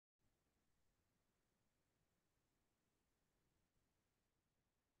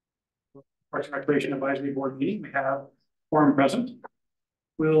Parks and Recreation Advisory Board meeting. We have quorum present.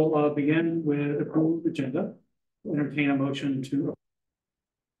 We'll begin with approved agenda. We'll entertain a motion to.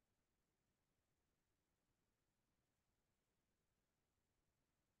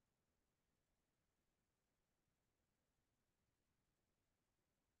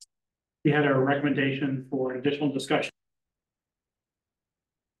 We had a recommendation for additional discussion.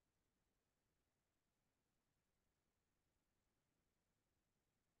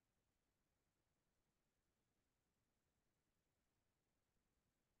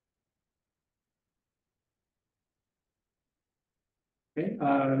 Okay,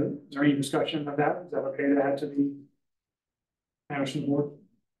 is there any discussion of that? Is that okay to add to the Anderson board?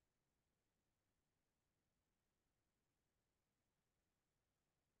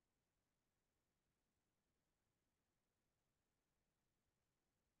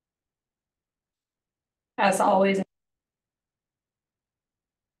 As always.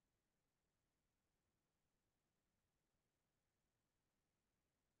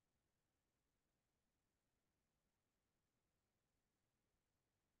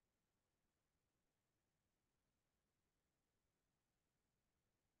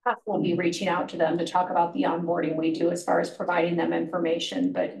 We'll be reaching out to them to talk about the onboarding we do as far as providing them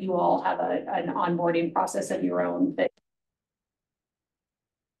information, but you all have an onboarding process of your own that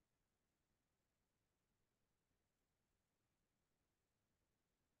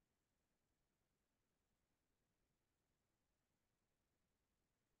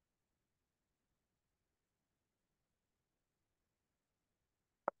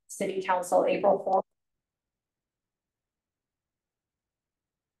City Council April 4th.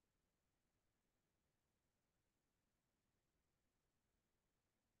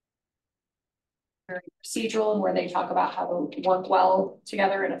 Procedural, where they talk about how to work well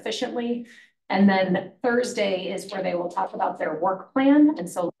together and efficiently. And then Thursday is where they will talk about their work plan. And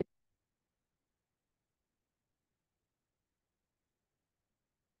so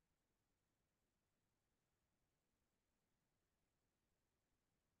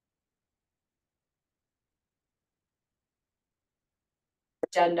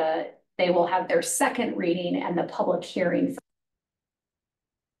agenda, they will have their second reading and the public hearing.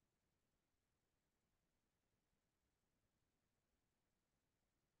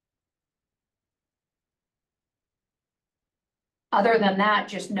 Other than that,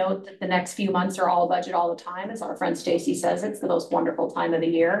 just note that the next few months are all budget all the time. As our friend Stacy says, it's the most wonderful time of the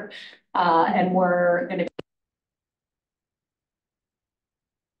year. And we're going to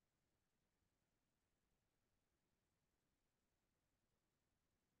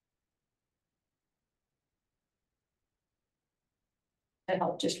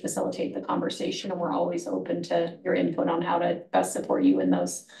help just facilitate the conversation. And we're always open to your input on how to best support you in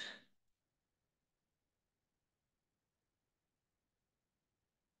those.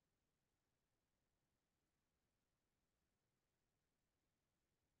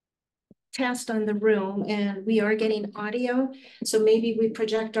 Test on the room, and we are getting audio, so maybe we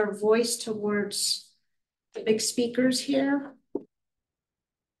project our voice towards the big speakers here.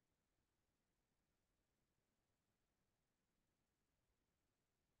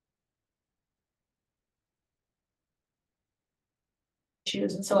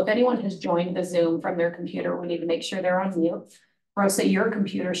 And so if anyone has joined the Zoom from their computer, we need to make sure they're on mute. Rosa, your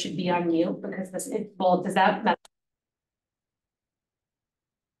computer should be on mute because well, does that matter?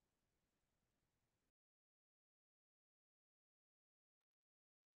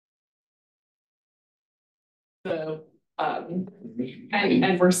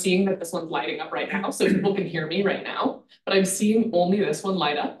 And we're seeing that this one's lighting up right now, so people can hear me right now, but I'm seeing only this one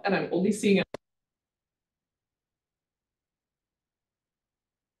light up, and I'm only seeing it.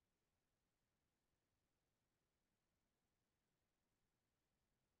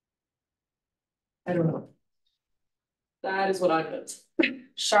 I don't know. That is what I meant.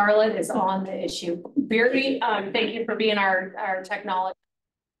 Charlotte is on the issue. Beardy, thank you for being our technology.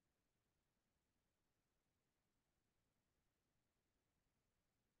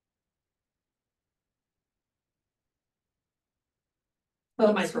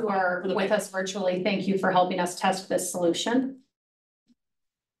 Folks who are with us virtually, thank you for helping us test this solution.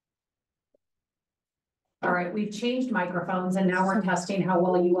 All right, we've changed microphones and now we're testing how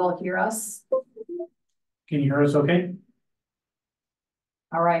well you all hear us. Can you hear us okay?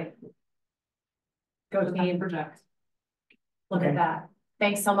 All right. Go to me and project. Look at that.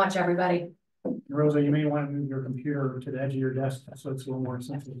 Thanks so much, everybody. Rosa, you may want to move your computer to the edge of your desk so it's a little more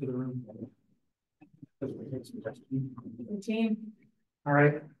sensitive to the room. Team. All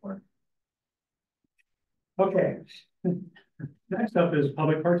right. Okay. Next up is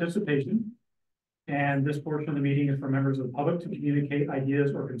public participation. And this portion of the meeting is for members of the public to communicate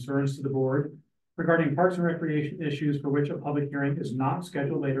ideas or concerns to the board regarding parks and recreation issues for which a public hearing is not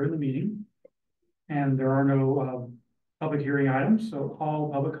scheduled later in the meeting. And there are no public hearing items, so all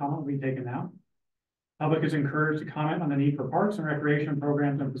public comment will be taken now. Public is encouraged to comment on the need for parks and recreation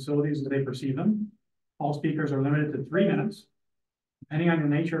programs and facilities as they perceive them. All speakers are limited to 3 minutes. Depending on the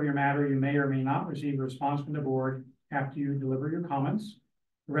nature of your matter, you may or may not receive a response from the board after you deliver your comments.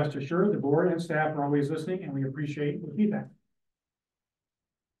 Rest assured, the board and staff are always listening, and we appreciate the feedback.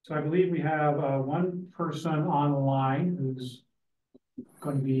 So I believe we have one person on the line who's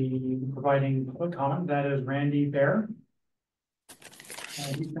going to be providing public comment. That is Randy Bear.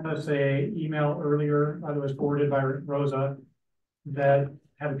 He sent us an email earlier that was forwarded by Rosa that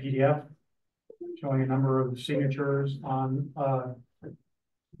had a PDF showing a number of signatures on a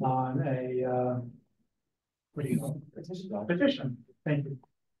what do you call it? Petition. Thank you.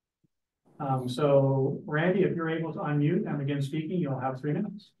 So Randy, if you're able to unmute and begin speaking, you'll have 3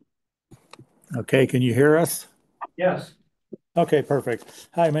 minutes. Okay, can you hear us? Yes. Okay, perfect.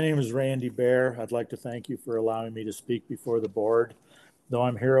 Hi, my name is Randy Bear. I'd like to thank you for allowing me to speak before the board. Though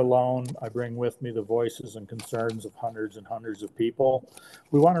I'm here alone, I bring with me the voices and concerns of hundreds and hundreds of people.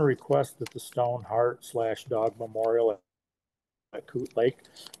 We want to request that the Stone Heart / Dog Memorial at Coot Lake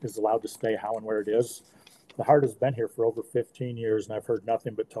is allowed to stay how and where it is. The Heart has been here for over 15 years, and I've heard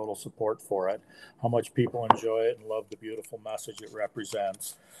nothing but total support for it. How much people enjoy it and love the beautiful message it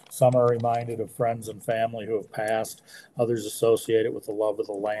represents. Some are reminded of friends and family who have passed. Others associate it with the love of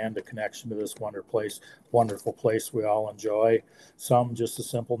the land, a connection to this wonderful place we all enjoy. Some just a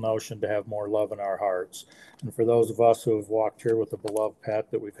simple notion to have more love in our hearts. And for those of us who have walked here with a beloved pet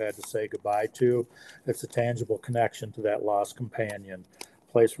that we've had to say goodbye to, it's a tangible connection to that lost companion.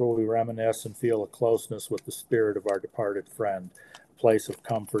 Place where we reminisce and feel a closeness with the spirit of our departed friend, a place of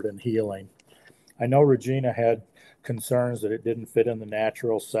comfort and healing. I know Regina had concerns that it didn't fit in the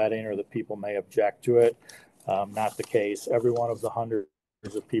natural setting or that people may object to it. Not the case. Every one of the hundreds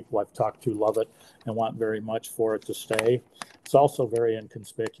of people I've talked to love it and want very much for it to stay. It's also very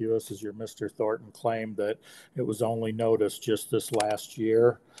inconspicuous, as your Mr. Thornton claimed that it was only noticed just this last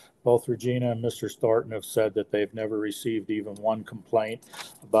year. Both Regina and Mr. Thornton have said that they've never received even one complaint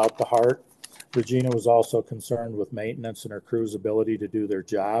about the Heart. Regina was also concerned with maintenance and her crew's ability to do their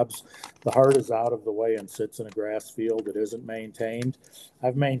jobs. The Heart is out of the way and sits in a grass field that isn't maintained.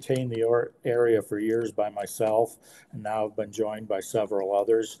 I've maintained the area for years by myself, and now I've been joined by several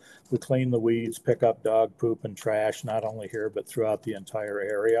others. We clean the weeds, pick up dog poop and trash, not only here, but throughout the entire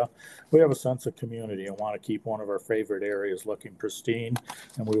area. We have a sense of community and want to keep one of our favorite areas looking pristine,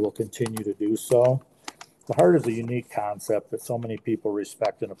 and we will continue to do so. The Heart is a unique concept that so many people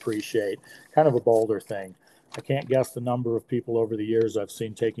respect and appreciate, kind of a Boulder thing. I can't guess the number of people over the years I've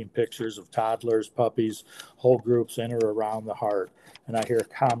seen taking pictures of toddlers, puppies, whole groups in or around the Heart, and I hear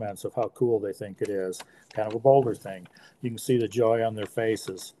comments of how cool they think it is, kind of a Boulder thing. You can see the joy on their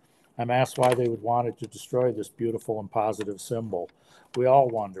faces. I'm asked why they would want to destroy this beautiful and positive symbol. We all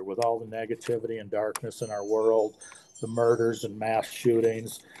wonder, with all the negativity and darkness in our world, the murders and mass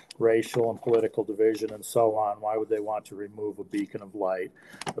shootings, racial and political division, and so on, why would they want to remove a beacon of light?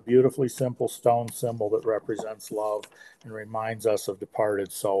 A beautifully simple stone symbol that represents love and reminds us of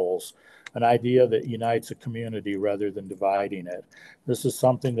departed souls. An idea that unites a community rather than dividing it. This is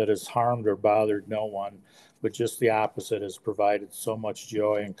something that has harmed or bothered no one, but just the opposite has provided so much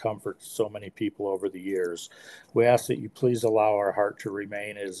joy and comfort to so many people over the years. We ask that you please allow our Heart to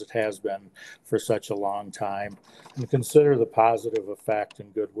remain as it has been for such a long time, and consider the positive effect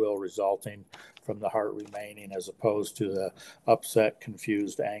and goodwill resulting from the Heart remaining, as opposed to the upset,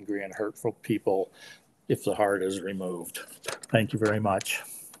 confused, angry, and hurtful people if the Heart is removed. Thank you very much.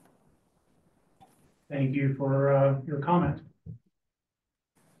 Thank you for your comment.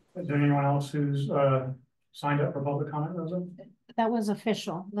 Is there anyone else who's signed up for public comment, Rosa? That was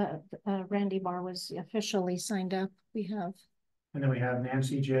official. Randy Barr was officially signed up. We have. And then we have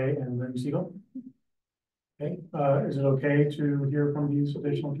Nancy J. and Lynn Siegel. Okay, is it okay to hear from these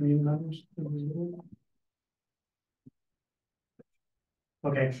additional community members?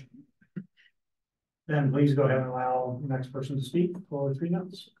 Okay. Then please go ahead and allow the next person to speak for 3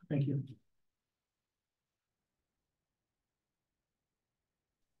 minutes. Thank you.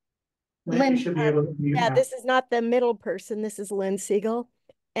 Lynn, should be able to mute Yeah, now. this is not the middle person. This is Lynn Siegel.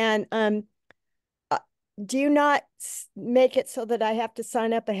 And do you not make it so that I have to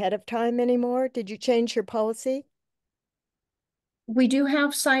sign up ahead of time anymore? Did you change your policy? we do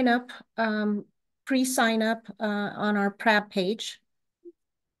have sign up, pre-sign up on our PRAB page.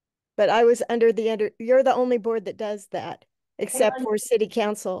 But I was you're the only board that does that, except for city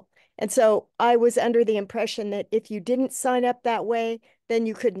council. And so I was under the impression that if you didn't sign up that way, then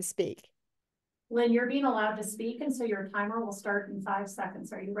you couldn't speak. Lynn, you're being allowed to speak, and so your timer will start in 5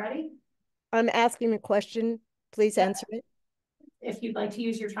 seconds. Are you ready? I'm asking a question. Please Yeah. answer it. If you'd like to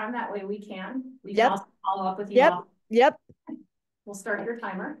use your time that way, we can. We Yep. can also follow up with you. Yep. Yep. We'll start your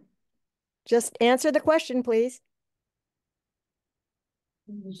timer. Just answer the question, please.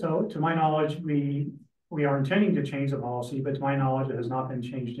 So to my knowledge, we are intending to change the policy, but to my knowledge, it has not been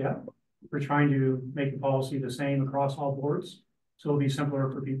changed yet. We're trying to make the policy the same across all boards. So it'll be simpler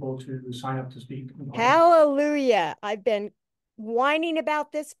for people to sign up to speak. Hallelujah. I've been whining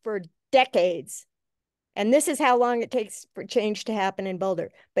about this for decades. And this is how long it takes for change to happen in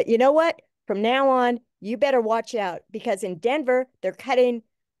Boulder. But you know what? From now on, you better watch out, because in Denver, they're cutting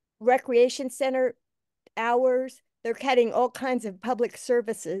recreation center hours. They're cutting all kinds of public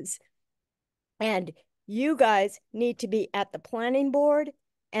services. And you guys need to be at the planning board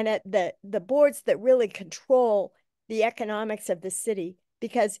and at the boards that really control the economics of the city,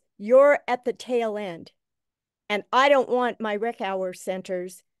 because you're at the tail end. And I don't want my rec hour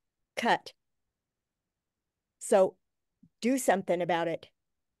centers cut. So do something about it.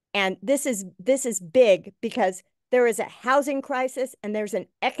 And this is big, because there is a housing crisis and there's an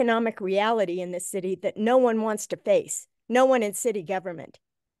economic reality in this city that no one wants to face. No one in city government.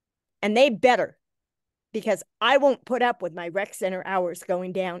 And they better, because I won't put up with my rec center hours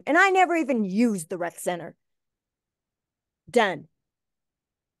going down. And I never even used the rec center. Done.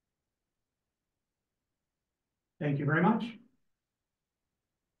 Thank you very much.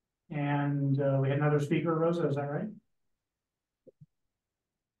 And we had another speaker, Rosa, is that right?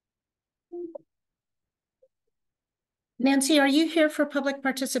 Nancy, are you here for public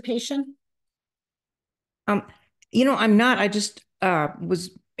participation? You know, I'm not. I just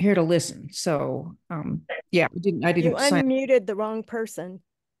was here to listen. So yeah, I didn't You sign. unmuted the wrong person.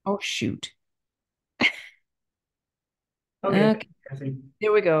 Oh shoot. Okay.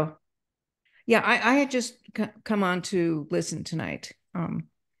 There we go. Yeah, I had just come on to listen tonight.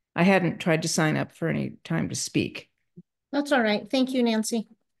 I hadn't tried to sign up for any time to speak. That's all right. Thank you, Nancy.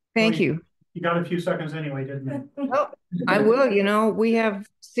 Thank you. You got a few seconds anyway, didn't you? Oh, I will. You know, we have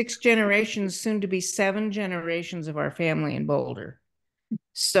 6 generations, soon to be 7 generations of our family in Boulder.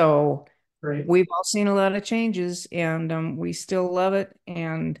 So Great. We've all seen a lot of changes, and we still love it.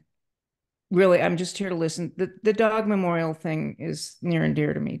 And really, I'm just here to listen. The dog memorial thing is near and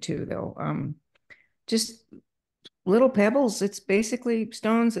dear to me too, though. Just little pebbles. It's basically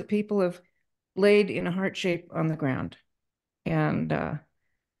stones that people have laid in a heart shape on the ground. And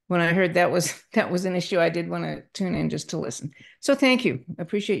when I heard that was an issue, I did want to tune in just to listen. So thank you. I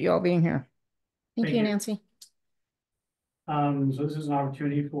appreciate you all being here. Thank you, Nancy. So this is an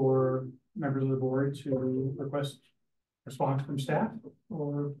opportunity for members of the board to request response from staff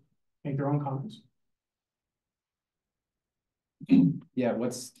or make their own comments. Yeah,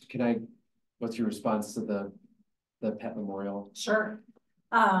 what's your response to the pet memorial? Sure.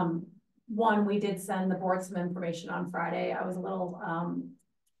 One, we did send the board some information on Friday. I was a little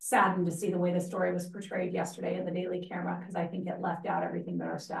saddened to see the way the story was portrayed yesterday in the Daily Camera, because I think it left out everything that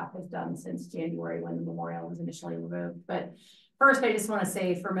our staff has done since January when the memorial was initially removed. But first, I just want to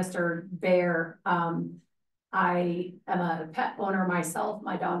say for Mr. Bear, I am a pet owner myself.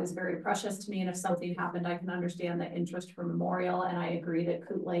 My dog is very precious to me, and if something happened, I can understand the interest for memorial. And I agree that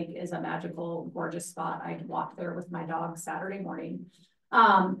Coot Lake is a magical, gorgeous spot. I walked there with my dog Saturday morning.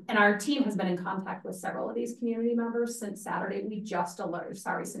 And our team has been in contact with several of these community members since Saturday.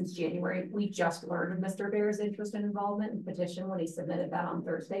 Since January, we just learned of Mr. Bear's interest and involvement and petition when he submitted that on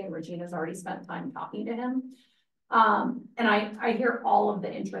Thursday, and Regina's already spent time talking to him. And I hear all of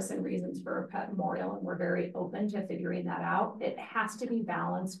the interests and reasons for a pet memorial, and we're very open to figuring that out. It has to be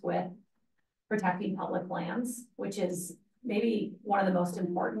balanced with protecting public lands, which is maybe one of the most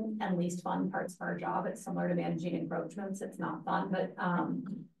important and least fun parts of our job. It's similar to managing encroachments. It's not fun, but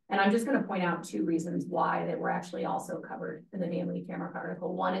and I'm just going to point out 2 reasons why that were actually also covered in the Daily Camera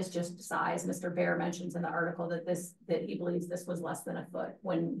article. One is just size. Mr. Bear mentions in the article that he believes this was less than a foot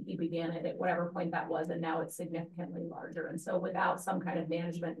when he began it at whatever point that was, and now it's significantly larger. And so without some kind of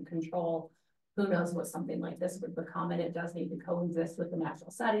management and control, who knows what something like this would become, and it does need to coexist with the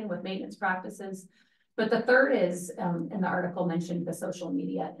natural setting, with maintenance practices. But the third is, in the article mentioned the social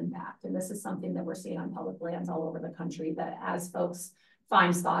media impact. And this is something that we're seeing on public lands all over the country, that as folks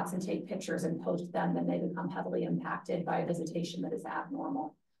find spots and take pictures and post them, then they become heavily impacted by visitation that is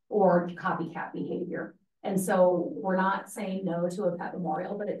abnormal or copycat behavior. And so we're not saying no to a pet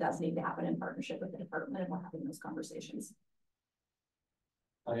memorial, but it does need to happen in partnership with the department, and we're having those conversations.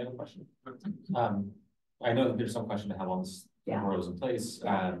 I have a question. I know that there's some question to how long Yeah. memorials in place.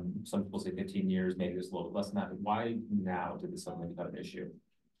 Some people say 15 years, maybe it's a little bit less than that. But why now did this suddenly become an issue?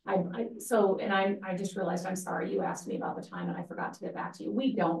 I just realized, I'm sorry, you asked me about the time and I forgot to get back to you.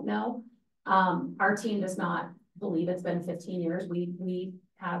 We don't know. Our team does not believe it's been 15 years. We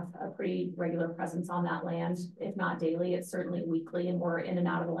have a pretty regular presence on that land, if not daily, it's certainly weekly, and we're in and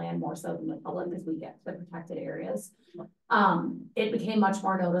out of the land more so than the public as we get to the protected areas. It became much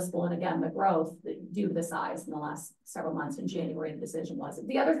more noticeable, and again, the growth due to the size in the last several months. In January, the decision was.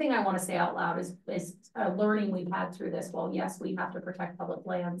 The other thing I want to say out loud is a learning we've had through this. Well, yes, we have to protect public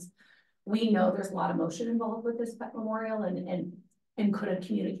lands. We know there's a lot of emotion involved with this pet memorial, and could have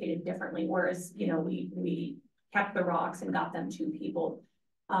communicated differently. Whereas, you know, we kept the rocks and got them to people.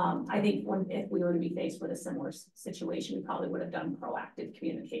 I think if we were to be faced with a similar situation, we probably would have done proactive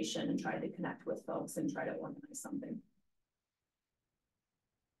communication and tried to connect with folks and try to organize something.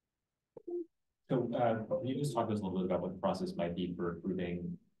 So can you just talk to us a little bit about what the process might be for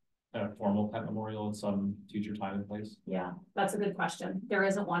approving a formal pet memorial in some future time and place? Yeah, that's a good question. There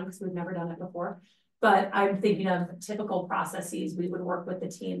isn't one because we've never done it before. But I'm thinking of typical processes. We would work with the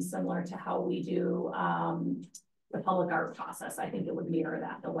team similar to how we do the public art process. I think it would mirror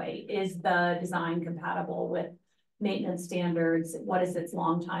that in a way. Is the design compatible with maintenance standards? What is its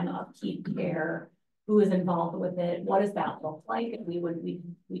long time upkeep care? Who is involved with it? What does that look like? And we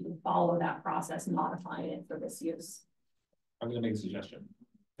could follow that process, modifying it for this use. I'm going to make a suggestion.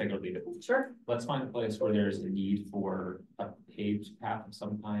 Take it or leave it. Sure. Let's find a place where there's a need for a paved path of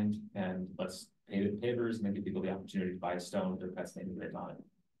some kind, and let's pave it pavers and then give people the opportunity to buy a stone with their pet's name written on it.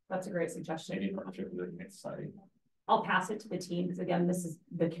 That's a great suggestion. Maybe in partnership with the Humane Society. I'll pass it to the team because again, this is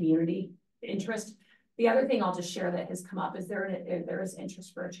the community interest. The other thing I'll just share that has come up is there is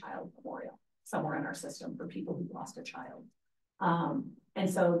interest for a child memorial somewhere in our system for people who lost a child. And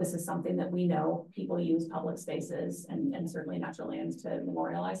so this is something that we know people use public spaces and certainly natural lands to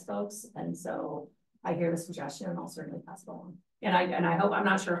memorialize folks. And so I hear the suggestion and I'll certainly pass it along. And I hope, I'm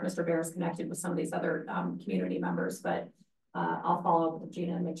not sure if Mr. Bear is connected with some of these other community members, but I'll follow up with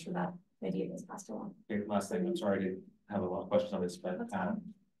Gina and make sure that idea gets passed along. Okay, last thing, I'm sorry to have a lot of questions on this, but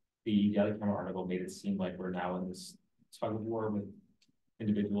the Daily Camera article made it seem like we're now in this tug of war with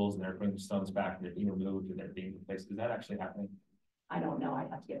individuals and they're putting stones back and they're being removed and they're being replaced. Is that actually happening? I don't know. I'd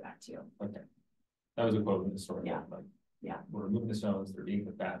have to get back to you. Okay. That was a quote in the story. Yeah. Like, yeah. We're removing the stones, they're being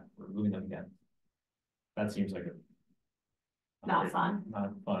put back, we're removing them again. That seems like not fun.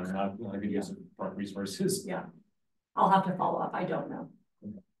 Not fun, not a good use of park resources. Yeah. I'll have to follow up. I don't know.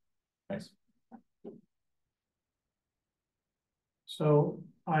 Okay. Thanks. So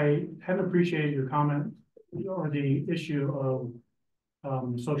I have appreciated your comment or the issue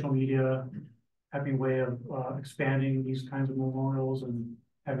of social media having a way of expanding these kinds of memorials and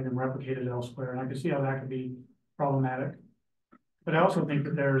having them replicated elsewhere. And I can see how that could be problematic. But I also think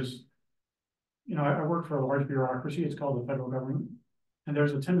that there's, you know, I work for a large bureaucracy, it's called the federal government. And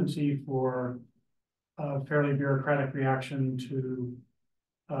there's a tendency for a fairly bureaucratic reaction to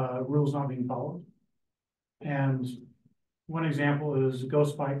rules not being followed. And one example is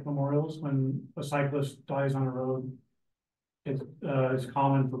ghost bike memorials. When a cyclist dies on a road, it's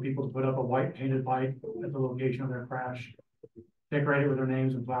common for people to put up a white painted bike at the location of their crash, decorate it with their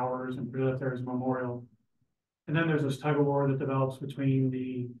names and flowers, and put it up there as a memorial. And then there's this tug of war that develops between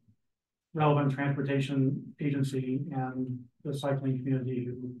the relevant transportation agency and the cycling community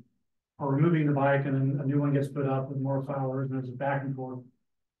who are removing the bike, and then a new one gets put up with more flowers, and there's a back and forth.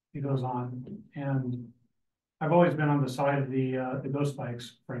 It goes on. And I've always been on the side of the ghost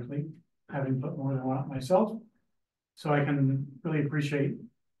bikes, frankly, having put more than one up myself. So I can really appreciate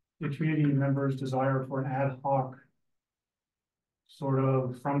the community members' desire for an ad hoc, sort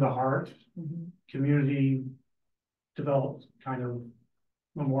of from the heart, community developed kind of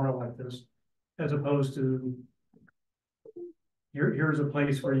memorial like this, as opposed to here's a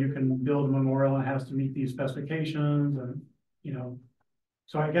place where you can build a memorial and it has to meet these specifications, and you know.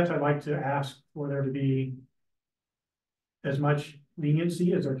 So I guess I'd like to ask for there to be as much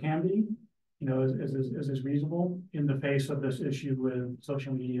leniency as there can be, you know, as is reasonable in the face of this issue with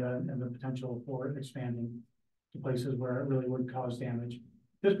social media and the potential for it expanding to places where it really would cause damage.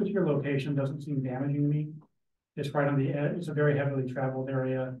 This particular location doesn't seem damaging to me. It's right on the edge. It's a very heavily traveled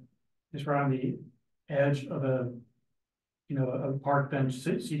area. It's right on the edge of a, you know, a park bench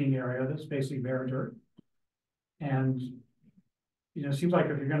seating area that's basically bare dirt. And, you know, it seems like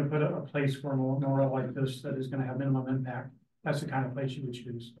if you're going to put a place for a memorial like this that is going to have minimum impact, that's the kind of place you would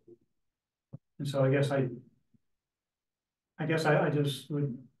choose. And so I guess I just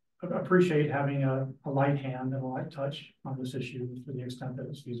would appreciate having a light hand and a light touch on this issue to the extent that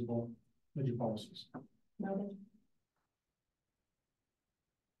it's feasible with your policies. Noted.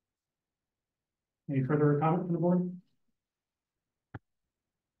 Any further comment from the board?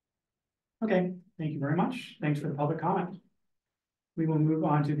 Okay, thank you very much. Thanks for the public comment. We will move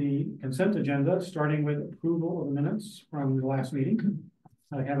on to the consent agenda, starting with approval of the minutes from the last meeting.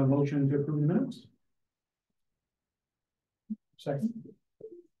 I have a motion to approve the minutes. Second,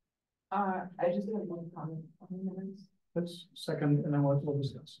 I just have one comment on the minutes. let's second, and then we'll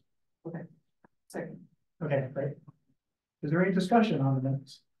discuss. Second. Okay, great. Is there any discussion on the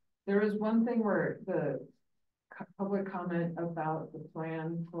minutes? There was one thing where the public comment about the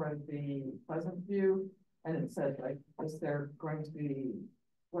plan for the Pleasant View, and it said like, is there going to be,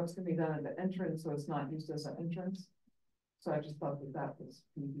 what's gonna be done at the entrance, so it's not used as an entrance? So I just thought that that was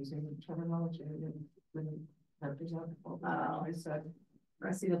confusing the terminology, and it didn't represent what I said.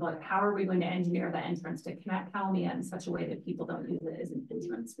 I see the book, how are we going to engineer the entrance to connect Calmia in such a way that people don't use it as an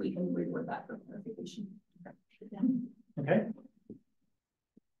entrance? We can reword that for clarification. Okay.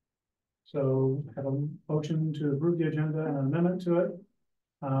 So have a motion to approve the agenda and an amendment to it.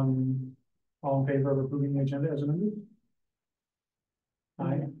 All in favor of approving the agenda as amended?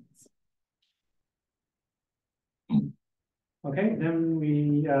 Aye. Okay, then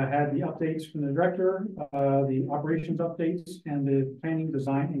we had the updates from the director, the operations updates, and the planning,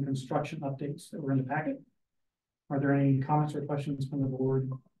 design, and construction updates that were in the packet. Are there any comments or questions from the board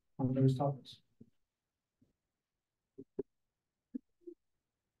on those topics?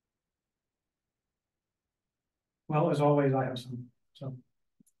 Well, as always, I have some, so.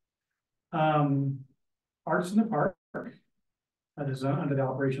 Arts in the Park, that is under the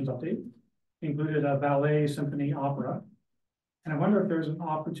operations update, included a ballet, symphony, opera. And I wonder if there's an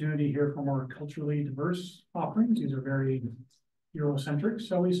opportunity here for more culturally diverse offerings. These are very Eurocentric,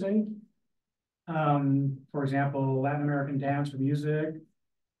 shall we say. For example, Latin American dance or music.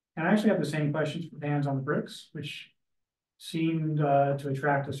 And I actually have the same questions for Bands on the Bricks, which seemed to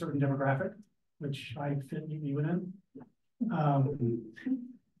attract a certain demographic, which I fit neatly within.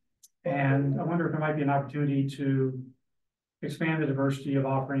 And I wonder if there might be an opportunity to expand the diversity of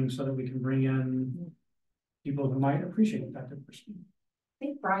offerings so that we can bring in people who might appreciate that diversity. I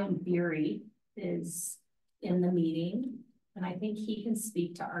think Brian Beery is in the meeting, and I think he can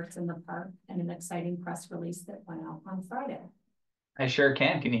speak to Arts in the Park and an exciting press release that went out on Friday. I sure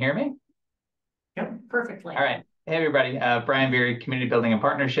can. Can you hear me? Yep, perfectly. All right. Hey, everybody. Brian Beery, Community Building and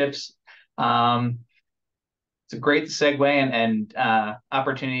Partnerships. It's a great segue and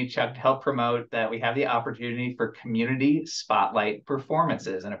opportunity, Chuck, to help promote that we have the opportunity for community spotlight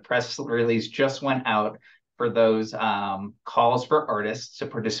performances. And a press release just went out for those calls for artists to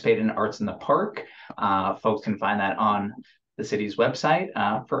participate in Arts in the Park. Folks can find that on the city's website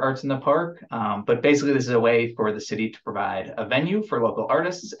for Arts in the Park. But basically, this is a way for the city to provide a venue for local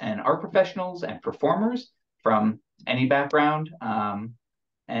artists and art professionals and performers from any background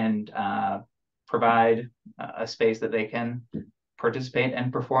and provide a space that they can participate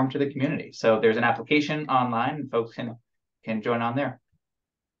and perform to the community. So there's an application online and folks can join on there.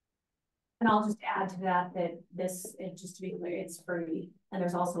 And I'll just add to that, just to be clear, it's free. And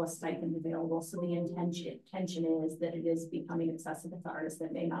there's also a stipend available. So the intention is that it is becoming accessible to artists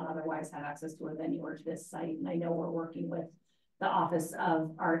that may not otherwise have access to a venue or to this site. And I know we're working with the Office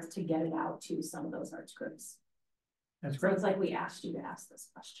of Arts to get it out to some of those arts groups. That's great. So it's like we asked you to ask this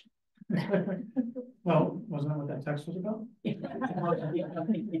question. Well, wasn't that what that text was about?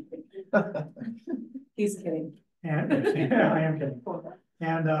 He's kidding. And yeah, I am kidding.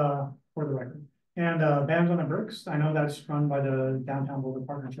 And for the record. And Bands on the Bricks, I know that's run by the Downtown Boulder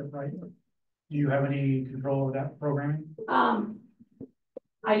Partnership, right? Do you have any control over that programming?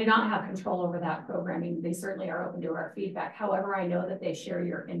 I do not have control over that programming. They certainly are open to our feedback. However, I know that they share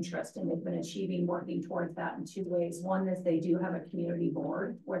your interest and they've been working towards that in two ways. One is they do have a community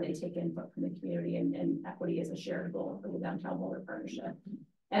board where they take input from the community and equity is a shared goal for the Downtown Boulder Partnership.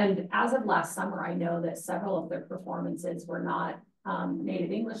 And as of last summer, I know that several of their performances were not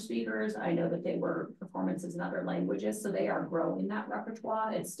native English speakers. I know that they were performances in other languages. So they are growing that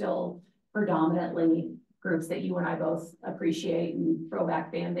repertoire. It's still predominantly groups that you and I both appreciate, and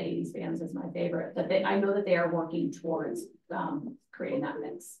throwback band, the 80s bands is my favorite, but I know that they are working towards creating that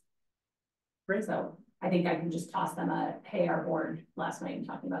mix. Great. So I think I can just toss them a, hey, our board last night and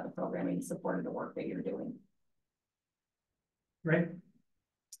talking about the programming supported the work that you're doing. Great.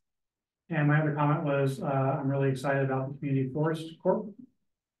 And my other comment was, I'm really excited about the Community Forest Corp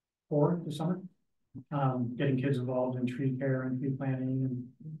for the summer. Getting kids involved in tree care and tree planting, and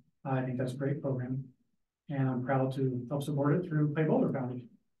I think that's a great program. And I'm proud to help support it through Play Boulder Foundation.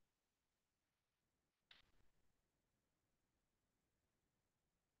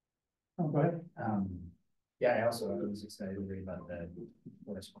 Oh, go ahead. Yeah, I was excited to read about the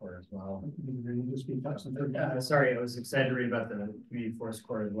forest core as well. Sorry, I was excited to read about the community forest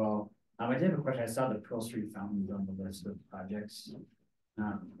core as well. I did have a question. I saw the Pearl Street fountains on the list of projects.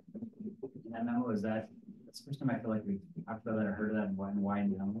 That memo, that's the first time I feel like we talked about that or heard of that, and why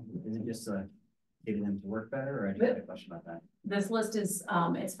now? Is it just getting them to work better, or I just had a question about that? This list is,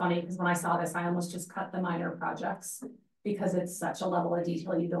 it's funny, because when I saw this, I almost just cut the minor projects because it's such a level of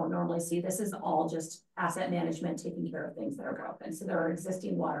detail you don't normally see. This is all just asset management, taking care of things that are broken. So there are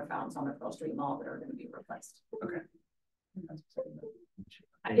existing water fountains on the Pearl Street Mall that are going to be replaced. Okay.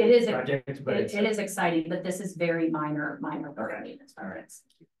 It is, project, but it is exciting, but this is very minor maintenance projects.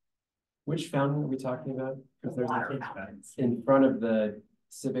 Which fountain are we talking about? Because there's Water fountains. in front of the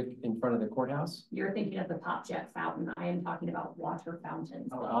civic, in front of the courthouse. You're thinking of the Pop Jet fountain. I am talking about water fountains.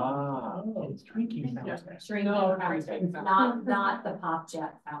 It's drinking fountains. Drinking fountains, not the Pop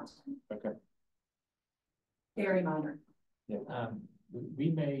Jet fountain. Okay. Very minor. Yeah.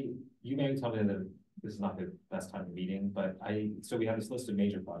 You may tell me that this is not the best time of meeting, but so we have this list of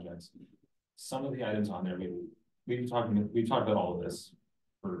major projects. Some of the items on there, we've talked about all of this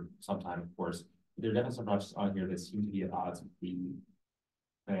for some time, of course. There are definitely some projects on here that seem to be at odds with the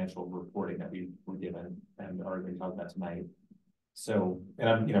financial reporting that we were given and are going to talk about tonight. So, and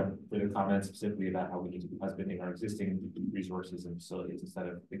I'm, for the comments specifically about how we need to be husbanding our existing resources and facilities instead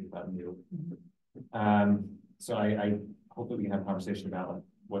of thinking about new. So I hope that we can have a conversation about like,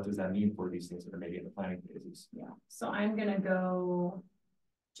 what does that mean for these things that are maybe in the planning phases? Yeah, so I'm gonna go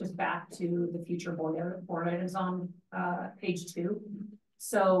just back to the future board items on page 2.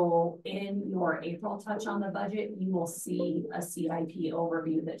 So in your April touch on the budget, you will see a CIP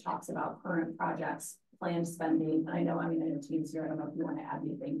overview that talks about current projects, planned spending. I know Team's here. I don't know if you want to add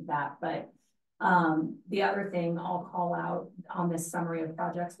anything to that, but the other thing I'll call out on this summary of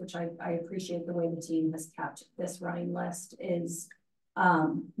projects, which I appreciate the way the team has kept this running list, is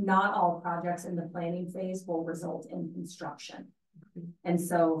not all projects in the planning phase will result in construction. And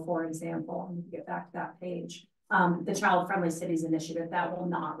so, for example, let me get back to that page. The Child Friendly Cities Initiative, that will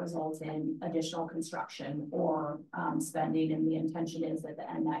not result in additional construction or spending. And the intention is that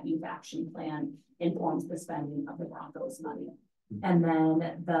that youth action plan informs the spending of the Broncos money. And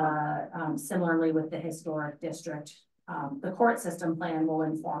then similarly with the historic district, the court system plan will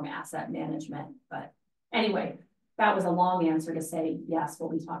inform asset management. But anyway, that was a long answer to say, yes, we'll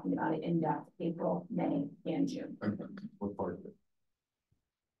be talking about it in depth April, May, and June. Look forward to it.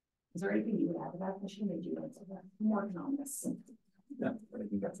 Is there anything you would add to that? I should have made you answer that. I'm working on this. Yeah, I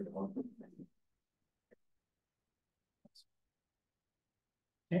think that's a good one.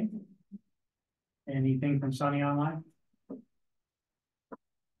 Okay. Anything from Sunny online?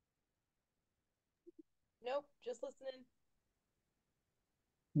 Nope, just listening.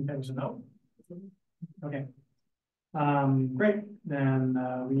 That was a no. Okay. Great. Then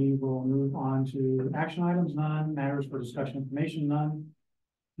we will move on to action items. None. Matters for discussion information. None.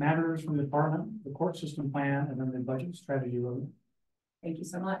 Matters from the department, the court system plan, and then the budget strategy road. Thank you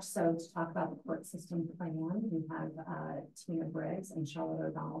so much. So to talk about the court system plan, we have Tina Briggs and Charlotte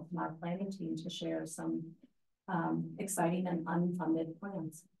O'Donnell from our planning team to share some exciting and unfunded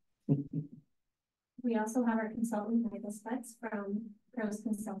plans. We also have our consultant, Michael Spetz from Pros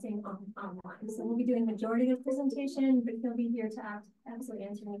Consulting online. So we'll be doing the majority of the presentation, but he'll be here to absolutely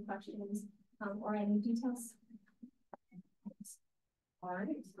answer any questions or any details. All right,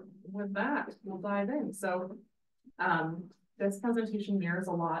 with that, we'll dive in. So this presentation mirrors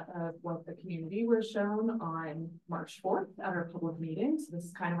a lot of what the community was shown on March 4th at our public meeting. So this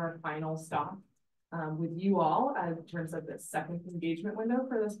is kind of our final stop with you all in terms of this second engagement window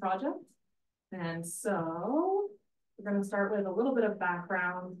for this project. And so we're going to start with a little bit of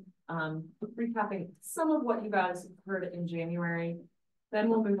background, recapping some of what you guys heard in January. Then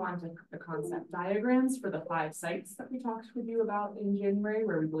we'll move on to the concept diagrams for the 5 sites that we talked with you about in January,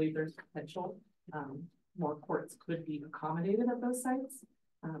 where we believe there's potential more courts could be accommodated at those sites.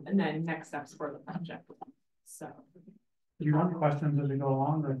 And then next steps for the project. So, do you want questions as we go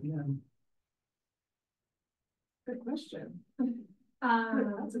along or at the end? Good question.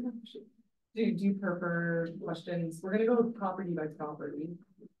 That's a good question. Do you prefer questions? We're going to go property by property.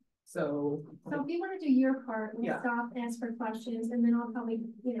 So if you want to do your part, we'll yeah. stop, ask for questions, and then I'll probably,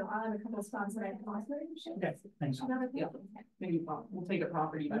 I'll have a couple of spots that I can also. Okay, thanks. Yeah, maybe we'll take it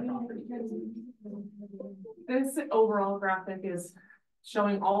property by property. This overall graphic is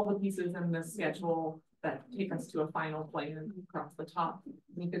showing all the pieces in the schedule that take us to a final plan across the top.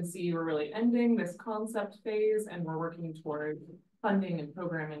 You can see we're really ending this concept phase and we're working toward funding and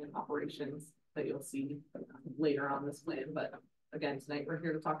programming and operations that you'll see later on this plan. But again, tonight we're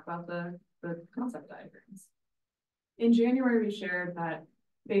here to talk about the the concept diagrams. In January, we shared that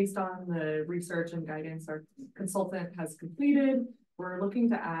based on the research and guidance our consultant has completed, we're looking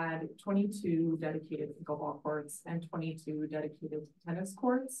to add 22 dedicated pickleball courts and 22 dedicated tennis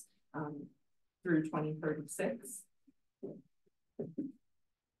courts through 2036.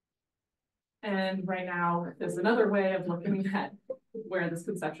 And right now, there's another way of looking at where this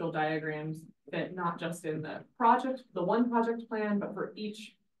conceptual diagrams fit, not just in the project, the one project plan, but for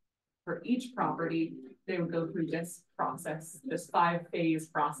each property, they would go through this process, this 5-phase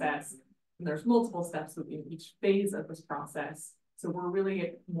process. And there's multiple steps within each phase of this process. So we're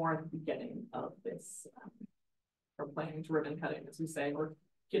really more at the beginning of this, from planning to ribbon cutting, as we say, we're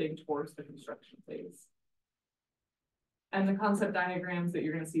getting towards the construction phase. And the concept diagrams that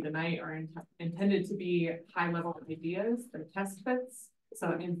you're going to see tonight are intended to be high-level ideas, they're test fits. So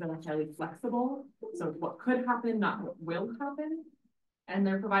it means they're highly flexible. So what could happen, not what will happen. And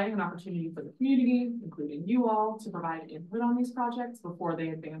they're providing an opportunity for the community, including you all, to provide input on these projects before they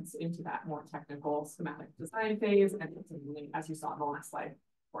advance into that more technical schematic design phase and ultimately, as you saw in the last slide,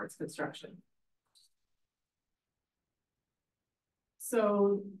 towards construction.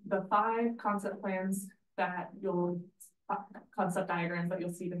 So the 5 concept plans that concept diagrams that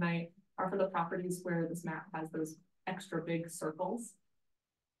you'll see tonight are for the properties where this map has those extra big circles,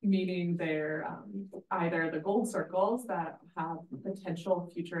 meaning they're either the gold circles that have potential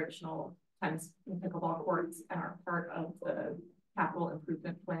future additional tennis and pickleball courts and are part of the capital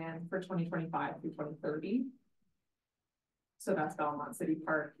improvement plan for 2025 through 2030. So that's Belmont City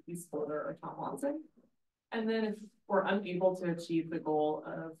Park, East Boulder, or Tom Watson. And then if we're unable to achieve the goal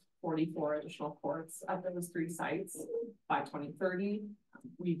of 44 additional courts at those 3 sites by 2030,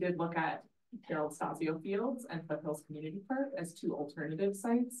 we did look at Gerald Stasio Fields and Foothills Community Park as 2 alternative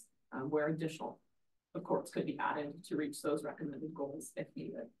sites where additional courts could be added to reach those recommended goals if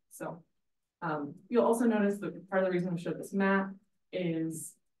needed. So you'll also notice that part of the reason we showed this map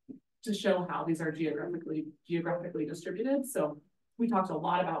is to show how these are geographically distributed. So we talked a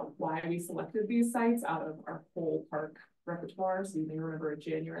lot about why we selected these sites out of our whole park repertoire. So you may remember in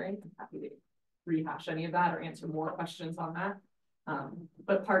January, I'm happy to rehash any of that or answer more questions on that.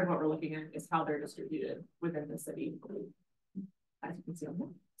 But part of what we're looking at is how they're distributed within the city, as you can see on here.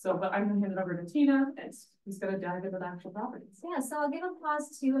 So, but I'm gonna hand it over to Tina, and who's gonna dive into the actual properties. Yeah, so I'll give a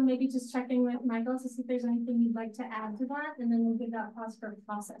pause too, and maybe just check in with Michael to see if there's anything you'd like to add to that, and then we'll give that pause for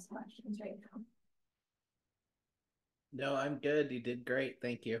process questions right now. No, I'm good. You did great.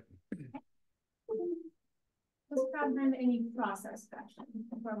 Thank you. Does crowd have any process questions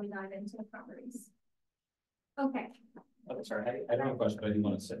before we dive into the properties? Okay. Oh, sorry, I don't have a question, but I do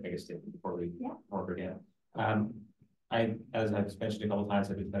want to make a statement before we begin. As I've mentioned a couple of times,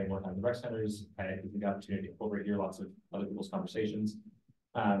 I've been spending more time in the rec centers. I had the opportunity to overhear lots of other people's conversations.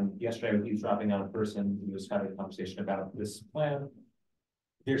 Yesterday, I was eavesdropping on a person who was having a conversation about this plan.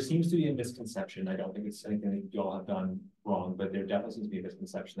 There seems to be a misconception. I don't think it's anything that you all have done wrong, but there definitely seems to be a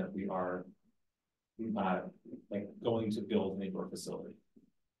misconception that we are like going to build an indoor facility.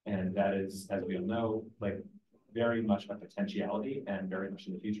 And that is, as we all know, like very much a potentiality and very much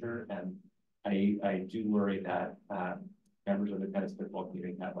in the future. And I do worry that members of the tennis football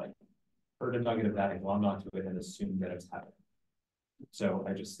community have like heard a nugget of that and glommed onto it and assumed that it's happening. So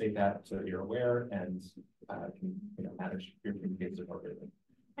I just state that so that you're aware and can manage your communications appropriately.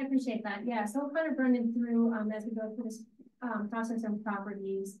 I appreciate that. Yeah, so we'll kind of run it through as we go through this process and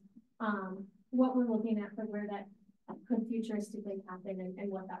properties, what we're looking at for where that could futuristically happen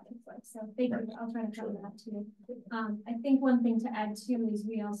and what that looks like. So thank you. I'll try to cover that too. I think one thing to add too is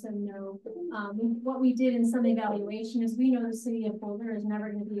we also know what we did in some evaluation is we know the city of Boulder is never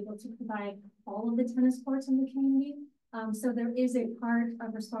going to be able to provide all of the tennis courts in the community. So there is a part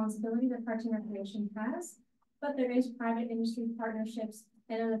of responsibility that Parks and Recreation has, but there is private industry partnerships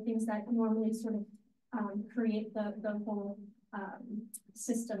and other things that normally sort of create the whole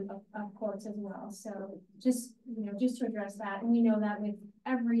system of courts as well. So just to address that, and we know that with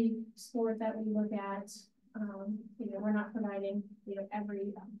every sport that we look at, we're not providing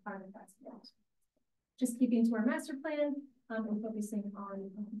every part of that sport. Just keeping to our master plan and focusing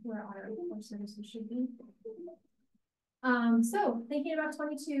on where our core services should be. So thinking about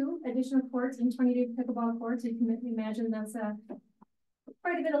 22 additional courts and 22 pickleball courts, you can imagine that's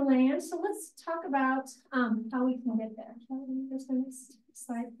quite a bit of land. So let's talk about how we can get there. Shall we go to the next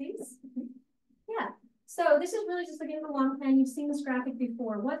slide, please? Yeah. So this is really just looking at the long plan. You've seen this graphic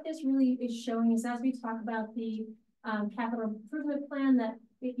before. What this really is showing is as we talk about the capital improvement plan that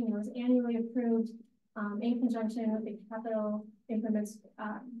is annually approved in conjunction with the capital improvements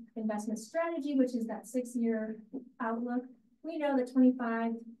investment strategy, which is that 6-year outlook. We know that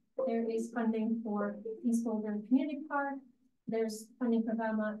 25 there is funding for East Boulder Community Park. There's funding for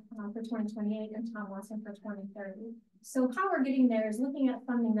Belmont for 2028 and Tom Watson for 2030. So how we're getting there is looking at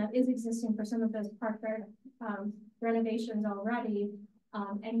funding that is existing for some of those park renovations already,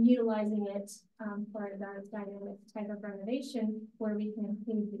 and utilizing it for that dynamic type of renovation where we can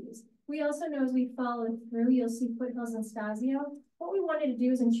include these. We also know as we follow through, you'll see Foothills and Stasio. What we wanted to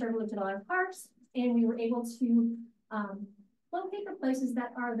do is ensure we looked at all our parks, and we were able to locate the places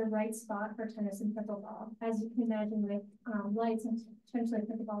that are the right spot for tennis and pickleball. As you can imagine, with lights and potentially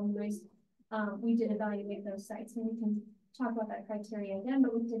pickleball noise, we did evaluate those sites, and we can talk about that criteria again,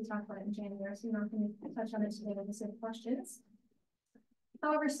 but we did talk about it in January, so I'm not going to touch on it today with the questions.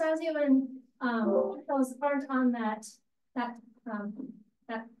 However, Stasio and Foothills aren't on that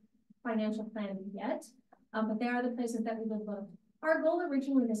financial plan yet, but they are the places that we would look. Our goal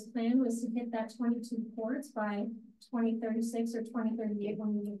originally, this plan was to hit that 22 courts by 2036 or 2038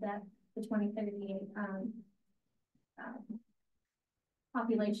 when we get that the 2038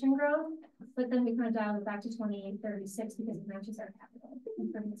 population growth, but then we kind of dialed it back to 2836 because it matches our capital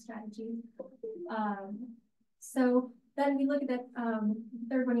improvement strategy. So then we look at that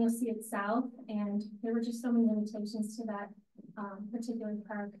third one, you'll see it south, and there were just so many limitations to that particular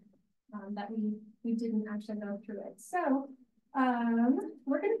park that we didn't actually go through it. So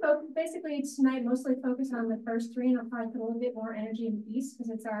we're going to basically tonight mostly focus on the first three, and I'll probably put a little bit more energy in the east because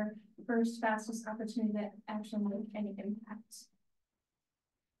it's our first fastest opportunity to actually make any impact.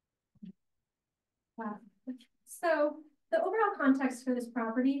 So the overall context for this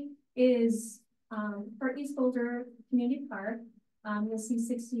property is for East Boulder Community Park. You'll see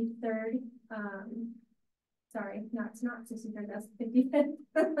 63rd. Sorry, no, it's not 63rd. That's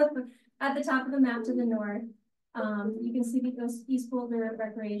 55th at the top of the map to the north. You can see the East Boulder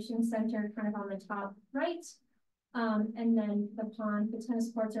Recreation Center kind of on the top right. And then the pond, the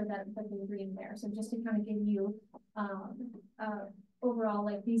tennis courts are that the green there. So just to kind of give you overall,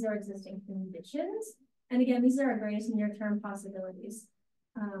 like these are existing conditions. And again, these are our greatest near-term possibilities.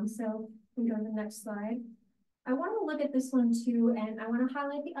 So we go to the next slide. I want to look at this one too, and I want to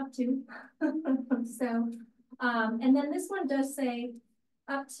highlight the up to. So, and then this one does say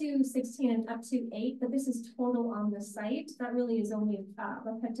up to 16 and up to 8, but this is total on the site. That really is only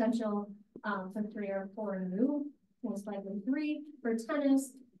a potential for 3 or 4 in move, most likely 3 for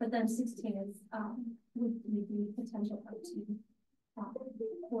tennis, but then 16 is would be potential up to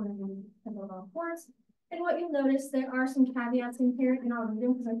 4 in pickleball courts. And what you'll notice, there are some caveats in here, and I'll read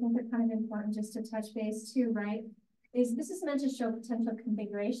them because I think they're kind of important just to touch base too, right? Is this is meant to show potential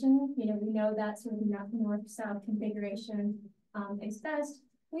configuration. You know, we know that sort of north-south configuration is best.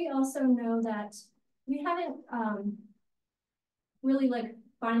 We also know that we haven't really like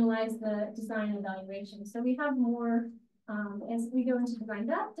finalized the design and evaluation. So we have more, as we go into design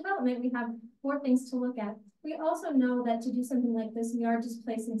development, we have more things to look at. We also know that to do something like this, we are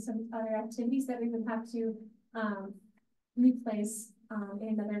displacing some other activities that we would have to replace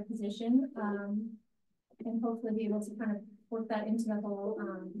in another position, and hopefully be able to kind of work that into the whole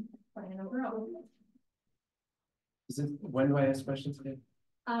plan overall. When do I ask questions today?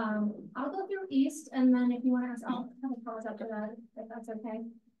 I'll go through East, and then if you want to ask, I'll have a pause after that, if that's okay.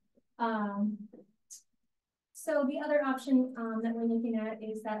 So the other option that we're looking at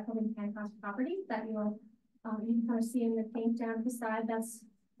is that Hogan Hancock property that you can kind of see in the paint down beside. That's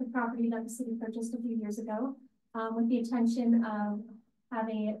the property that the city purchased a few years ago with the intention of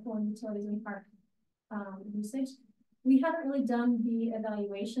having it for utilities and park usage. We haven't really done the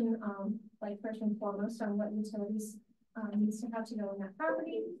evaluation, like first and foremost, on what utilities needs to have to go in that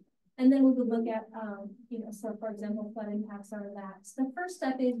property. And then we would look at, you know, so for example, flood impacts or that. So the first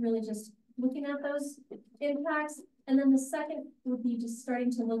step is really just looking at those impacts. And then the second would be just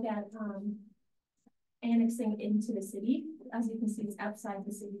starting to look at annexing into the city. As you can see, it's outside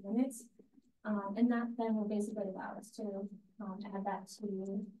the city limits. And that then will basically allow us to add that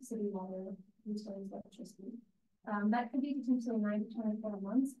to city water, utilities, electricity. That could be potentially 9 to 24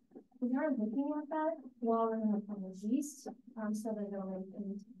 months. We are looking at that while we're in the plans east, so they don't link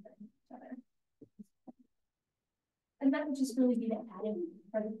into each other. And that would just really be the added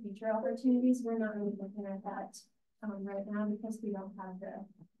for the future opportunities. We're not really looking at that right now because we don't have the,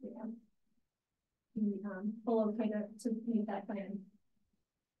 you know, the full okay to meet that plan.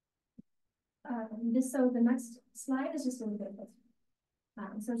 So the next slide is just a little bit of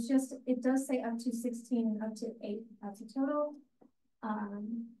this. So it's just, it does say up to 16 and up to 8, that's a total.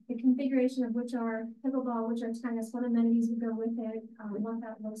 The configuration of which are pickleball, which are tennis, what amenities would go with it, what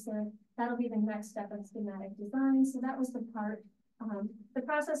that looks like. That'll be the next step of schematic design. So that was the part, the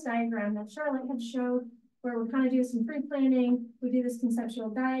process diagram that Charlotte had showed where we're kind of doing some pre-planning, we do this conceptual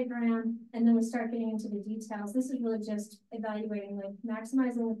diagram, and then we start getting into the details. This is really just evaluating, like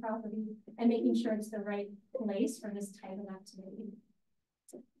maximizing the property and making sure it's the right place for this type of activity.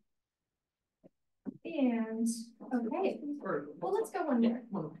 And, okay, well, let's go one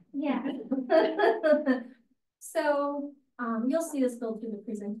more. Yeah. So, you'll see this build through the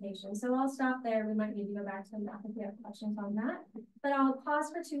presentation. So I'll stop there. We might need to go back to the back if you have questions on that. But I'll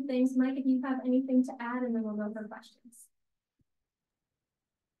pause for two things. Mike, if you have anything to add, and then we'll go for questions.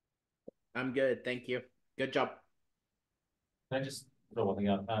 I'm good. Thank you. Good job. Can I just throw one thing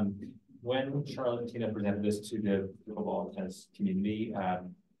out? When Charlotte and Tina presented this to the pickleball and tennis community,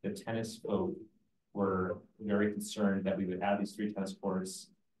 the tennis folk were very concerned that we would have these 3 tennis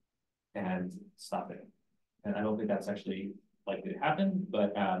courts and stop it. And I don't think that's actually likely to happen,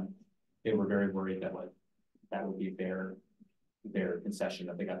 but they were very worried that like that would be their concession,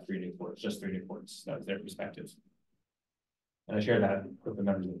 that they got 3 new courts, just 3 new courts. That was their perspective. And I shared that with the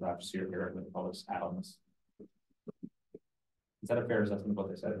members of the office here with the public's add on this. Is that a fair assessment of what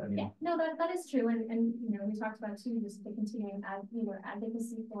they said? I mean, Yeah, no, that is true. And you know, we talked about too, just the continuing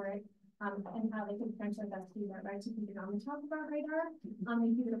advocacy for it. And how they can potentially best do that, right? To keep it on the top of our radar,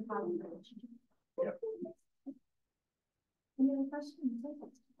 and keep it a problem. Yep. Any other questions?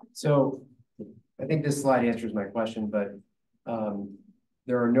 So I think this slide answers my question, but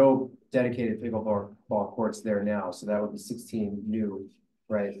there are no dedicated pickleball courts there now. So that would be 16 new,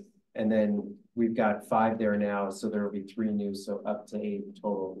 right? And then we've got 5 there now. So there will be 3 new, so up to 8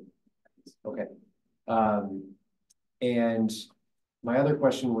 total. Okay. And my other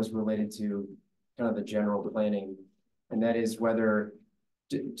question was related to kind of the general planning, and that is whether,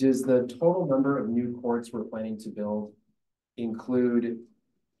 does the total number of new courts we're planning to build include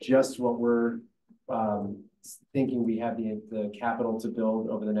just what we're thinking we have the capital to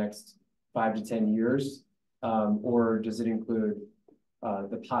build over the next 5 to 10 years? Or does it include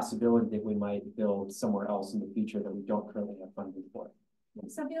the possibility that we might build somewhere else in the future that we don't currently have funding for?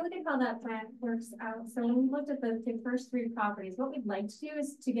 So if you look at how that plan works out, so when we looked at the first 3 properties, what we'd like to do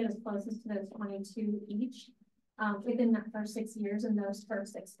is to get as close as to those 22 each within that first 6 years and those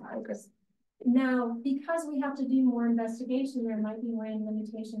first 6 projects. Now, because we have to do more investigation, there might be land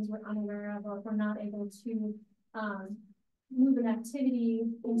limitations we're unaware of, or if we're not able to move an activity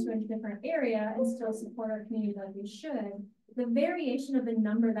into a different area and still support our community like we should. The variation of the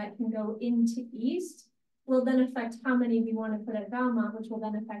number that can go into East will then affect how many we want to put at Valmont, which will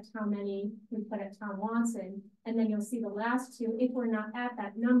then affect how many we put at Tom Watson. And then you'll see the last 2, if we're not at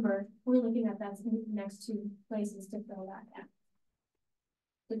that number, we're looking at that next 2 places to fill that gap.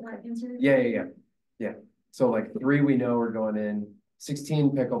 Did that answer? Yeah. So like 3 we know are going in,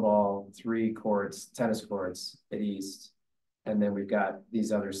 16 pickleball, 3 courts, tennis courts at East. And then we've got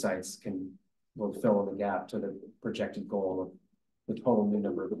these other sites will fill in the gap to the projected goal of the total new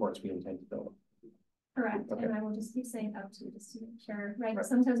number of courts we intend to build. Correct, okay. And I will just keep saying up to just to make sure, right?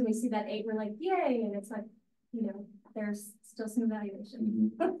 Sometimes when we see that 8, we're like, yay, and it's like, you know, there's still some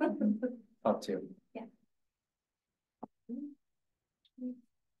evaluation. Up to. Yeah.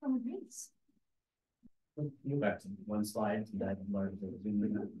 Oh, nice. Go back to one slide that large.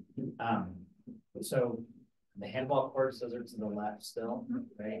 So the handball courts, those are to the left still,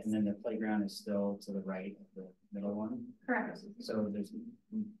 right? And then the playground is still to the right of the middle one. Correct. So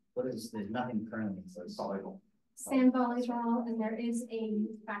there's nothing currently, so it's volleyball. Sand volleyball, and there is a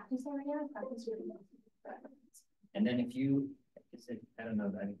practice area. And then if you, I don't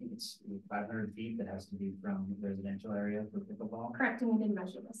know, I think it's 500 feet that has to be from the residential area for pickleball. Correct, and we didn't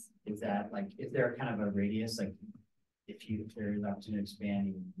measure this. Is that like, is there kind of a radius, like if there is opportunity to expand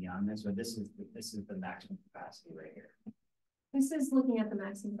even beyond this, or this is the maximum capacity right here? This is looking at the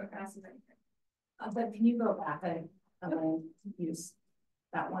maximum capacity right here. But can you go back and use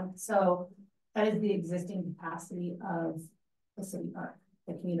that one? So that is the existing capacity of the city park,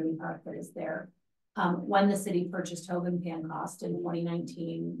 the community park that is there. When the city purchased Hogan Pancoast in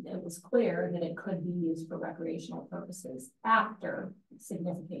 2019, it was clear that it could be used for recreational purposes after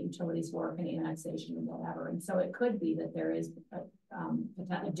significant utilities work and annexation and whatever. And so it could be that there is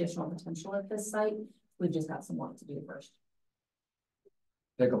additional potential at this site. We've just got some work to do first.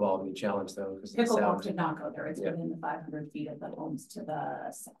 Pickleball would be a challenge though, because Pickleball could not go there. It's within the 500 feet of the homes to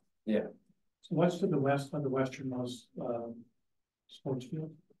the south. Yeah. So what's to the west of the westernmost sports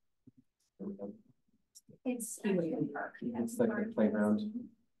field? It's Keyway Park. It's like a playground.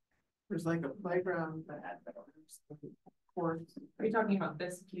 There's like a playground that court. Are you talking about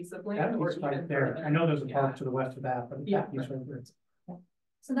this piece of land? That or piece right even there. further? I know there's a park Yeah. to the west of that, but Yeah. that piece right there.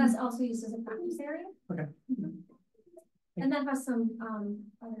 So that's also used as a practice area. Okay. And that has some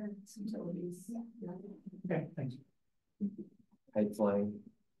other Utilities. Yeah. Okay, thanks. Kite flying.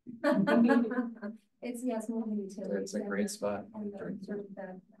 It's, yes, more than utility. It's a great spot. And sort of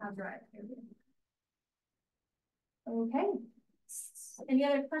the drive area. Okay. Any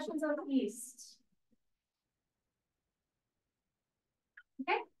other questions on the east?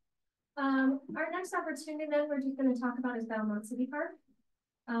 Okay. Our next opportunity then we're just going to talk about is Belmont City Park.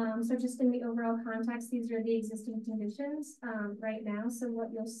 So just in the overall context, these are the existing conditions right now. So what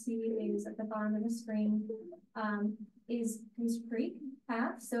you'll see is at the bottom of the screen is Goose Creek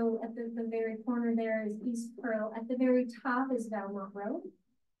path. So at the very corner there is East Pearl. At the very top is Belmont Road.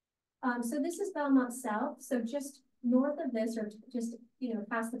 So this is Belmont South. So just north of this, or just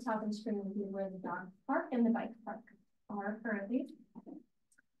past the top of the screen, will be where the dog park and the bike park are currently.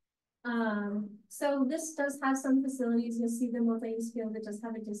 So this does have some facilities. You'll see the multi-use field that does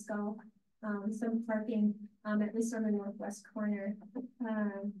have a disc golf, some parking, at least on the northwest corner.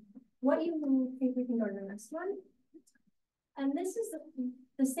 What you think we can go to the next one? And this is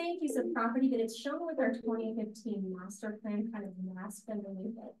the same piece of property, but it's shown with our 2015 master plan kind of masked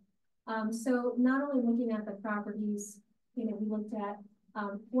underneath it. So not only looking at the properties, we looked at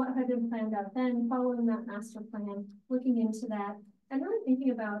what had been planned out then, following that master plan, looking into that, and really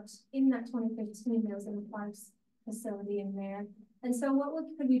thinking about in that 2015, there was an aquatics facility in there. And so what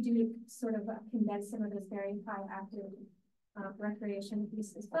could we do to sort of condense some of those very high active recreation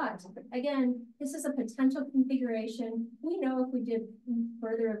pieces? But again, this is a potential configuration. We know if we did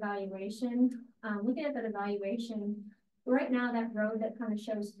further evaluation, looking at that evaluation, right now that road that kind of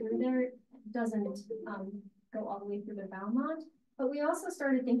shows through there doesn't go all the way through the Belmont. But we also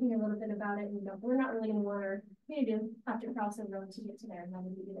started thinking a little bit about it, and we're not really going to want our community to have to cross the road to get to there, and that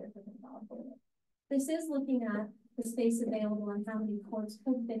would be there for the developer. This is looking at the space available and how many courts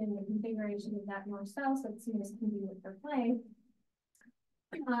could fit in the configuration of that north-south, so it seems convenient for play.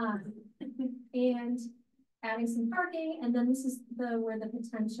 And adding some parking, and then this is where the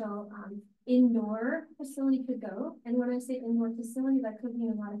potential indoor facility could go. And when I say indoor facility, that could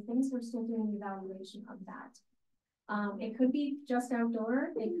mean a lot of things. We're still doing the evaluation of that. It could be just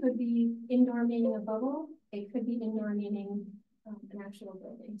outdoor. It could be indoor, meaning a bubble. It could be indoor, meaning an actual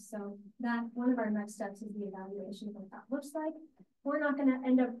building. So that one of our next steps is the evaluation of what that looks like. We're not going to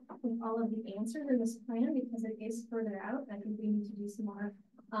end up with all of the answers in this plan because it is further out. I think we need to do some more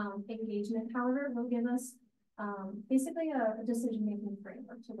engagement. However, it will give us basically a decision-making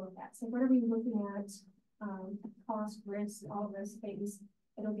framework to look at. So what are we looking at? Cost, risk, all of those things.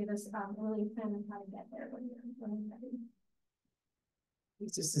 It'll give us a really plan of how to get there when we're ready.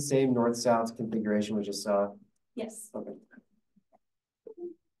 Is this the same north-south configuration we just saw? Yes. Okay.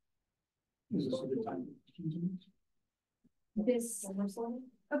 Is this a good time? This,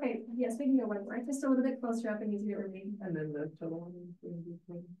 okay, yes, we can go one more. Just a little bit closer up and easier to read. And then the total one.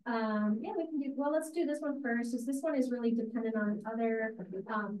 Yeah, we can do, well, let's do this one first. This one is really dependent on other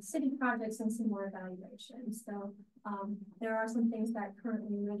city projects and some more evaluations. So there are some things that currently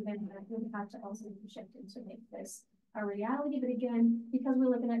would have to also be shifted to make this a reality. But again, because we're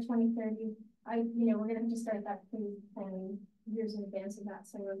looking at 2030, we're going to have to start that planning years in advance of that,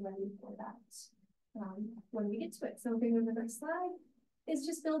 so we're ready for that when we get to it. So if we go to the next slide, it's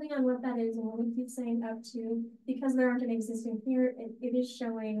just building on what that is and what we keep saying up to, because there aren't any existing here, it is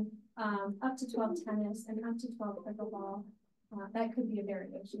showing up to 12 tennis and up to 12 pickleball. That could be a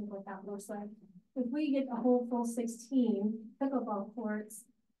variation of what that looks like. If we get a whole full 16 pickleball courts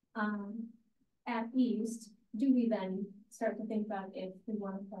at East, do we then start to think about if we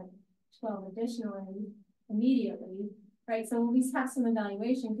want to put 12 additional in immediately, right? So we have some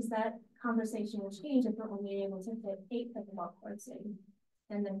evaluation, because that conversation will change if we're only able to fit 8 pickleball courts in,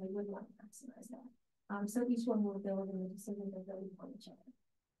 and then we would want to maximize that. So each one will build in the decision to build on each other.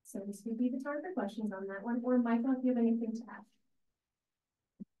 So this would be the time for questions on that one. Or Michael, if you have anything to add.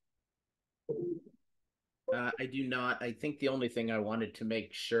 I do not. I think the only thing I wanted to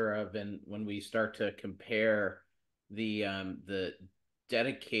make sure of, and when we start to compare the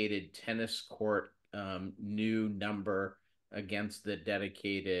dedicated tennis court new number against the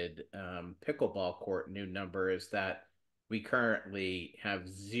dedicated pickleball court new number, is that we currently have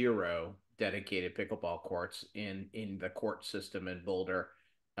 0 dedicated pickleball courts in the court system in Boulder,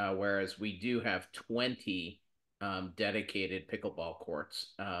 whereas we do have 20 dedicated pickleball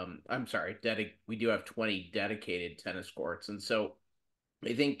courts. I'm sorry, we do have 20 dedicated tennis courts. And so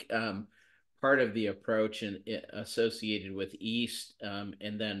I think part of the approach associated with East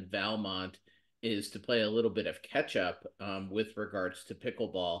and then Valmont is to play a little bit of catch up with regards to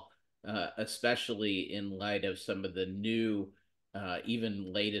pickleball, especially in light of some of the new,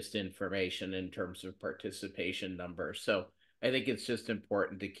 even latest information in terms of participation numbers. So I think it's just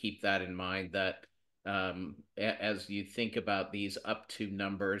important to keep that in mind, that as you think about these up to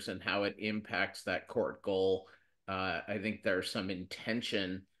numbers and how it impacts that court goal, I think there's some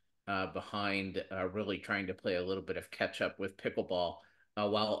intention behind really trying to play a little bit of catch up with pickleball,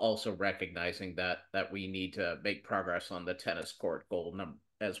 while also recognizing that we need to make progress on the tennis court goal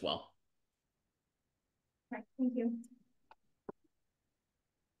as well. Right, thank you.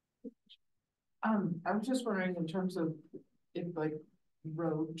 I was just wondering in terms of if like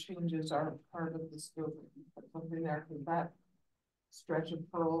road changes are part of the scope of something there, because that stretch of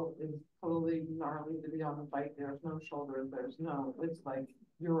Pearl is totally gnarly to be on the bike. There's no shoulder, it's like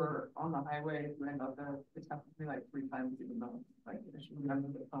you're on the highway right out there. It's happened to me like 3 times, even though like I should remember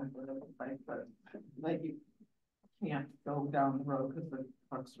the comfort of the bike, but like you can't go down the road because the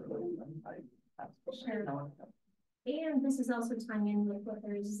trucks are really like sure. And this is also tying in with what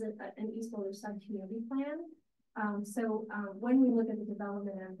there is an East Boulder sub-community plan. When we look at the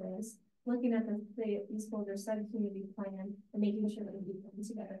development of this, looking at the East Boulder sub-community plan and making sure that we do them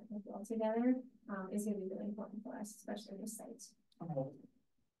together and all together is going to be really important for us, especially in this site.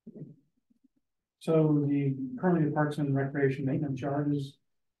 So currently the Parks and Recreation Maintenance Yard is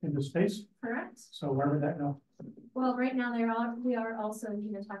in the space? Correct. So where would that go? Well, right now we are also,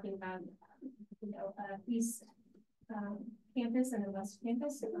 talking about, East campus and the West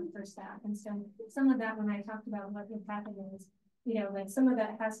campus for staff. And so some of that, when I talked about what would happen is, like some of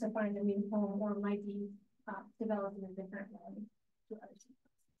that has to find a new home or might be developed in a different way.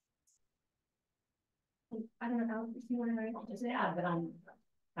 I don't know if you want to. I'll just add that I'm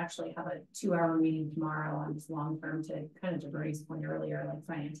actually have a 2-hour meeting tomorrow on this long term to kind of Bernie's point earlier, like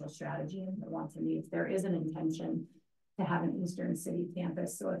financial strategy and the wants and needs. There is an intention to have an Eastern City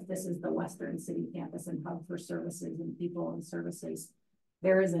campus. So if this is the Western City campus and hub for services and people and services,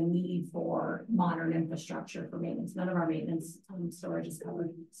 there is a need for modern infrastructure for maintenance. None of our maintenance storage is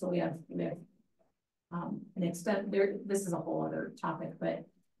covered. So we have an extent there. This is a whole other topic, but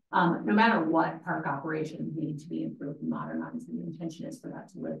no matter what, park operations need to be improved and modernized, and the intention is for that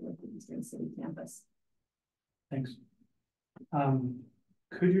to live with the Eastern City campus. Thanks.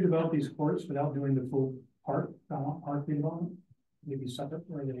 Could you develop these courts without doing the full park redevelopment? Maybe separate,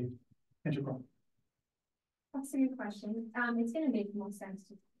 or are they integral? That's a good question. It's going to make more sense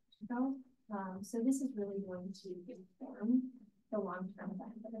to go. So this is really going to inform the long-term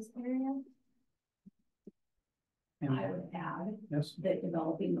plan for this area. And I would add yes, that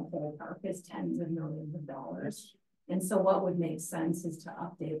developing the whole park is tens of millions of dollars. And so what would make sense is to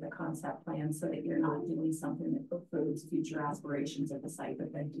update the concept plan so that you're not doing something that precludes future aspirations of the site,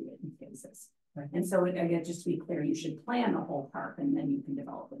 but then do it in phases. Right. And so again, just to be clear, you should plan the whole park and then you can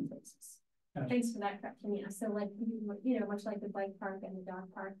develop in phases. Thanks for that correction. Yeah, so like, much like the bike park and the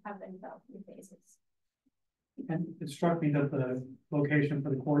dog park have been developed in phases. And it struck me that the location for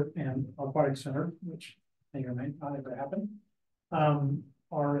the court and aquatic center, which may or may not ever happen,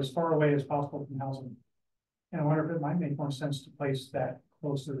 are as far away as possible from housing. And I wonder if it might make more sense to place that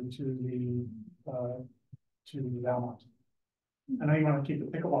closer to the Valmont. I know you want to keep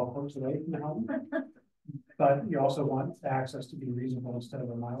the pickleball courts away from the house, but you also want the access to be reasonable instead of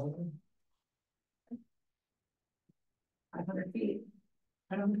a mile away. 500 feet.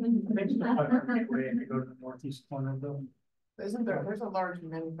 I don't think it makes it 500 feet away if you go to the northeast corner of the building. Isn't there's a large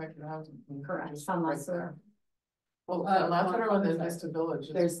manufactured housing? Correct. Some Lasseroe. Well, Lasseroe and then Vista Village.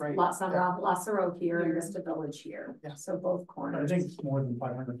 There's Lasseroe here and Vista Village here. Yeah. So both corners. I think it's more than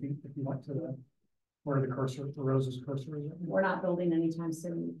 500 feet if you went to the where the Rose's cursor is. We're not building anytime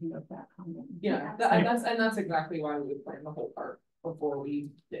soon. You can note that comment. Yeah, that's exactly why we would plan the whole park before we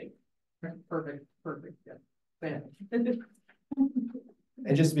dig. Perfect. Yeah.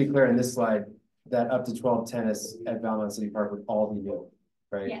 And just to be clear, in this slide, that up to 12 tennis at Valmont City Park would all be built,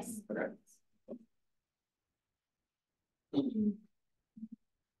 right? Yes. Okay.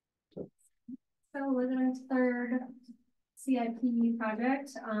 So with our third CIP project,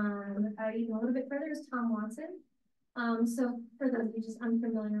 even a little bit further is Tom Watson. So for those of you just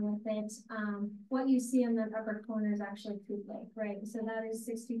unfamiliar with it, what you see in the upper corner is actually Coop Lake, right? So that is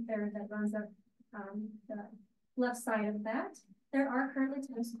 63rd that runs up the left side of that. There are currently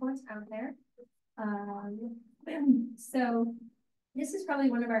tennis courts out there. So this is probably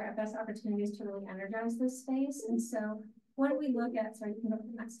one of our best opportunities to really energize this space. And so when we look at, sorry, you can go to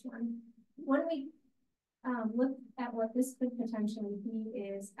the next one. When we look at what this could potentially be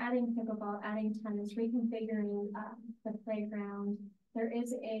is adding pickleball, adding tennis, reconfiguring the playground. There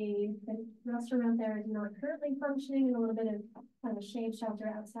is the restaurant there is not currently functioning, and a little bit of kind of a shade shelter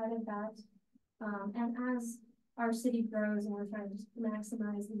outside of that. And as our city grows and we're trying to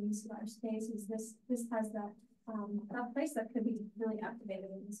maximize the use of our spaces, this has that place that could be really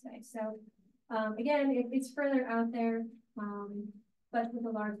activated in this way. So Again, it's further out there, but with a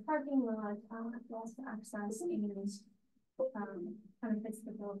large parking lot, lots of access and kind of fits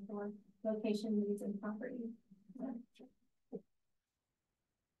the bill for location needs and property.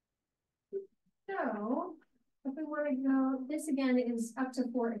 So, if we want to go, this again is up to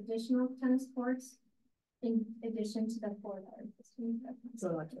 4 additional tennis courts in addition to the 4 that are existing.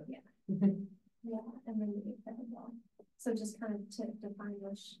 Yeah. Yeah, and then we get that as well. So just kind of to define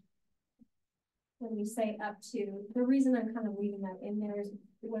which, when we say up to, the reason I'm kind of leaving that in there is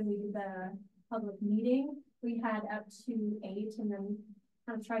when we did the public meeting, we had up to 8 and then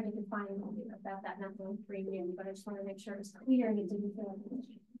kind of tried to define about that not going premium, but I just want to make sure it's clear and it didn't feel like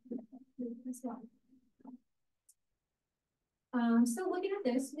as well. So looking at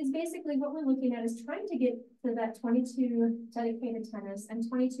this is basically what we're looking at is trying to get to that 22 dedicated tennis and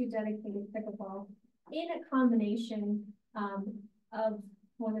 22 dedicated pickleball in a combination of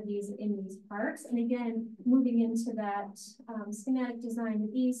one of these in these parks. And again, moving into that schematic design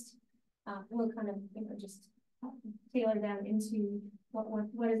east, we'll kind of, you know, just tailor down into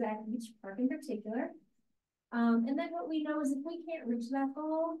what is at each park in particular. And then what we know is if we can't reach that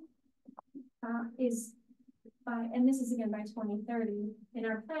goal, is by, and this is again by 2030, and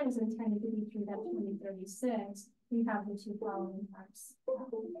our plan is intended to be through that 2036, we have the 2 following parks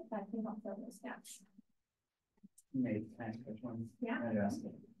that can help fill those gaps. Maybe, can I ask which one? Yeah.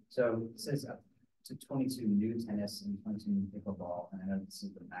 So it says up to 22 new tennis and 22 new pickleball, and I know this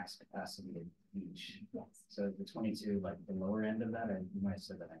is the max capacity of each. Yes. So the 22, like the lower end of that, or you might have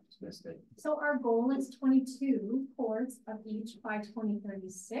said that I just missed it. So our goal is 22 courts of each by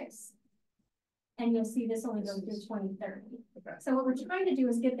 2036. And you'll see this only goes through 2030. Okay. So what we're trying to do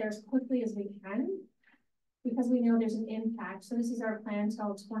is get there as quickly as we can, because we know there's an impact. So this is our plan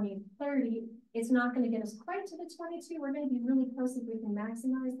until 2030. It's not going to get us quite to the 22. We're going to be really close if we can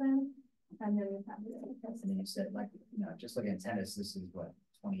maximize them. And then we'll have the And then you said, like, you know, just looking at tennis, this is what,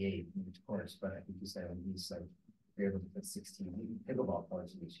 28 in each course, but I think you said at least like you're able to put 16 pickleball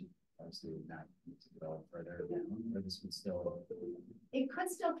courts in each. Obviously not need to develop further down, or this would still. It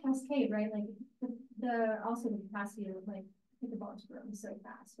could still cascade, right? Like the also the capacity of like pickleball is growing so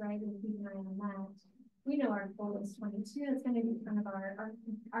fast, right? And keep an eye on that. We know our goal is 22. That's going to be kind of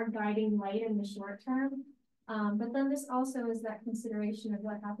our guiding light in the short term. But then this also is that consideration of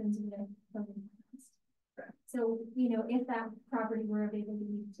what happens in the past. So, you know, if that property were able to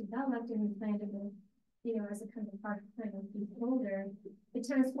be developed and we planned it with, you know, as a kind of park plan of being older, the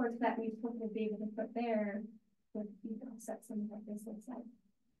tennis courts that we would be able to put there would, you know, set some of what this looks like.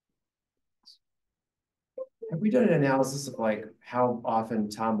 Have we done an analysis of like how often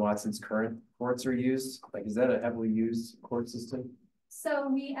Tom Watson's current courts are used? Like, is that a heavily used court system? So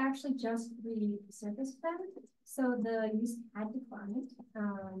we actually just resurfaced them. So the use had declined,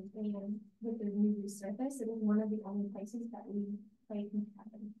 and with the new resurface, it was one of the only places that we play can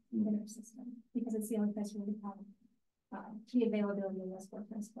happen in our system, because it's the only place where we have the availability of those 4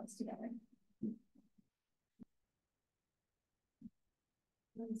 tennis courts together.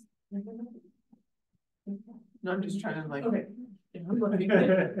 No, I'm just trying to like. Okay.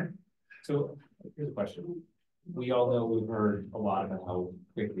 So here's a question. We all know, we've heard a lot about how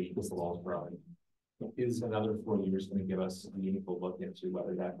quickly pickleball is growing. Is another 4 years going to give us a meaningful look into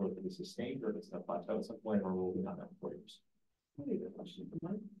whether that growth is sustained or if it's going to plateau at some point, or will we not know in 4 years?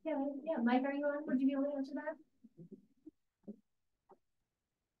 Yeah, Mike, are you on? Would you be able to answer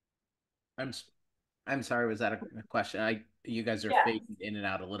that? I'm sorry, was that a question? You guys are fading in and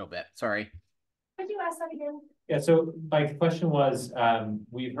out a little bit. Sorry. Could you ask that again? Yeah, so my question was,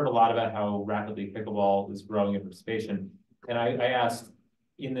 we've heard a lot about how rapidly pickleball is growing in participation. And I asked,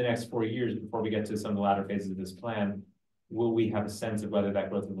 in the next 4 years, before we get to some of the latter phases of this plan, will we have a sense of whether that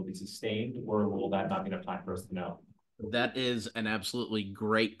growth will be sustained, or will that not be enough time for us to know? That is an absolutely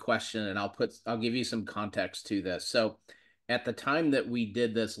great question, and I'll give you some context to this. So at the time that we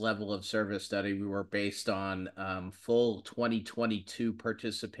did this level of service study, we were based on full 2022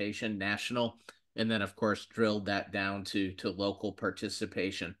 participation national, and then of course drilled that down to local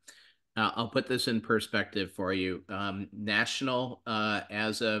participation. I'll put this in perspective for you. National,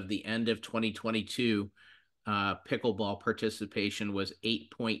 as of the end of 2022, pickleball participation was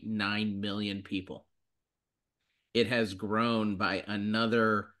 8.9 million people. It has grown by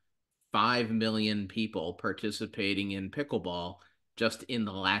another 5 million people participating in pickleball just in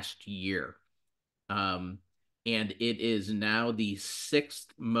the last year. And it is now the 6th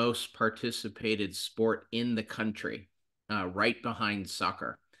most participated sport in the country, right behind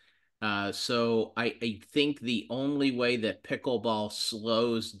soccer. So I think the only way that pickleball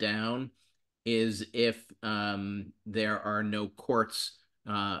slows down is if there are no courts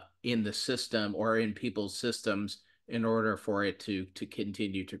in the system or in people's systems in order for it to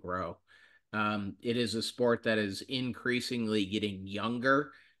continue to grow. It is a sport that is increasingly getting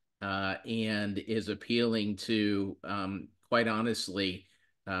younger and is appealing to, quite honestly,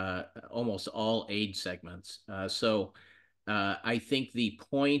 almost all age segments. So I think the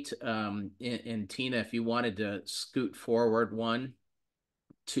point, and Tina, if you wanted to scoot forward one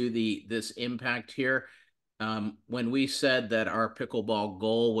to this impact here, when we said that our pickleball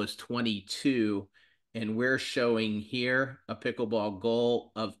goal was 22, and we're showing here a pickleball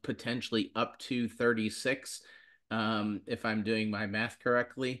goal of potentially up to 36, if I'm doing my math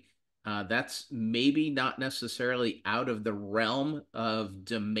correctly, that's maybe not necessarily out of the realm of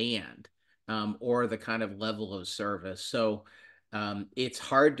demand or the kind of level of service. So it's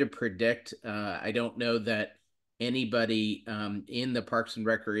hard to predict. I don't know that anybody in the Parks and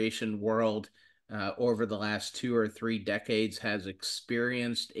Recreation world over the last 2 or 3 decades has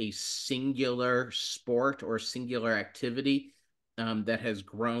experienced a singular sport or singular activity that has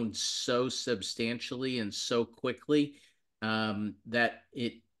grown so substantially and so quickly that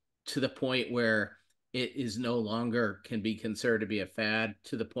it, to the point where it is no longer can be considered to be a fad,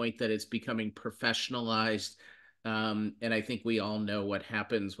 to the point that it's becoming professionalized. And I think we all know what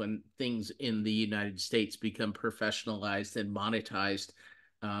happens when things in the United States become professionalized and monetized.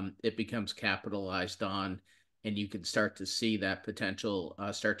 It becomes capitalized on, and you can start to see that potential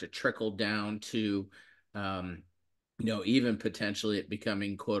start to trickle down to, even potentially it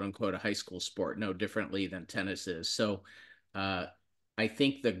becoming quote unquote a high school sport, no differently than tennis is. So I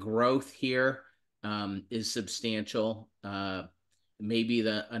think the growth here is substantial. Maybe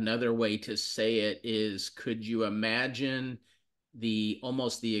another way to say it is, could you imagine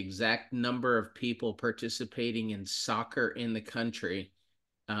almost the exact number of people participating in soccer in the country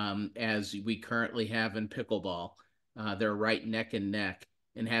as we currently have in pickleball? They're right neck and neck,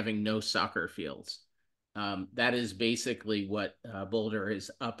 and having no soccer fields. That is basically what Boulder is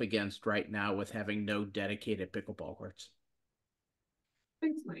up against right now, with having no dedicated pickleball courts.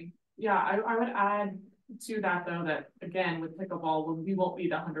 Thanks, Mike. Yeah, I would add to that, though, that again, with pickleball, we won't be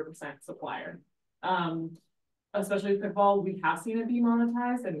the 100% supplier. Especially with pickleball, we have seen it be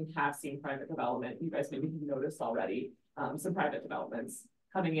monetized, and we have seen private development. You guys maybe have noticed already some private developments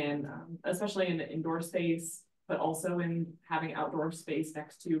coming in, especially in the indoor space, but also in having outdoor space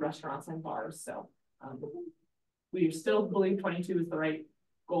next to restaurants and bars. So we still believe 22 is the right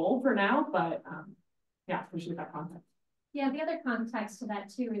goal for now, but yeah, appreciate that context. Yeah, the other context to that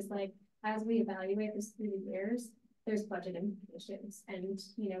too is, like, as we evaluate this through the years, there's budget implications, and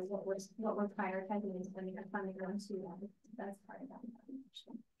what we're prioritizing and spending our funding on to, that's part of that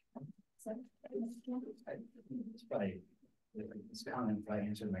evaluation. So yeah. It's probably, this comment probably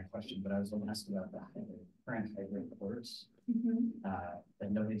answered my question, but I was going to ask about the current hybrid courts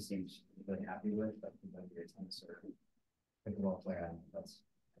that nobody seems really happy with, but you're a tennis or pickleball player, that's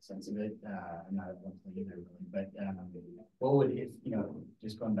sense of it. I'm not a one player either, really, but what would, if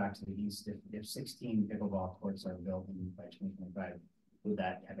just going back to the east, if 16 pickleball courts are built by 2025, would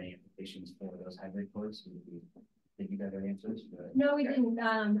that have any implications for those hybrid courts? Did you guys have answers? No, we didn't.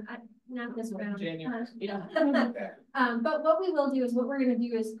 Not this round. Yeah. But what we will do is, what we're going to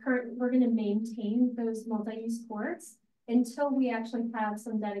do is we're going to maintain those multi-use courts until we actually have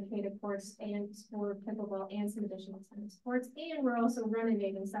some dedicated courts and for pickleball and some additional tennis courts. And we're also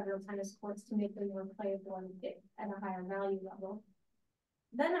renovating several tennis courts to make them more playable and get at a higher value level.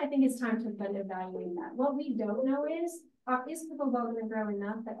 Then I think it's time to then evaluate that. What we don't know is pickleball going to grow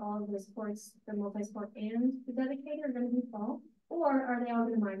enough that all of those courts, the multi-sport and the dedicated, are going to be full? Or are they all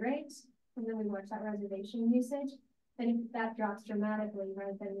going to migrate? And then we watch that reservation usage. And if that drops dramatically,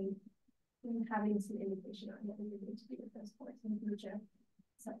 right, then we having some indication on what we need to do with those sports in the future.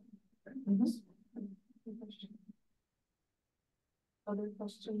 So, Other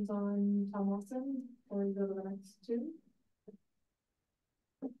questions on Tom Wilson, or we go to the next two?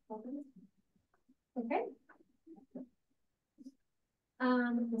 Okay.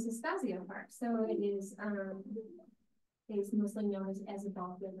 This is Spazio Park. So it is mostly known as a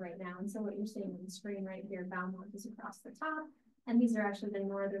ball field right now. And so what you're seeing on the screen right here, Valmont is across the top. And these are actually the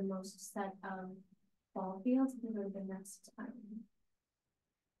northernmost set of ball fields. We go to the next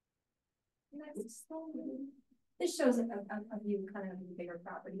this shows a view kind of the bigger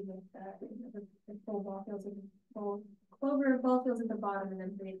property with the full ball fields and full clover ball fields at the bottom and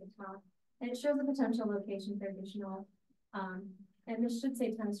then 3 at the top. And it shows a potential location for additional and this should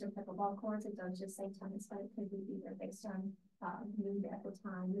say tennis or pickleball courts. It does just say tennis, but it could be either based on need at the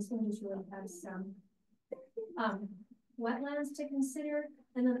time. This one just really has some wetlands to consider,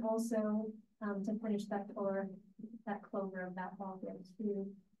 and then also to finish that floor, that clover of that ball field too.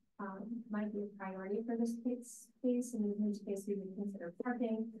 Might be a priority for this space, and in which case we would consider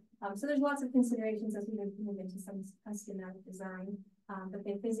parking. So there's lots of considerations as we move into some schematic design, but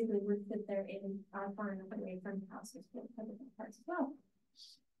they physically would fit there in far enough away from houses for other parts as well.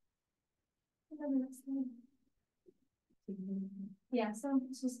 And then the next slide. Yeah, so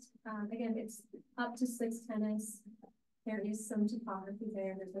it's just again, it's up to 6 tennis. There is some topography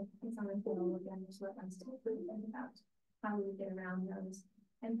there. It's on a hill again. There's what I'm still thinking about how we would get around those.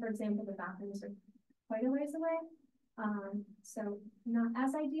 And for example, the bathrooms are quite a ways away. So not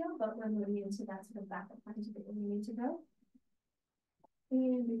as ideal, but we're moving into that sort of backup plan to get where we need to go.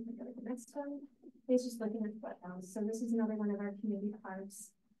 And we can go to the next one. It's just looking at foothouse. So this is another one of our community parks.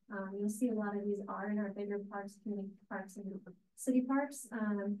 You'll see a lot of these are in our bigger parks, community parks and city parks,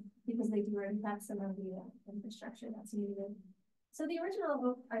 because they do impact some of the infrastructure that's needed. So the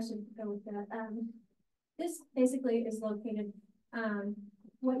original, I should go with that. This basically is located,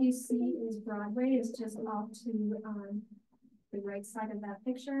 what you see is Broadway is just off to the right side of that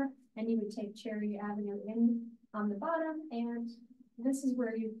picture, and you would take Cherry Avenue in on the bottom, and this is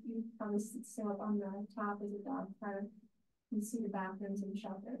where you probably sit up on the top is a dog park. You see the bathrooms and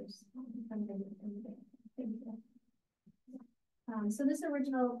shelters. So this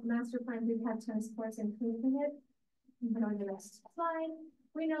original master plan did have tennis courts included in it. You can go to the next slide.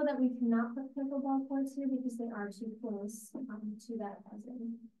 We know that we cannot put pickleball courts here because they are too close to that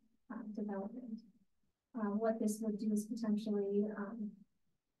housing development. What this would do is potentially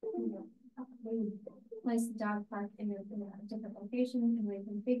we would place the dog park in a different location and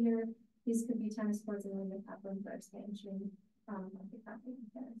reconfigure. These could be tennis courts and then the room for expansion of the parking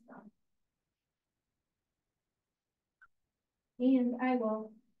as well. And I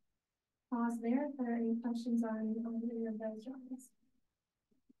will pause there if there are any questions on any of those drawings.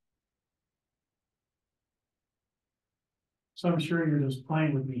 So I'm sure you're just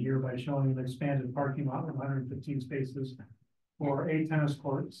playing with me here by showing an expanded parking lot with 115 spaces for 8 tennis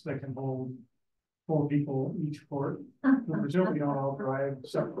courts that can hold 4 people each court. Presumably don't all drive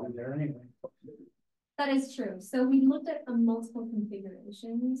separately there anyway. That is true. So we looked at multiple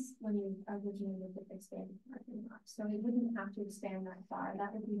configurations when we originally looked at the expanded parking lot. So it wouldn't have to expand that far.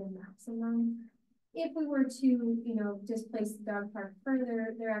 That would be the maximum. If we were to, displace the dog park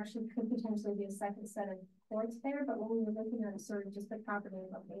further, there actually could potentially be a second set of courts there. But when we were looking at sort of just the property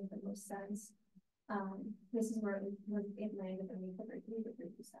and what made the most sense, this is where it landed, and we could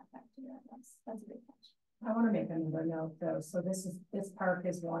reduce that back to that. That's a big catch. I want to make another note though. So this park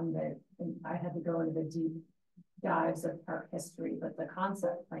is one that I had to go into the deep dives of park history, but the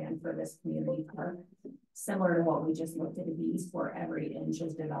concept plan for this community park, similar to what we just looked at these, where every inch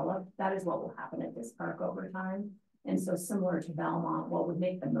is developed, that is what will happen at this park over time. And so similar to Belmont, what would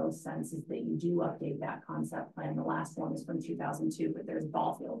make the most sense is that you do update that concept plan. The last one is from 2002, but there's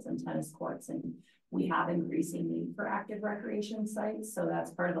ball fields and tennis courts, and we have increasing need for active recreation sites. So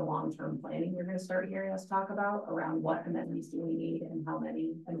that's part of the long-term planning you're going to start hearing us talk about around what amenities do we need and how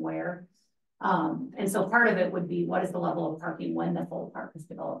many and where. And so part of it would be what is the level of parking when the full park is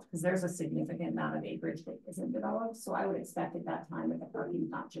developed, because there's a significant amount of acreage that isn't developed. So I would expect at that time that the parking is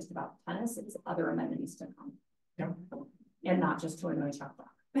not just about tennis, it's other amenities to come. Yep. And not just to annoy Chuck Rock.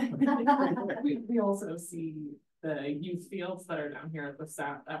 we also see the youth fields that are down here at the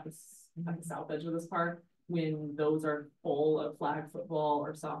south edge of this park. When those are full of flag football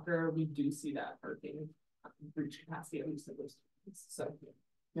or soccer, we do see that parking reach capacity at least at those times. So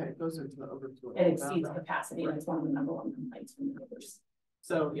yeah, it goes into the overflow. It exceeds capacity, and it's one of the #1 complaints from the neighbors.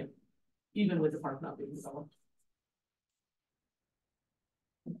 So yeah, even with the park not being developed.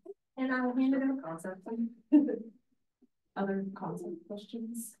 And I will hand it over. Concept. Other concept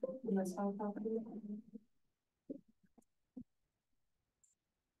questions on this property?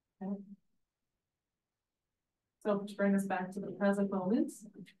 Okay. So to bring us back to the present moment,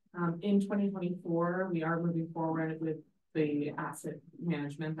 in 2024, we are moving forward with the asset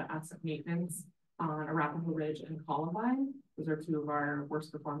management, the asset maintenance on Arapahoe Ridge and Columbine. Those are 2 of our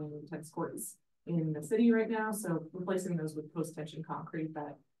worst performing tennis courts in the city right now. So replacing those with post-tension concrete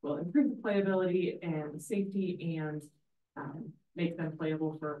that will improve the playability and safety and make them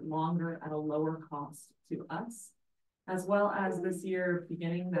playable for longer at a lower cost to us, as well as this year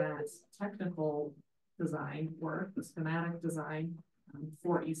beginning that technical design work, the schematic design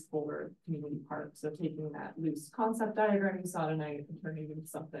for East Boulder Community Park. So taking that loose concept diagram you saw tonight and turning it into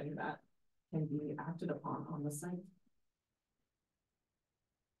something that can be acted upon on the site.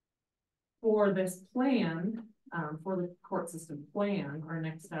 For this plan, for the court system plan, our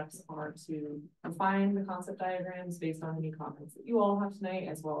next steps are to refine the concept diagrams based on any comments that you all have tonight,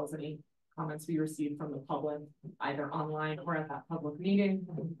 as well as any comments we received from the public, either online or at that public meeting.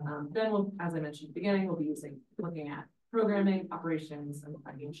 Then we'll, as I mentioned at the beginning, we'll be looking at programming, operations, and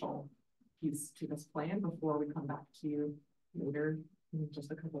financial piece to this plan before we come back to you later in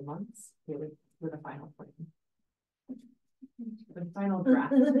just a couple of months with a final plan. The final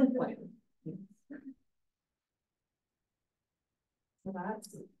draft plan. Yes. So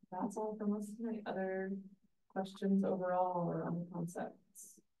that's all from us tonight. Other questions overall or on the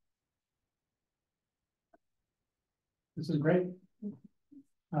concepts? This is great.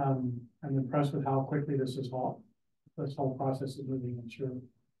 I'm impressed with how quickly this whole process is moving. I'm sure.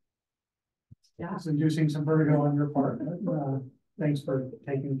 Yeah. It's inducing some vertigo on your part. But, thanks for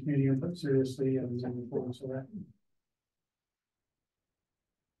taking community input seriously and moving forward. So that.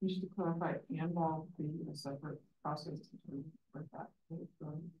 You should clarify handball being a separate process for that.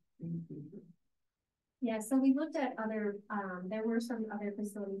 Yeah, so we looked at other, there were some other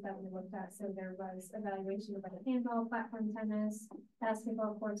facilities that we looked at. So there was evaluation of like handball, platform tennis,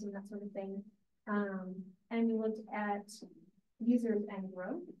 basketball courts, and that sort of thing. And we looked at users and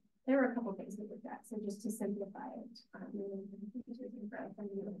growth. There were a couple things we looked at. So just to simplify it, users and growth, and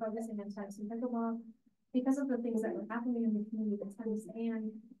we were focusing on tennis and pickleball because of the things that were happening in the community with tennis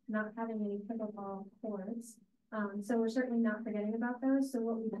and not having any pickleball courts. So we're certainly not forgetting about those. So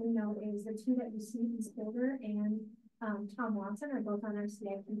what we do know is the two that you see, East Boulder and Tom Watson, are both on our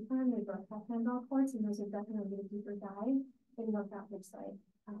CIP plan. They both have handball courts, and those are definitely a deeper dive in what that looks like.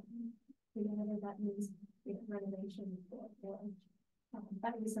 Whether that means renovation or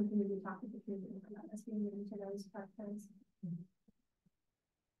that would be something we would talk with the community about as we move into those park plans.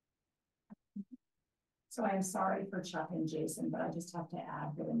 So I am sorry for Chuck and Jason, but I just have to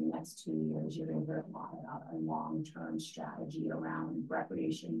add that in the next 2 years, you're going to hear a lot about a long-term strategy around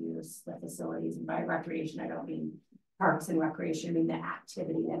recreation use, the facilities. And by recreation, I don't mean parks and recreation, I mean the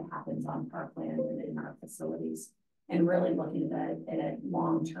activity that happens on parkland and in our facilities. And really looking at a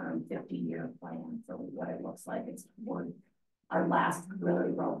long-term 50-year plan for what it looks like. It's our last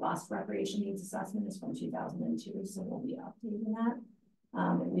really robust recreation needs assessment is from 2002, so we'll be updating that.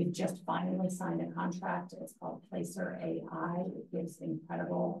 We've just finally signed a contract. It's called Placer AI. It gives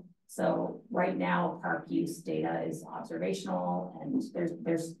incredible. So right now, park use data is observational, and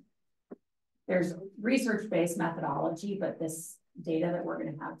there's research-based methodology, but this data that we're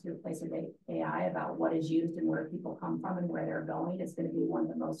going to have through Placer AI about what is used and where people come from and where they're going is going to be one of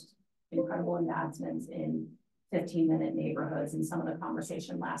the most incredible advancements in 15-minute neighborhoods. And some of the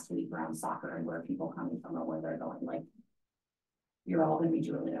conversation last week around soccer and where people coming from or where they're going, like, you're all going to be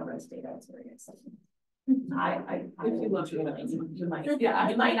drooling over this data. It's very exciting. If you love you might, yeah,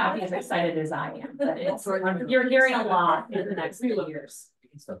 you might not be as excited as I am, but it's you're hearing a lot in the next few years.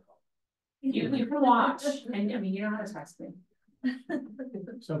 You can watch, and I mean, you don't have to text me.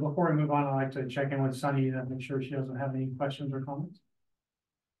 So before we move on, I'd like to check in with Sunny and make sure she doesn't have any questions or comments.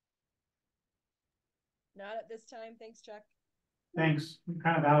 Not at this time. Thanks, Chuck. Thanks. We're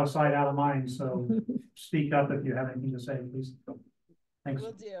kind of out of sight, out of mind. So speak up if you have anything to say, please. Thanks.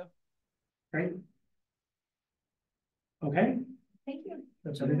 Will do. Great. Okay. Thank you.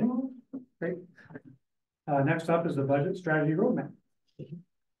 That's everything. Great. Next up is the budget strategy roadmap.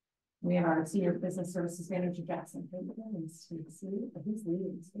 We have our senior business services manager, Jackson. He's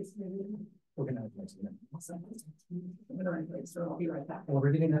leading. We're gonna so I'll be right back. Well,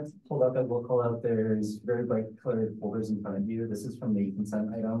 everything that's pulled up that we'll call out, there's very bright colored folders in front of you. This is from the consent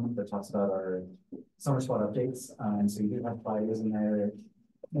item that talks about our summer SWOT updates. So you do have flyers in there,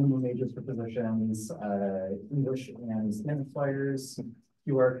 minimum majors for positions, English and Spanish flyers,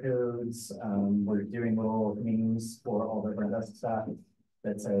 QR codes. We're doing little memes for all the front desk staff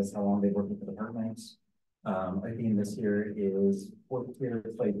that says how long they've worked with the department. Our theme this year is work here,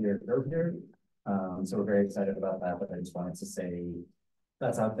 play here, go here. So we're very excited about that, but I just wanted to say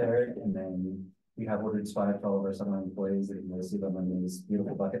that's out there. And then we have ordered swag for all of our summer employees that you will see them in these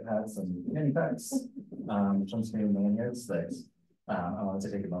beautiful bucket hats and many packs, some screen lanyards that I wanted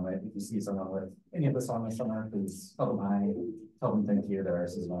to take a moment. If you see someone with any of this on this summer, please tell them hi, tell them thank you. There are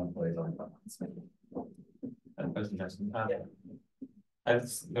seasonal employees on the front lines. Question, Justin. I've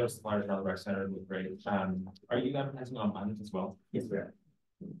noticed the flyers around the rec center look great. Are you advertising online as well? Yes, we are.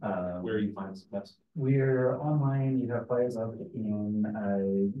 Where are you finding success? We're online. You have flyers up in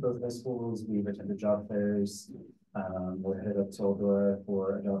both high schools. We've attended job fairs. We're headed up to Eldora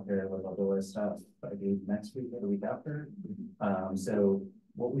for a job fair with Eldora staff, I believe next week or the week after. So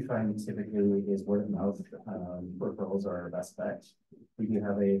what we find typically is word of mouth. Referrals are our best bet. We do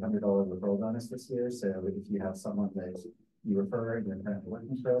have a $100 referral bonus this year. So if you have someone that you refer and you're currently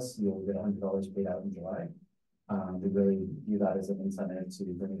working for us, you'll get $100 paid out in July. We really view that as an incentive to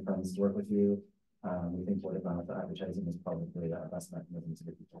bring friends to work with you. We think word of mouth advertising is probably the best mechanism to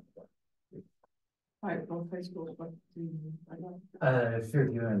get people to work. Hi, both high schools, but do you,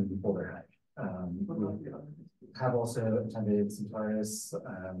 Fairview and Boulder High. what about the other? Have also attended Centaurus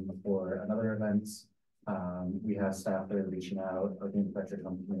for another event. We have staff that are reaching out, looking at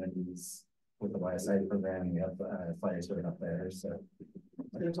from communities with the YSI program. We have flyers going up there. So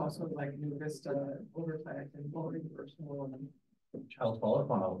There's also like New Vista, Overtech, and Boulder Universal, and I'll follow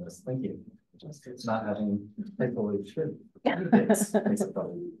up on all of this. Thank you. Just it's not having people who should. Makes it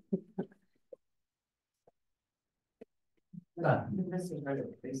problem. New Vista is right at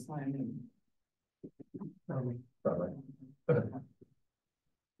the baseline, and Probably.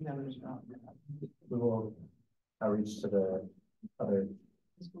 no, there's not. We will outreach to the other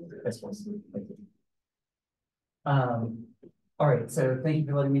high schools. Thank you. All right, so thank you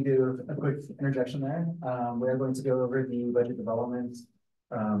for letting me do a quick interjection there. We're going to go over the budget development.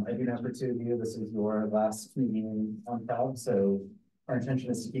 I do know for two of you, this is your last meeting on CAB, so our intention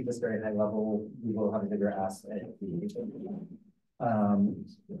is to keep this very high level. We will have a bigger ask at the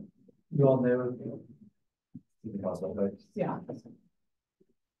you all know you can pause real quick. Yeah. That's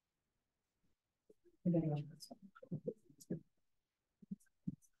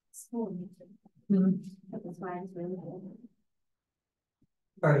why it's really cool.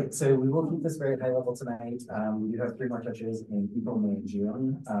 All right, so we will keep this very high level tonight. We do have 3 more touches in April, May, and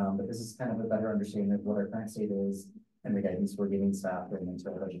June, but this is kind of a better understanding of what our current state is and the guidance we're giving staff going into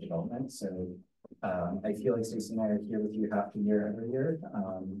our budget development. So I feel like Stacey and I are here with you half the year every year.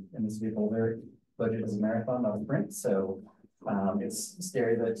 And this Boulder budget is a marathon, not a sprint. So it's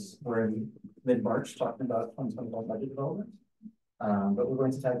scary that we're in mid-March talking about 2025 budget development. But we're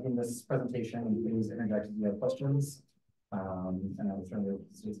going to tag in this presentation and please interject if you have questions. And I will turn it over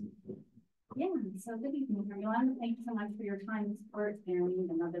to Stacey. Yeah, so good evening, everyone. Thank you so much for your time and support during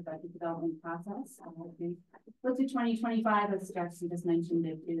another budget development process. Look to 2025, as Jackson just mentioned,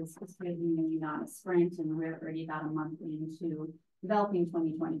 it is certainly not a sprint, and we're already about a month into developing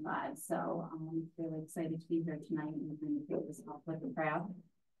 2025. So I'm really excited to be here tonight and bring the papers off with the crowd.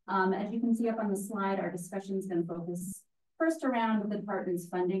 As you can see up on the slide, our discussion is going to focus first around the department's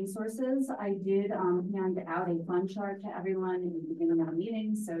funding sources. I did hand out a fund chart to everyone in the beginning of the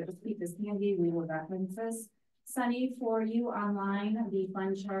meeting, so just keep this handy. We will reference this. Sunny, for you online, the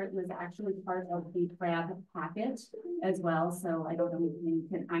fund chart was actually part of the PRAB packet as well, so I don't know if you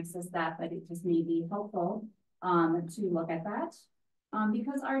can access that, but it just may be helpful to look at that.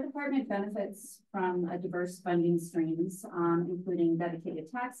 Because our department benefits from a diverse funding streams, including dedicated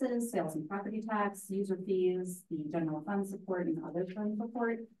taxes, sales and property tax, user fees, the general fund support, and other fund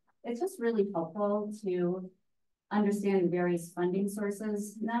support. It's just really helpful to understand the various funding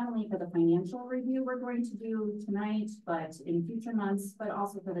sources, not only for the financial review we're going to do tonight, but in future months, but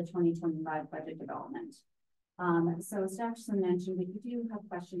also for the 2025 budget development. So as Jackson mentioned, if you do have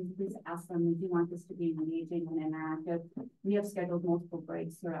questions, please ask them. We do want this to be engaging and interactive. We have scheduled multiple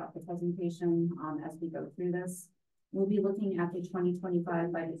breaks throughout the presentation as we go through this. We'll be looking at the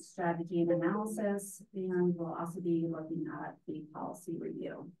 2025 budget strategy and analysis, and we'll also be looking at the policy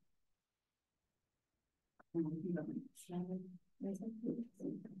review.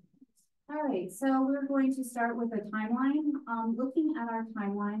 All right, so we're going to start with a timeline. Looking at our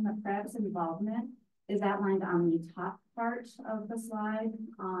timeline, the PRAB's involvement is outlined on the top part of the slide,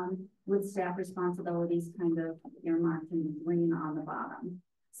 with staff responsibilities kind of earmarked in green on the bottom.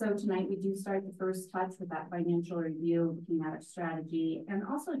 So tonight we do start the first touch with that financial review, looking at our strategy, and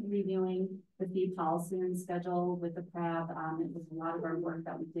also reviewing the fee policy and schedule with the PRAB. It was a lot of our work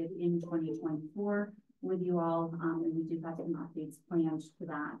that we did in 2024 with you all, and we do have some updates planned for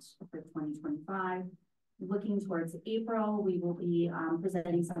that for 2025. Looking towards April, we will be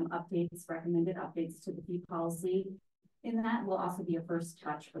presenting some updates, recommended updates to the fee policy. In that will also be a first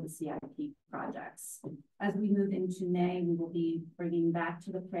touch for the CIP projects. As we move into May, we will be bringing back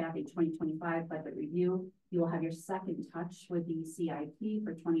to the PRAB a 2025 budget review. You will have your second touch with the CIP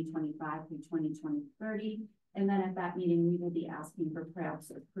for 2025 through 2030. And then at that meeting, we will be asking for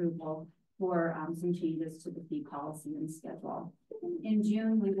PRAB's approval for some changes to the fee policy and schedule. In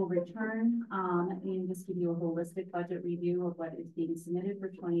June, we will return and just give you a holistic budget review of what is being submitted for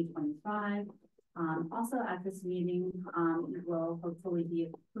 2025. Also at this meeting, we will hopefully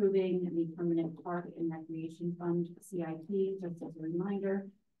be approving the Permanent Park and Recreation Fund CIP. Just as a reminder,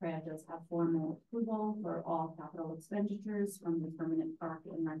 PRAB does have formal approval for all capital expenditures from the Permanent Park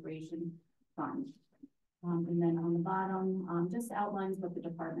and Recreation Fund. And then on the bottom, just outlines what the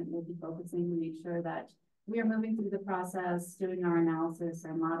department will be focusing to make sure that we are moving through the process, doing our analysis,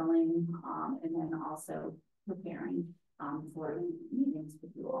 our modeling, and then also preparing for meetings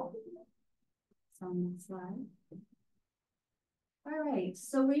with you all. So next slide. All right,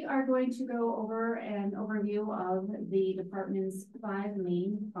 so we are going to go over an overview of the department's 5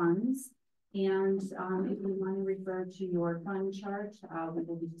 main funds. And if you want to refer to your fund chart, we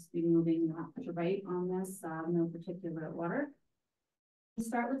will just be moving left to right on this, no particular order. We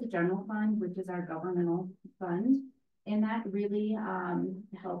start with the general fund, which is our governmental fund. And that really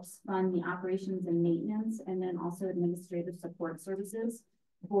helps fund the operations and maintenance, and then also administrative support services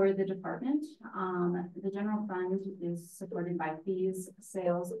for the department. The general fund is supported by fees,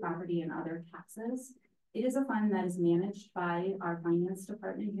 sales, property, and other taxes. It is a fund that is managed by our finance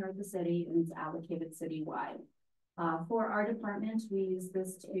department here at the city, and it's allocated citywide. For our department, we use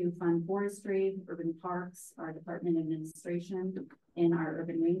this to fund forestry, urban parks, our department administration, and our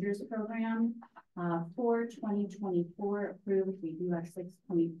urban rangers program. For 2024 approved, we do have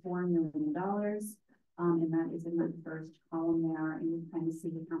 $6.4 million. And that is in the first column there, and you kind of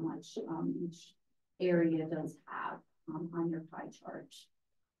see how much each area does have on your pie chart.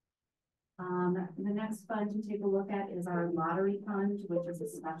 The next fund to take a look at is our lottery fund, which is a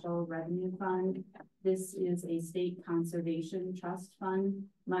special revenue fund. This is a state conservation trust fund.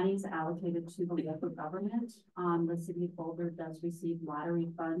 Money is allocated to the local government. The city of Boulder does receive lottery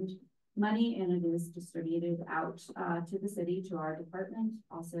fund money, and it is distributed out to the city, to our department,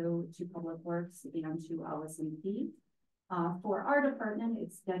 also to Public Works and to LSMP. For our department,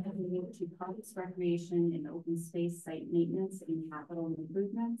 it's dedicated to parks, recreation, and open space site maintenance and capital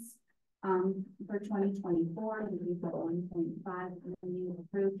improvements. For 2024, we have 1.5 million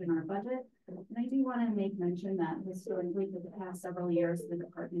approved in our budget. And I do want to make mention that historically, for the past several years, the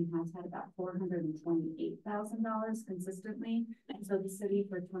department has had about $428,000 consistently. And so the city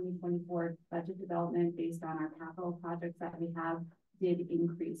for 2024 budget development, based on our capital projects that we have, did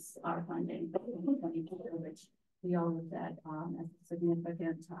increase our funding for 2024, which we all looked at as a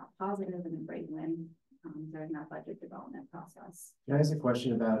significant positive and a great win during our budget development process. Can I ask a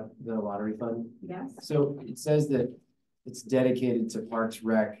question about the lottery fund? Yes. So it says that it's dedicated to parks,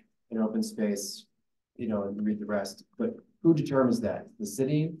 rec, and open space, you know, and read the rest, but who determines that? The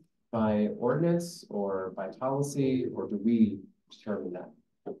city by ordinance or by policy, or do we determine that?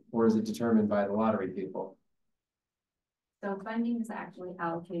 Or is it determined by the lottery people? So funding is actually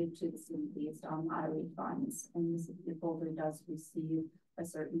allocated to the city based on lottery funds, and the city of Boulder does receive a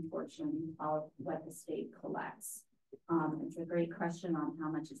certain portion of what the state collects. It's a great question on how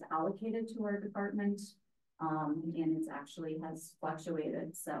much is allocated to our department, and it's actually has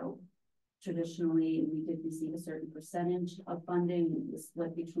fluctuated. So traditionally, we did receive a certain percentage of funding. It was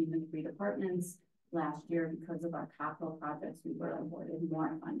split between the 3 departments. Last year, because of our capital projects, we were awarded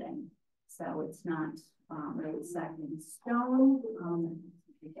more funding. So it's not really set in stone.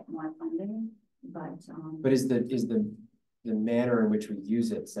 We get more funding, but is the manner in which we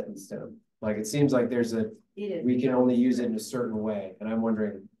use it set in stone? Like, it seems like there's we can only use it in a certain way, and I'm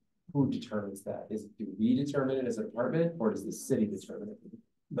wondering who determines that? Do we determine it as a department, or does the city determine it?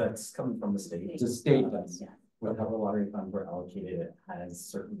 That's coming from the state. The state does. Yeah. With how the lottery fund were allocated, it has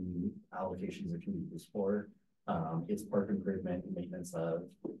certain allocations it can be used for. It's park improvement and maintenance of.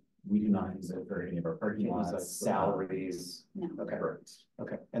 We do not use it for any of our parking lots, salaries. No. Okay.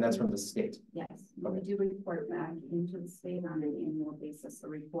 Okay. And that's from the state. Yes. Okay. We do report back into the state on an annual basis, a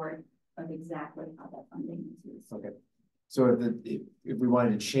report of exactly how that funding is used. Okay. So if we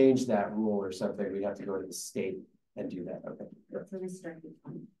wanted to change that rule or something, we'd have to go to the state and do that. Okay. It's a restricted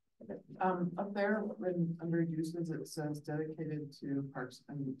fund. Okay. Up there when under uses, it says dedicated to parks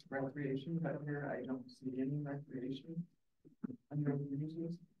and recreation, but here I don't see any recreation under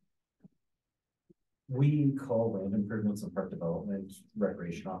uses. We call land improvements and park development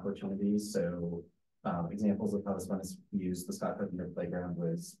recreation opportunities. So examples of how this fund is used, the Scott Carpenter Playground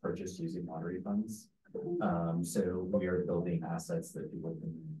was purchased using lottery funds. So we are building assets that people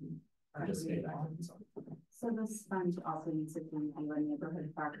can participate in. So this fund also needs to do a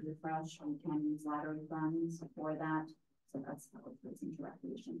neighborhood park refresh. We can use lottery funds for that. So that's how it goes into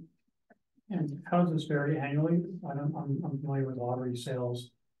recreation. And how does this vary annually? I'm familiar with lottery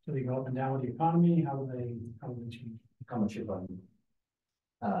sales. Do they go up and down with the economy? How do they change? How much you're funding?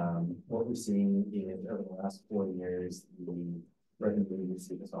 What we're seeing is over the last 4 years, the revenue we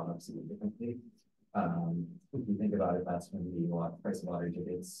receive has gone up significantly. If you think about it, that's when the price of lottery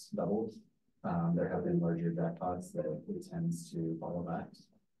tickets doubled. There have been larger jackpots that it tends to follow that.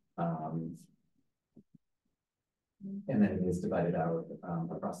 And then it is divided out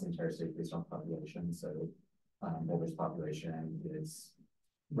across the entire state based on population. So Boulder's population is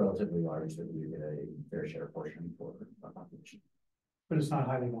relatively large, that we get a fair share portion for our population. But it's not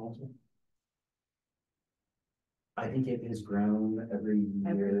highly volatile. I think it has grown every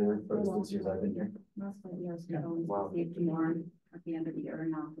year for the 6 years I've been here. Most of the years ago, we received more at the end of the year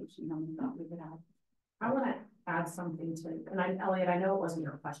now, which you know, we thought we would have. I want to add something to, and Elliot, I know it wasn't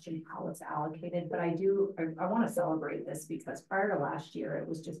your question how it's allocated, but I want to celebrate this because prior to last year, it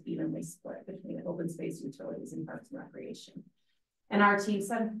was just evenly split between open space utilities and parks and recreation. And our team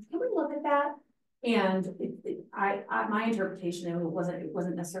said, can we look at that? And my interpretation, it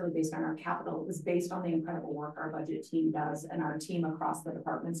wasn't necessarily based on our capital, it was based on the incredible work our budget team does and our team across the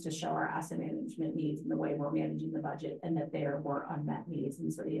departments to show our asset management needs and the way we're managing the budget and that there were unmet needs.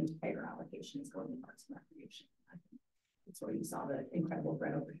 And so the entire allocation is going to parks and recreation. I think that's where you saw the incredible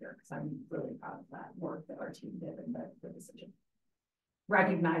spread over here, because I'm really proud of that work that our team did and the decision.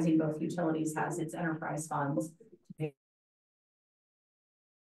 Recognizing both utilities has its enterprise funds.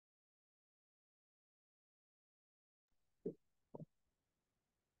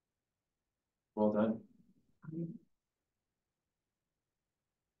 Well done.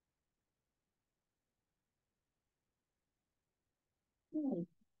 Okay.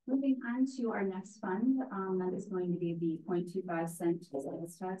 Moving on to our next fund, that is going to be the 0.25 cent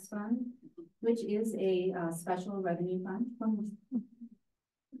sales tax fund, which is a special revenue fund.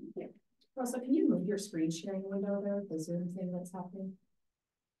 Rosa, can you move your screen sharing window there, the Zoom thing that's happening?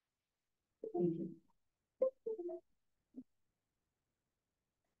 Thank you.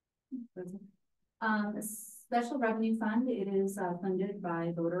 Special revenue fund, it is funded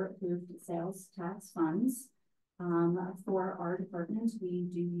by voter approved sales tax funds. For our department, we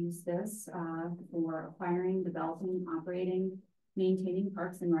do use this for acquiring, developing, operating, maintaining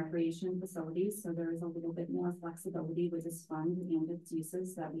parks and recreation facilities. So there is a little bit more flexibility with this fund and its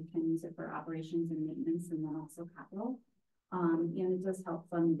uses that we can use it for operations and maintenance and then also capital. And it does help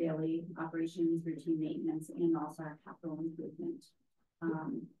fund daily operations, routine maintenance, and also our capital improvement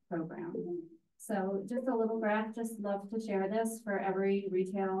program. So just a little graph, just love to share this for every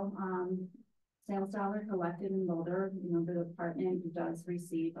retail sales dollar collected in Boulder. You know, the department does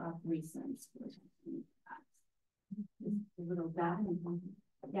receive 3 cents. A little bad.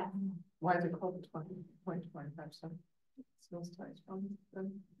 Yeah. Why is it called the 20.25 cent sales tax fund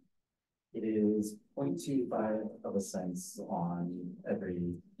then? It is 0.25 cents on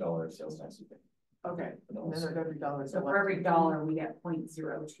every dollar of sales tax you pay. Okay, and then every dollar. So for every dollar, we get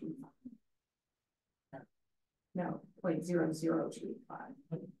 0.025. No, 0.0025.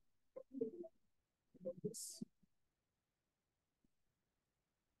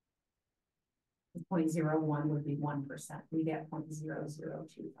 0.01 would be 1%. We get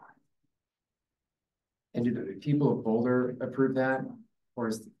 0.0025. And do the people of Boulder approve that? Or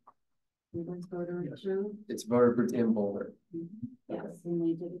is Voter approved? it's voter approved in Boulder? Yes, and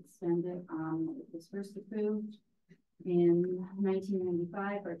we did extend it. It was first approved in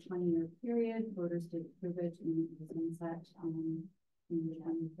 1995 for a 20-year period. Voters did approve it and it was set in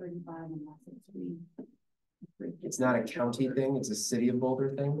 2035, and that's it. It's not a county thing, it's a city of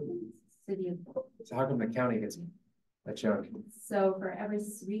Boulder thing? City of Boulder. So how come the county gets a chunk? So for every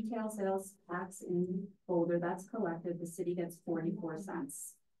retail sales tax in Boulder that's collected, the city gets 44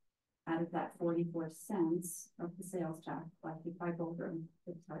 cents. Out of that 44 cents of the sales tax collected by Boulder,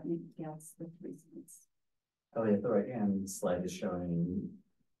 the department gets the 3 cents. Elliot, the right-hand slide is showing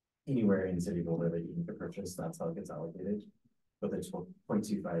anywhere in City of Boulder that you can purchase, that's how it gets allocated. But the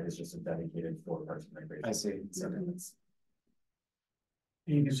 0.25 is just dedicated for parks and recreation. I see. So And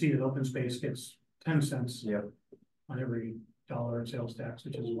you can see that open space gets 10 cents on every dollar of sales tax,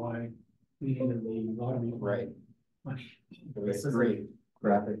 which is why we needed the lottery. Right. This is a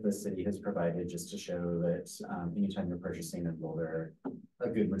graphic the city has provided just to show that anytime you're purchasing in Boulder, a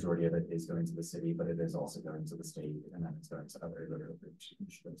good majority of it is going to the city, but it is also going to the state, and then it's going to other voter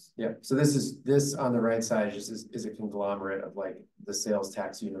initiatives. Yeah, so this on the right side is a conglomerate of like the sales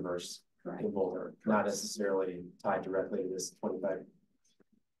tax universe in Boulder, not necessarily tied directly to this 25%.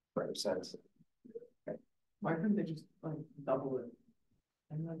 Okay. Why couldn't they just like double it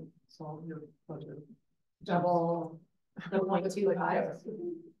and then solve your budget? Double the 0.25.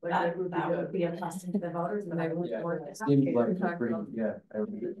 Like that would be a plus to the voters, but I wouldn't work it out. I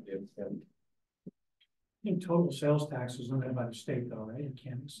would I think total sales tax is limited by the state though, right? It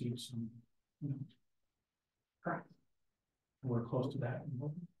can't exceed some, you know. Correct. We're close to that.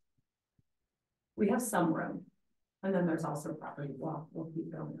 We have some room. And then there's also property law. We'll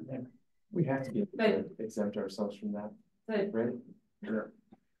keep going there. We have to be able to exempt ourselves from that, right? Sure.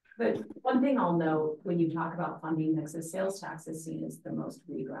 But one thing I'll note when you talk about funding mixes, sales tax is seen as the most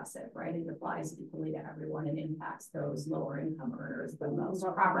regressive, right? It applies equally to everyone and impacts those lower income earners the most.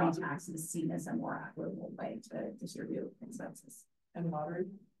 Property tax is seen as a more equitable way to distribute expenses. And lottery.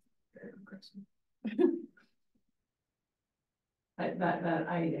 Very progressive. that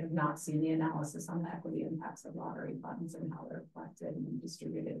I have not seen the analysis on the equity impacts of lottery funds and how they're collected and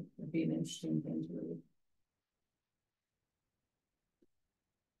distributed. It'd be an interesting thing to read.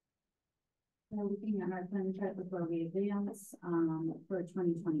 So looking at our fund chart before we advance, for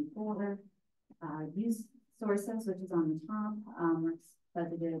 2024, use sources, which is on the top, we're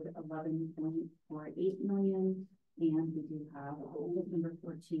budgeted 11.48 million, and we do have number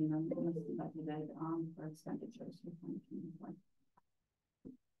 14 budgeted for expenditures for 2024.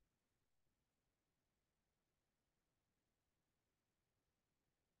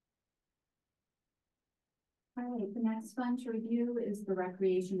 All right, the next fund to review is the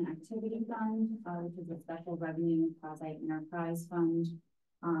Recreation Activity Fund, which is a special revenue quasi-enterprise fund.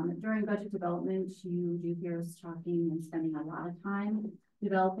 During budget development, you do hear us talking and spending a lot of time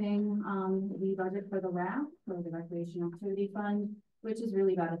developing the budget for the RAF, for the Recreation Activity Fund, which is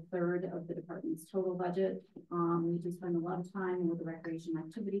really about 1/3 of the department's total budget. We do spend a lot of time with the Recreation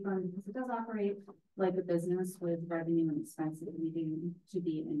Activity Fund because it does operate like a business with revenue and expenses needing to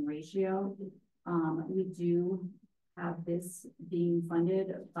be in ratio. We do have this being funded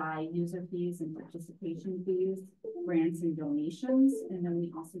by user fees and participation fees, grants and donations, and then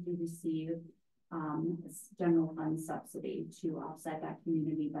we also do receive general fund subsidy to offset that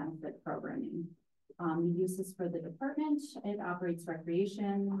community benefit programming. We use this for the department. It operates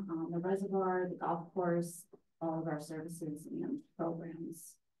recreation, the reservoir, the golf course, all of our services and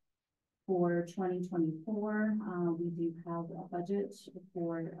programs. For 2024, we do have a budget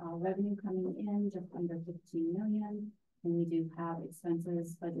for revenue coming in just under 15 million, and we do have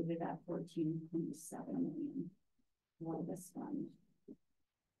expenses budgeted at 14.7 million for this fund.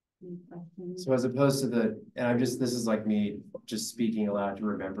 Any questions? So as opposed to this is like me just speaking aloud to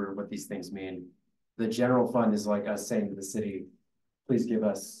remember what these things mean. The general fund is like us saying to the city, please give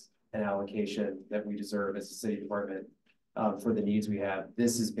us an allocation that we deserve as a city department for the needs we have.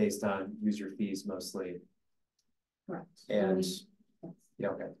 This is based on user fees mostly. Correct. And yes. Yeah,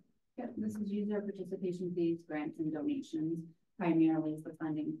 okay. Yeah, this is user participation fees, grants and donations, primarily for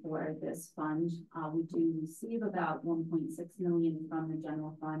funding for this fund. We do receive about 1.6 million from the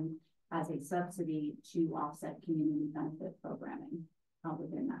general fund as a subsidy to offset community benefit programming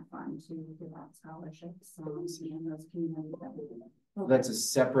within that fund to give out scholarships and those community benefit. That's a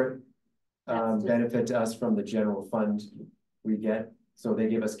separate benefit to us from the general fund we get. So they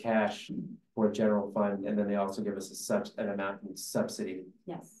give us cash for general fund, and then they also give us an amount in subsidy.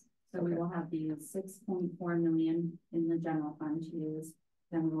 Yes. So we will have the 6.4 million in the general fund to use.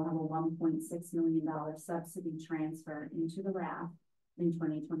 Then we will have a $1.6 million subsidy transfer into the RAF in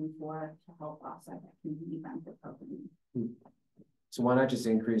 2024 to help offset that community benefit program. So why not just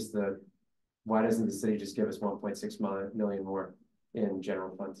increase why doesn't the city just give us 1.6 million more in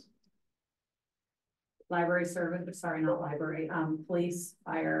general funds? Library service, sorry, not library, police,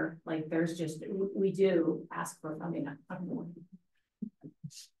 fire, like there's just, we do ask for funding.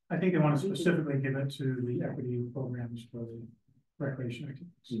 I think they want to specifically give it to the equity programs for the recreation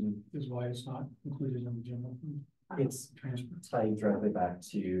activities, is why it's not included in the general fund. It's transfer. tied directly back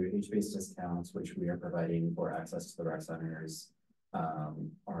to age-based discounts, which we are providing for access to the rec centers,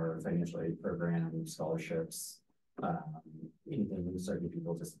 our financial aid program, scholarships, anything to certain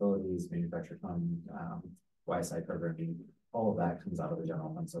people with disabilities, manufactured home, YSI programming, all of that comes out of the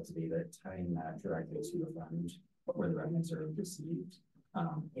general fund subsidy, that tying that directly to the fund where the revenues are received.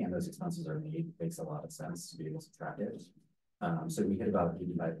 And those expenses are made, makes a lot of sense to be able to track it. So we hit about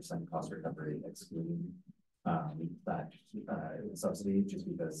 85% cost recovery, excluding that subsidy, just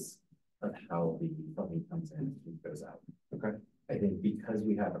because of how the funding comes in and goes out. Okay. I think because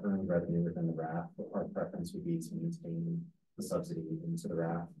we have earned revenue within the RAF, our preference would be to maintain the subsidy into the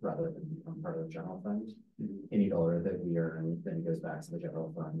RAF rather than become part of the general fund. Any dollar that we earn then goes back to the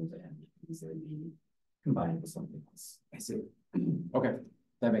general fund and easily be combined with something else. I see. Okay,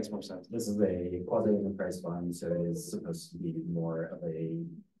 that makes more sense. This is a quasi-enterprise fund, so it is supposed to be more of a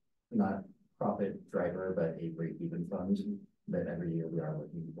not profit driver, but a break-even fund that every year we are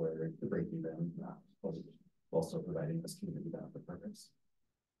looking for the break-even, also providing this community benefit programs.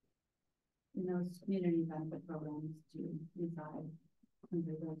 And those community benefit programs do reside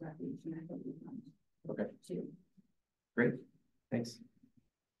under the recreation activity fund. Okay. Too. Great. Thanks.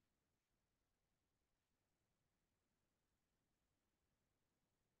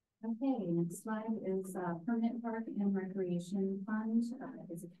 Okay, next slide is Permanent Park and Recreation Fund.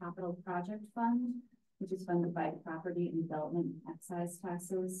 It's a capital project fund, which is funded by property and development excise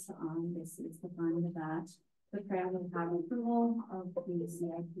taxes. This is the fund that the CRA will have approval of the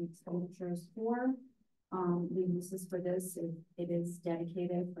CIP expenditures for. The uses for this, it is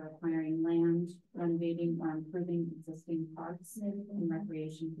dedicated for acquiring land, renovating or improving existing parks and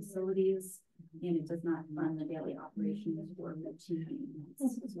recreation facilities. And it does not fund the daily operations or routine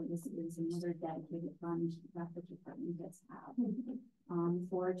maintenance. So this is another dedicated fund that the department does have.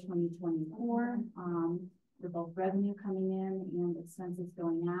 For 2024, for both revenue coming in and expenses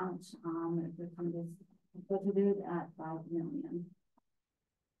going out, the fund is budgeted at $5 million.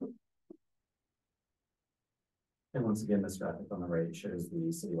 And once again, this graphic on the right shows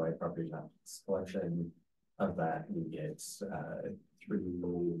the citywide property tax collection. Of that, we get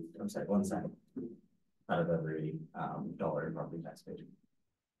 1 cent out of every dollar in property tax paid.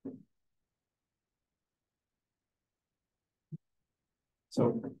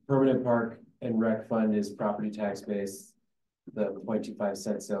 So permanent park and rec fund is property tax based. The 0.25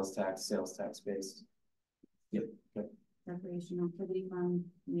 cent sales tax based. Yep. Okay. Recreation activity fund,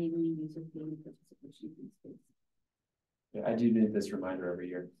 mainly user fee and participation fees. Yeah, I do need this reminder every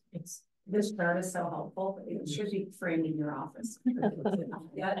year. This chart is so helpful, but it should be framed in your office.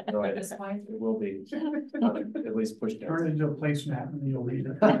 Yeah, No, at this point. It will be at least pushed down. Turn it into a placemat and you'll read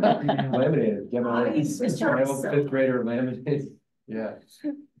it. Laminated. Get my old fifth grader laminated. Yeah.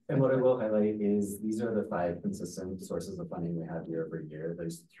 And what I will highlight is these are the 5 consistent sources of funding we have year over year.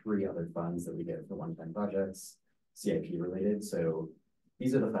 There's 3 other funds that we get for one-time projects, CIP related. So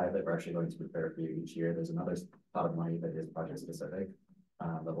these are the 5 that we're actually going to prepare for you each year. There's another pot of money that is project specific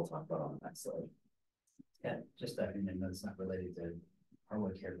that we'll talk about on the next slide. Yeah, just that, and then it's not related to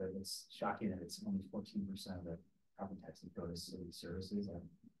Harwood here, but it's shocking that it's only 14% of the property taxes go to city services. I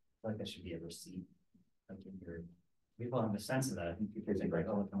feel like that should be a receipt. Like in your people have a sense of that. I think people think like,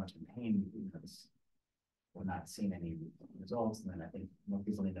 oh, look how much I'm paying because we're not seeing any results. And then I think more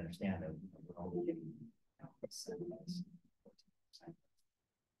people need to understand that we're only getting,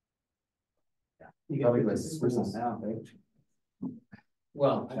 Yeah, probably was now, right?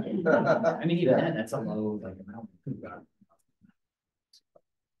 Well, I mean, even then, that's a low like amount.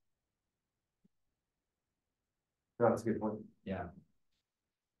 That's a good point. Yeah.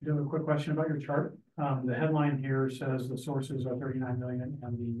 I do have a quick question about your chart. The headline here says the sources are 39 million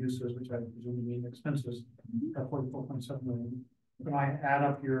and the uses, which I presume mean expenses, are 44.7 million. When I add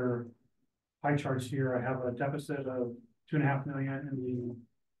up your pie charts here, I have a deficit of 2.5 million in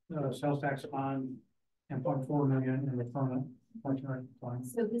the sales tax fund and 0.4 million in the permanent fund.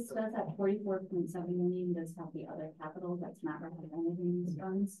 So this does have 44.7 million, does have the other capital that's not represented in these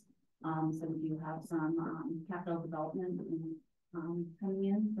funds. So we do have some capital development coming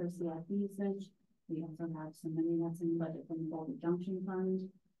in for CIP usage. We also have some money that's in the budget from the Boulder Junction Fund.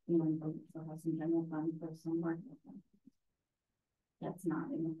 And we also have some general fund for some work that's not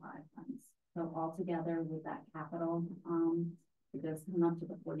in the 5 funds. So altogether with that capital, it does come up to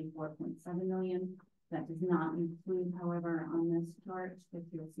the 44.7 million. That does not include, however, on this chart, if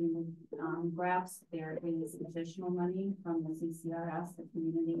you'll see the graphs, there is additional money from the CCRS, the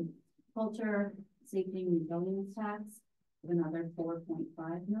Community Culture Safety and Resilience Tax, another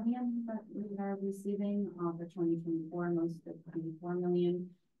 4.5 million that we are receiving for 2024. Most of the 24 million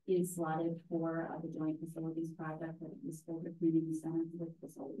is slotted for the Joint Facilities Project at the Boulder Community Center with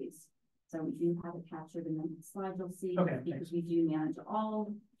facilities. So we do have it captured in the next slide you'll see, because we do manage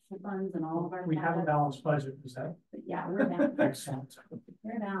all the funds and all of our. We have a balanced budget, is that? But yeah, we're balanced. Excellent.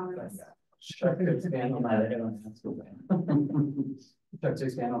 We're balanced. Chuck, to expand on that, Chuck, to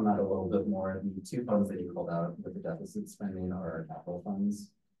expand on that a little bit more, the 2 funds that you called out with the deficit spending are our capital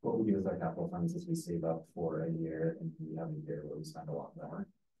funds. What we do with our capital funds is we save up for a year and we have a year where we spend a lot more.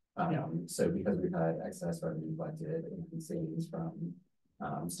 So because we've had excess revenue budget and savings from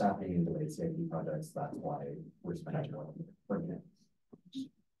staffing and delayed CIP projects, that's why we're spending more for it.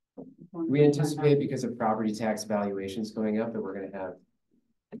 We anticipate because of property tax valuations going up that we're going to have,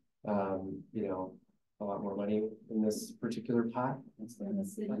 you know, a lot more money in this particular pot. So the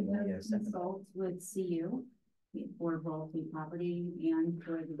city does consult with CU for both the property and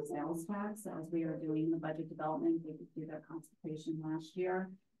for the sales tax as we are doing the budget development. They did do their consultation last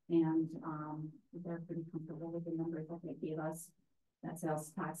year, and they're pretty comfortable with the numbers that they gave us. That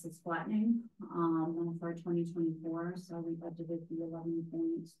sales tax is flattening for 2024, so we budgeted the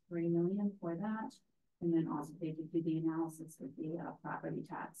 11.3 million for that, and then also they did do the analysis with the property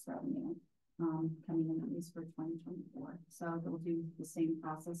tax revenue coming in at least for 2024. So they'll do the same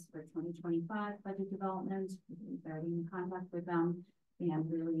process for 2025 budget development. We're already in contact with them,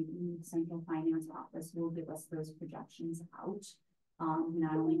 and really the central finance office will give us those projections out,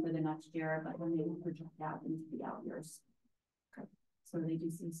 not only for the next year, but when they will project out into the out years. So they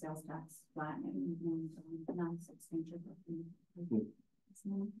do see sales tax flattening and not substantial.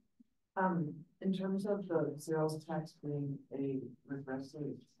 In terms of the sales tax being a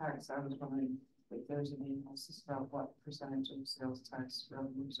regressive tax, I was wondering if there's any analysis about what percentage of sales tax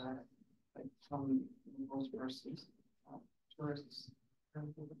revenues are like from locals versus tourists. That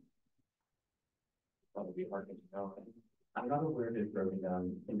would be hard to know. I'm not aware of it broken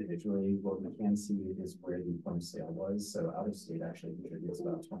down individually. What we can see is where the point of sale was. So out of state actually contributes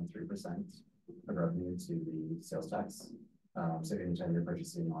about 23% of revenue to the sales tax. So anytime you're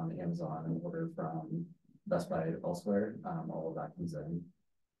purchasing on Amazon and order from Best Buy elsewhere, all of that comes in.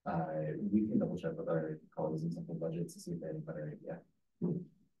 We can double check with our colleagues in central budgets to see if they have a better idea.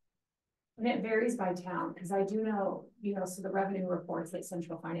 And it varies by town, because I do know, so the revenue reports that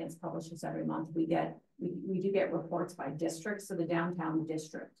Central Finance publishes every month, we do get reports by district. So the downtown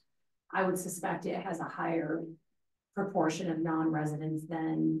district, I would suspect it has a higher proportion of non-residents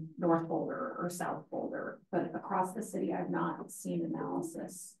than North Boulder or South Boulder, but across the city, I've not seen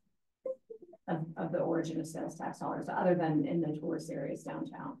analysis of the origin of sales tax dollars other than in the tourist areas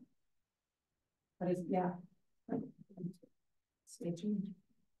downtown. But it's, yeah. Stay tuned.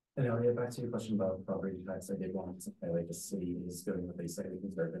 And Elliot, back to your question about property tax, I did want to highlight the city is doing what they say a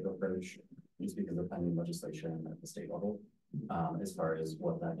conservative approach, just because of pending legislation at the state level, as far as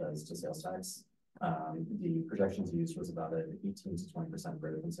what that does to sales tax. The projections used was about an 18 to 20%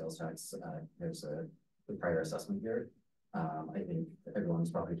 growth in sales tax. There's the prior assessment here. I think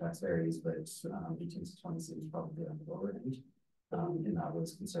everyone's property tax varies, but 18 to 20 seems probably on the lower end. And that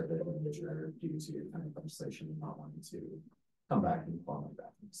was conservative in nature due to kind of legislation not wanting to come back and form like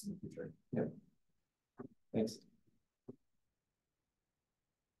that in the future. Yep. Thanks.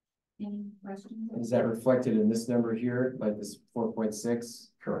 Any questions? Is that reflected in this number here, like this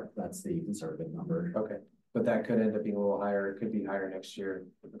 4.6? Correct. That's the conservative number. Okay. But that could end up being a little higher. It could be higher next year.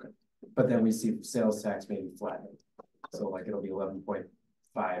 Okay. But then we see sales tax maybe flattening. So like it'll be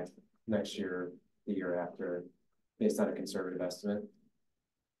 11.5 next year, the year after, based on a conservative estimate.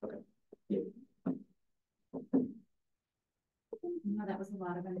 Okay. Yeah. No, that was a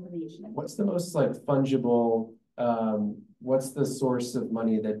lot of information. What's the most like fungible, what's the source of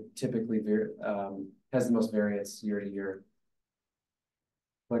money that typically has the most variance year to year?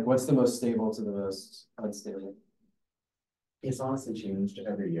 Like what's the most stable to the most unstable? It's honestly changed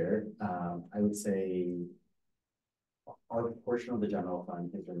every year. I would say our portion of the general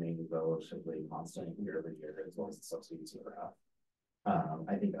fund has remained relatively constant year over year, as well as the subsidies we have.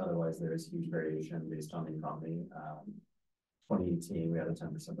 I think otherwise there is huge variation based on the economy. 2018, we had a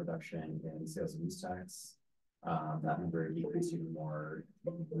 10% reduction in sales and use tax. That number decreased even more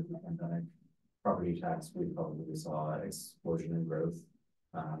with the pandemic. Property tax, we probably saw an explosion in growth,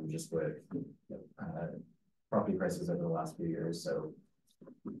 just with property prices over the last few years. So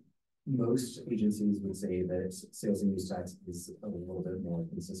most agencies would say that sales and use tax is a little bit more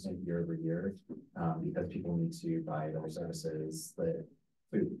consistent year over year, because people need to buy other services, the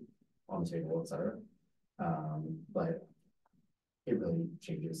food on the table, et cetera. But it really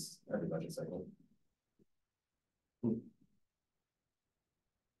changes every budget cycle.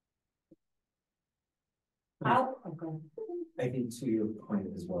 I think to your point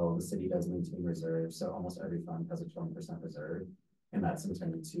as well, the city does maintain reserves, so almost every fund has a 20% reserve, and that's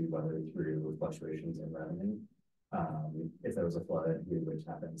intended to weather through fluctuations in revenue. If there was a flood, we would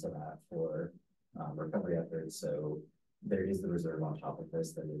tap into that for recovery efforts. So there is the reserve on top of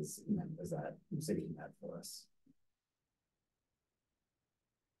this that is meant as that safety net for us.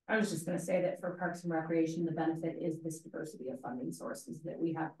 I was just gonna say that for Parks and Recreation, the benefit is this diversity of funding sources, that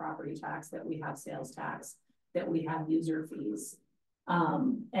we have property tax, that we have sales tax, that we have user fees.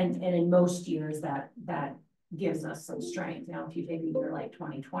 And in most years that gives us some strength. Now, if you take a year like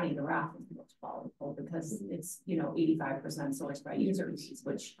 2020, the RAF is most volatile because it's, 85% sourced by user fees,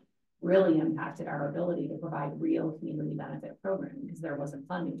 which really impacted our ability to provide real community benefit programming because there wasn't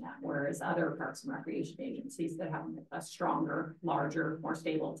funding that. Whereas other Parks and Recreation agencies that have a stronger, larger, more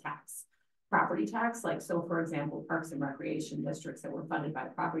stable property tax, like, so for example, Parks and Recreation districts that were funded by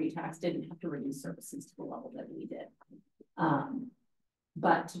property tax didn't have to reduce services to the level that we did.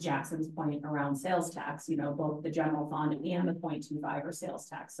 But to Jackson's point around sales tax, both the general fund and the 0.25 are sales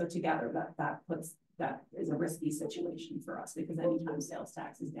tax. So together that is a risky situation for us because anytime sales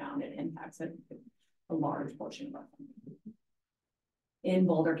tax is down, it impacts a large portion of our funding. In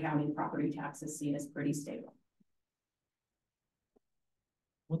Boulder County, property tax is seen as pretty stable.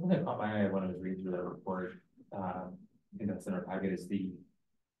 One thing that caught my eye when I was reading through that report, I think that's in our packet, is the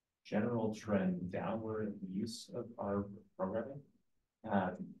general trend downward in the use of our programming.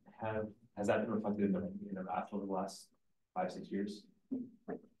 Has that been reflected in the math over the last 5-6 years?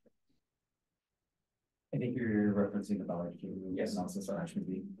 I think you're referencing the Ballard Q analysis on Action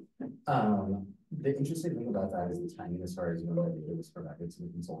B. The interesting thing about that is the timing as far as when the data was provided to the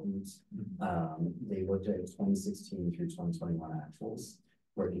consultants. They looked at 2016 through 2021 actuals,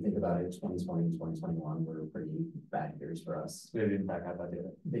 where if you think about it, 2020 and 2021 were pretty bad years for us. They didn't back out that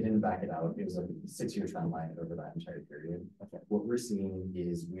data. They didn't back it out. It was a 6-year trend line over that entire period. Okay. What we're seeing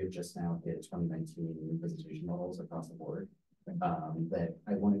is we have just now hit 2019 visitation levels across the board. That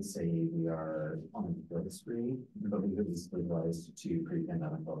I wouldn't say we are on the growth spree, but we have stabilized to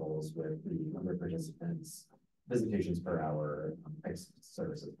pre-pandemic levels with the number of participants, visitations per hour,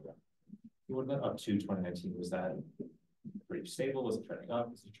 services. What about up to 2019? Was that pretty stable? Was it trending up?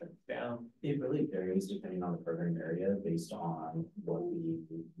 Was it trending down? It really varies depending on the program area based on what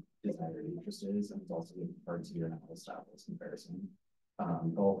the desired interest is, and it's also hard to do an apples to apples comparison.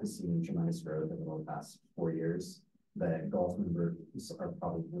 Golf has seen tremendous growth over the past 4 years. The golf members are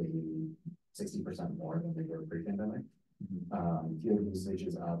probably 60% more than they were pre-pandemic. Field usage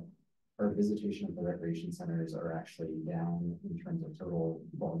is up. Our visitation of the recreation centers are actually down in terms of total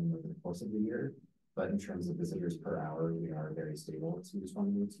volume over the course of the year. But in terms of visitors per hour, we are very stable to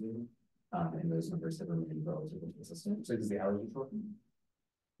 2018. And those numbers have remained relatively consistent. So does the hours shorten?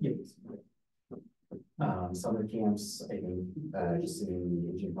 Yes. Summer camps, I think, just seeing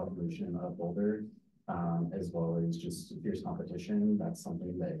the aging population of Boulder, as well as just fierce competition. That's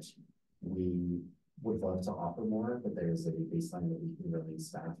something that we would love to offer more, but there's a baseline that we can really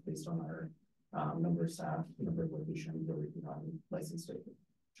staff based on our number of staff, number of locations where we can run licensed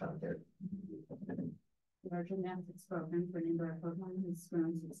childcare. Our gymnastics program for an indoor program has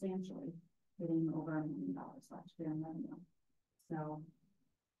grown substantially, hitting over $1 million last year in revenue. So,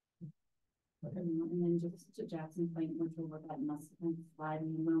 and then just to Jackson's point, which we'll look at in the slide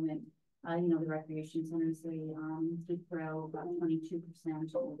in a moment. You know, the recreation centers, they did grow about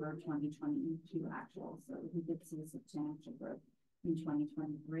 22% over 2022 actual. So we did see a substantial growth in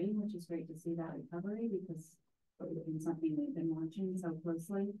 2023, which is great to see that recovery because it's been something we've been watching so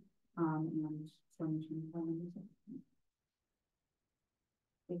closely. And 2024 is a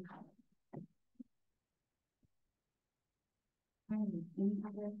big highlight. Any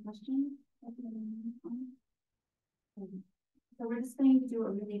other questions? So we're just going to do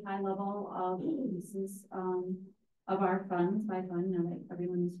a really high level of uses of our funds by fund. Now that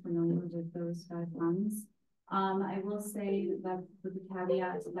everyone is familiar with those 5 funds. I will say that with the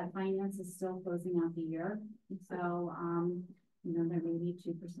caveat that finance is still closing out the year. So, you know, there may be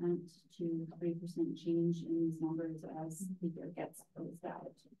 2% to 3% change in these numbers as the year gets closed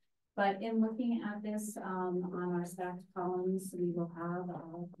out. But in looking at this on our stacked columns, we will have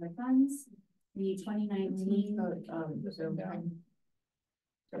the funds. The 2019.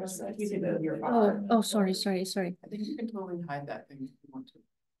 Sorry. I think you can totally hide that thing if you want to.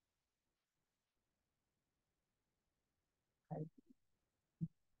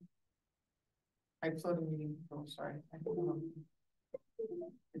 I saw the meeting. Oh, sorry. I don't know.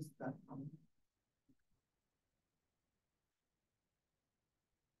 Is that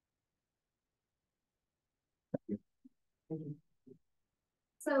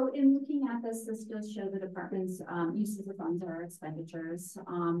So in looking at this, this does show the department's uses of funds or expenditures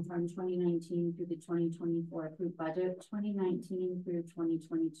from 2019 through the 2024 approved budget. 2019 through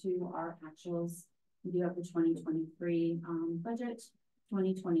 2022 are actuals. We do have the 2023 budget,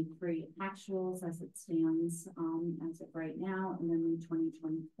 2023 actuals as it stands as of right now, and then the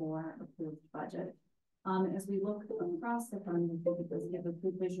 2024 approved budget. As we look across the fund, I think it does give a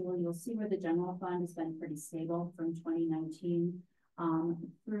good visual. You'll see where the general fund has been pretty stable from 2019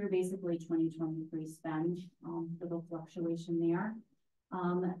 through basically 2023 spend, little fluctuation there.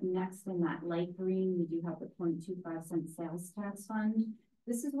 Next in that light green, we do have the 0.25 cent sales tax fund.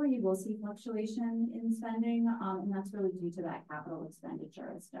 This is where you will see fluctuation in spending, and that's really due to that capital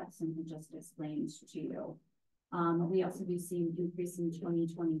expenditure as Jackson had just explained to you. We also do see an increase in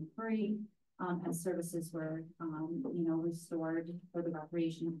 2023 as services were, you know, restored for the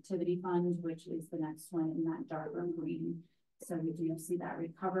recreation activity fund, which is the next one in that darker green. So we do see that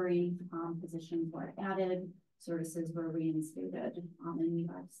recovery, positions were added, services were reinstated, and we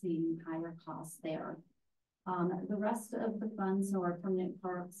are seeing higher costs there. The rest of the funds, so our permanent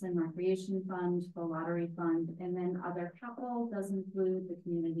parks and recreation fund, the lottery fund, and then other capital does include the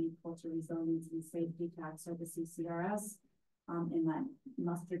community culture resilience and safety tax, or the CCRS, in that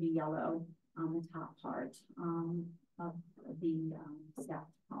mustardy yellow on the top part of the stacked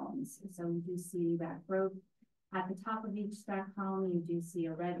columns. So we do see that growth. At the top of each stack column, you do see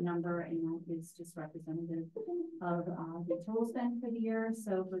a red number, and that is just representative of the total spend for the year.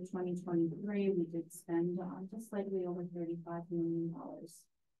 So for 2023, we did spend just slightly over $35 million.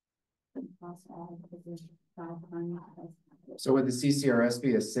 across all of the 5 funds. So would the CCRS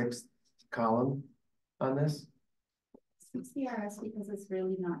be a 6th column on this? CCRS, because it's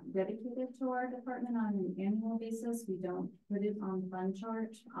really not dedicated to our department on an annual basis, we don't put it on fund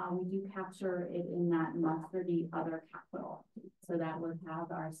chart. We do capture it in that month for the other capital. So that would have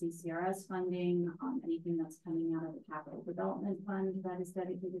our CCRS funding, anything that's coming out of the capital development fund that is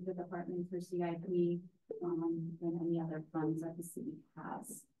dedicated to the department for CIP, and any other funds that the city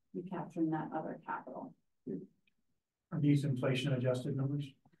has. We capture in that other capital. Are these inflation adjusted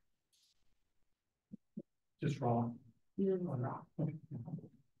numbers? Just raw? Okay.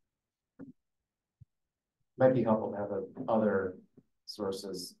 Might be helpful to have a other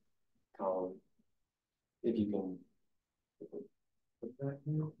sources column. If you can, I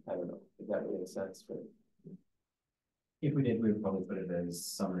don't know if that really makes sense, but if we did, we would probably put it as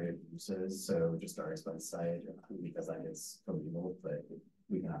summary of uses, so just our expense side, because that is illegal, but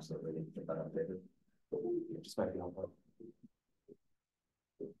we can absolutely get that updated. It just might be helpful.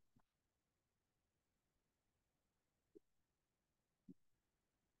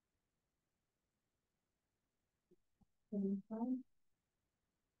 Okay,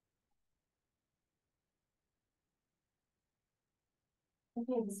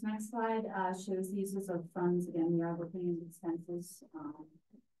 this next slide shows the uses of funds. Again, we are looking at expenses,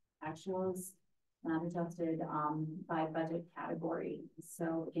 actuals, not adjusted by budget category.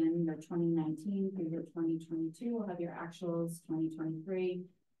 So again, your 2019 through your 2022 will have your actuals. 2023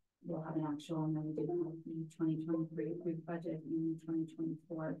 we'll have an actual, and then we do have the 2023 approved budget and the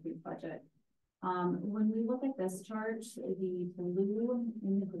 2024 approved budget. When we look at this chart, the blue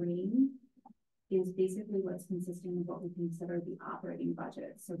and the green is basically what's consisting of what we consider the operating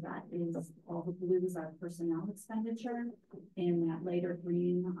budget. So that is all the blues are personnel expenditure, and that lighter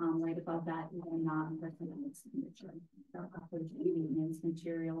green, right above that is a non-personnel expenditure. So operating maintenance,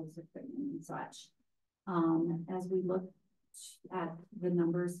 materials, equipment, and such. As we look at the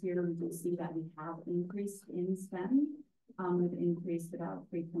numbers here, we do see that we have increased in spend. We've increased about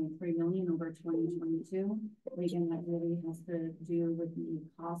 3.3 million over 2022. Again, that really has to do with the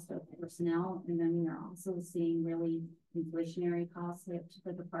cost of personnel. And then we are also seeing really inflationary costs hit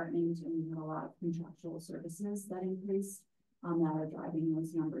the department, and we have a lot of contractual services that increase that are driving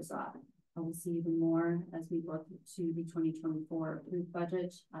those numbers up. We'll see even more as we look to the 2024 approved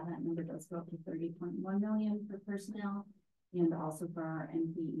budget. That number does go up to 30.1 million for personnel, and also for our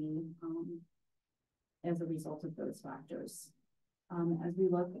NPE. As a result of those factors. As we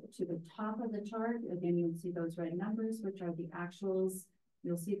look to the top of the chart, again, you'll see those red numbers, which are the actuals.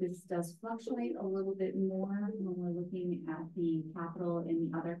 You'll see this does fluctuate a little bit more when we're looking at the capital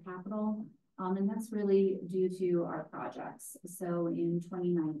and the other capital. And that's really due to our projects. So in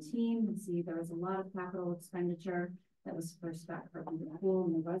 2019, you'll see there was a lot of capital expenditure that was first back for the pool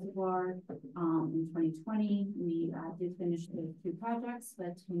and the reservoir. In 2020, we did finish the 2 projects,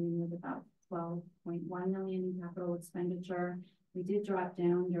 but came with about 12.1 million in capital expenditure. We did drop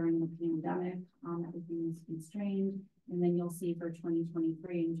down during the pandemic, everything was constrained. And then you'll see for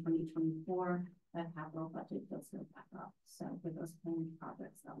 2023 and 2024, that capital budget does go back up. So for those planned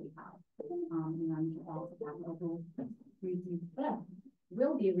projects that we have, and then all the capital will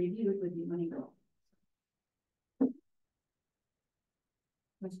be reviewed with the money bill.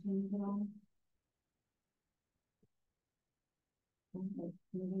 Questions at all? Okay,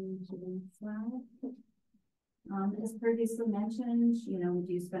 moving to the next slide. As previously mentioned, we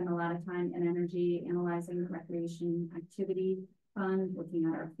do spend a lot of time and energy analyzing the recreation activity fund, looking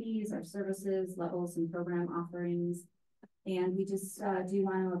at our fees, our services, levels, and program offerings. And we just do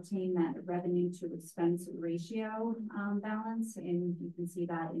want to obtain that revenue to expense ratio balance. And you can see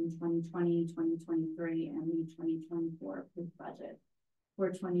that in 2020, 2023, and the 2024 approved budget. For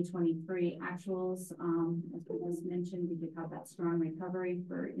 2023 actuals, as we just mentioned, we did have that strong recovery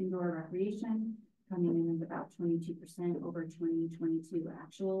for indoor recreation, coming in at about 22% over 2022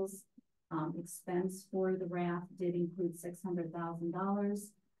 actuals. Expense for the RAF did include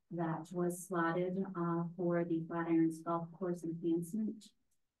 $600,000 that was slotted for the Flatirons Golf Course Enhancement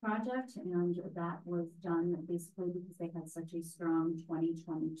Project, and that was done basically because they had such a strong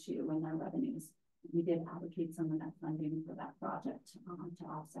 2022 in their revenues. We did allocate some of that funding for that project to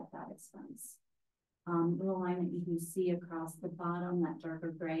offset that expense. The line that you can see across the bottom, that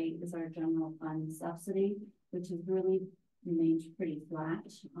darker gray, is our general fund subsidy, which has really remained pretty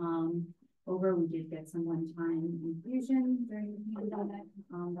flat. We did get some one-time infusion during the pandemic,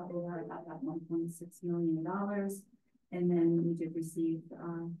 that we were about that $1.6 million. And then we did receive,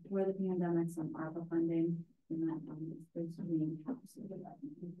 for the pandemic, some ARPA funding, and that is encapsulated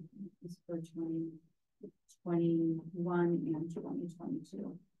for 2021 and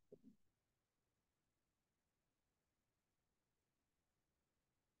 2022.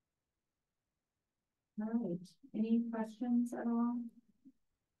 All right, any questions at all?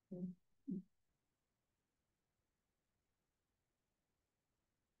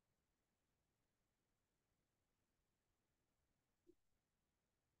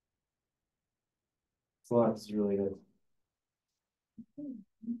 So that's really good.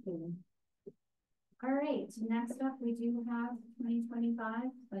 Okay. All right, next up, we do have 2025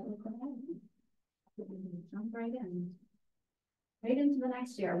 budget development. Jump right in. Right into the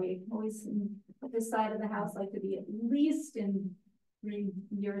next year. We always, this side of the house, like to be at least in 3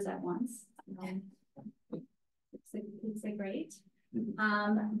 years at once. It's a great.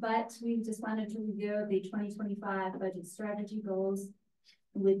 But we just wanted to review the 2025 budget strategy goals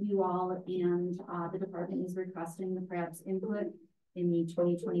with you all, and the department is requesting the PRAB's input in the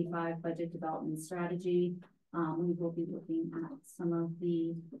 2025 budget development strategy. We will be looking at some of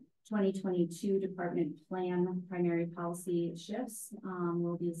the 2022 department plan primary policy shifts.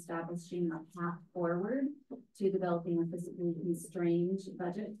 We'll be establishing a path forward to developing a physically constrained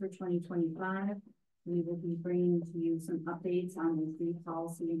budget for 2025. We will be bringing to you some updates on the fee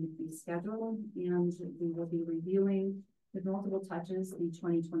policy and the fee schedule, and we will be reviewing with multiple touches the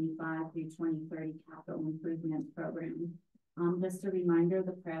 2025 through 2030 capital improvement program. Just a reminder,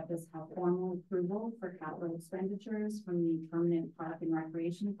 the PRAB does have formal approval for capital expenditures from the Permanent Park and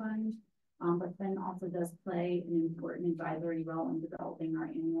Recreation Fund, but then also does play an important advisory role in developing our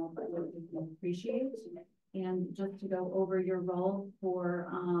annual budget, which we appreciate. And just to go over your role for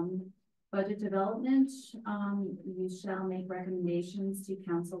budget development, you shall make recommendations to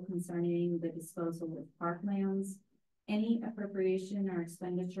council concerning the disposal of parklands, any appropriation or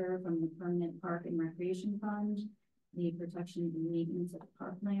expenditure from the Permanent Park and Recreation Fund, the protection and maintenance of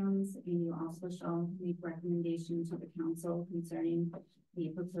parklands, and you also shall make recommendations to the council concerning the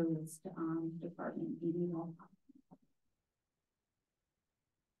proposed department annual.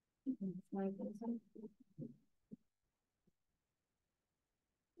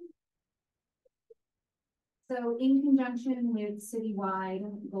 So in conjunction with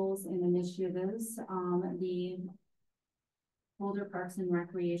citywide goals and initiatives, the Boulder Parks and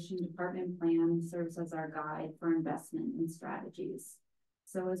Recreation Department plan serves as our guide for investment and strategies.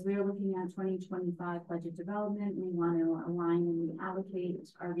 So as we're looking at 2025 budget development, we want to align and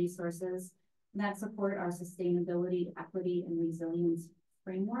reallocate our resources that support our sustainability, equity, and resilience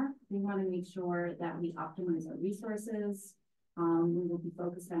framework. We want to make sure that we optimize our resources. We will be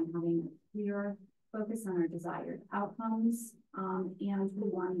focused on having a clear focus on our desired outcomes, and we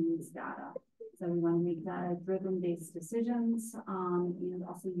want to use data. So we want to make data-driven based decisions, and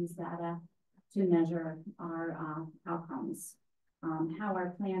also use data to measure our outcomes. How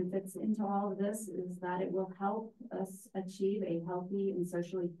our plan fits into all of this is that it will help us achieve a healthy and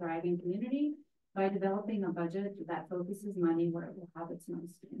socially thriving community by developing a budget that focuses money where it will have its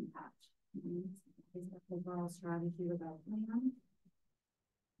most impact. Is the overall strategy of our plan.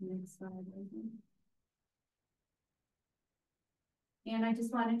 Next slide, please. And I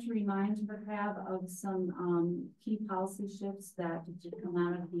just wanted to remind the PRAB of some key policy shifts that did come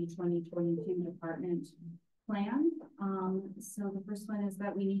out of the 2022 department plan. So the first one is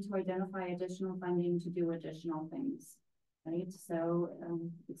that we need to identify additional funding to do additional things, right? So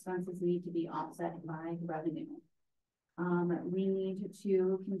expenses need to be offset by revenue. We need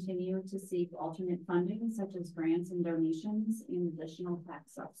to continue to seek alternate funding, such as grants and donations and additional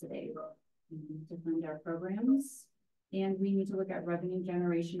tax subsidy to fund our programs. And we need to look at revenue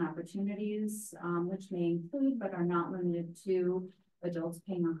generation opportunities, which may include, but are not limited to, adults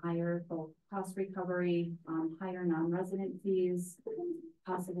paying a higher both cost recovery, higher non-resident fees,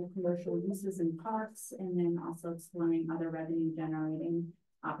 possible commercial uses in parks, and then also exploring other revenue generating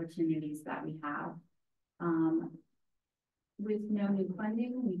opportunities that we have. With no new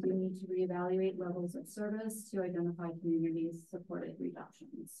funding, we do need to reevaluate levels of service to identify communities supported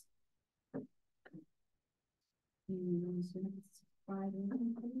reductions.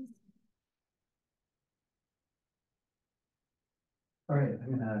 All right,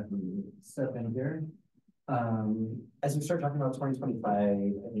 I'm gonna step in here. As we start talking about 2025,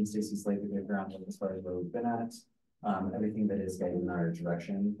 I think Stacey's laid the good groundwork as far as where we've been at, everything that is guiding our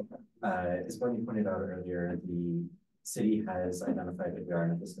direction. As Bernie pointed out earlier, the city has identified that we are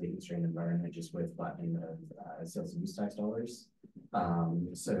in a fiscally constrained environment just with flattening of sales and use tax dollars.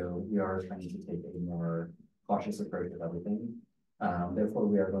 So we are trying to take a more cautious approach with everything. Therefore,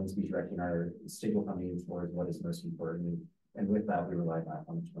 we are going to be directing our stable funding towards what is most important. And with that, we rely back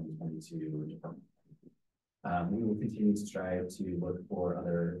on the 2022 department. We will continue to strive to look for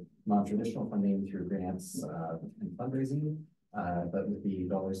other non-traditional funding through grants and fundraising. But with the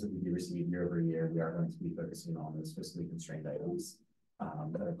dollars that we do receive year over year, we are going to be focusing on those fiscally constrained items.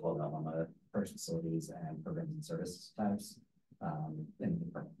 that are called out on the first facilities and programs and service types in the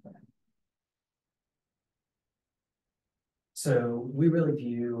department plan. So we really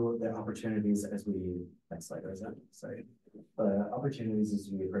view the opportunities as we, next slide, is that, sorry. The opportunities as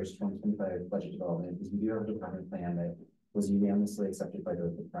we approach 2025 budget development is we do have a department plan that was unanimously accepted by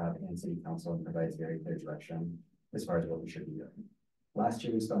both the CRAB and City Council and provides very clear direction as far as what we should be doing. Last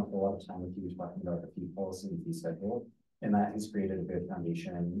year, we spent a whole lot of time with you talking about the fee policy and fee schedule, and that has created a good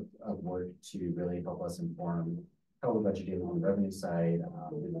foundation of work to really help us inform how we're budgeting on the revenue side,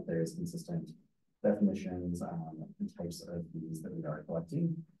 and that there is consistent definitions and types of fees that we are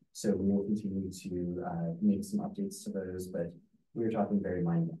collecting. So we will continue to make some updates to those, but we're talking very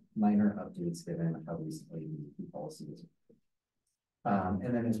minor updates given how recently the policy is.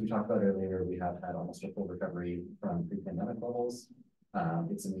 And then as we talked about earlier, we have had almost a full recovery from pre-pandemic levels.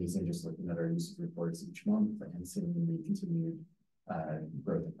 It's amazing just looking at our usage reports each month and seeing the continued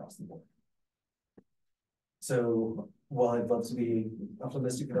growth across the board. So while I'd love to be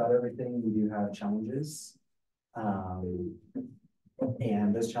optimistic about everything, we do have challenges.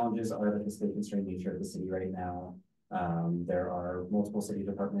 And those challenges are the fiscally constrained nature of the city right now. There are multiple city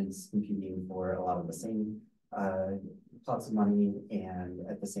departments competing for a lot of the same pots of money, and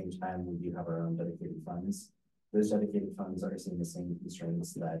at the same time, we do have our own dedicated funds. Those dedicated funds are seeing the same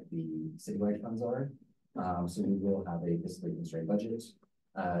constraints that the citywide funds are. So we will have a fiscally constrained budget.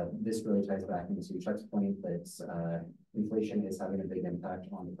 This really ties back into Chuck's point that inflation is having a big impact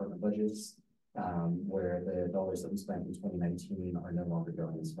on department budgets, where the dollars that we spent in 2019 are no longer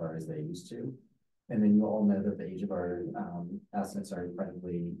going as far as they used to. And then you all know that the age of our assets are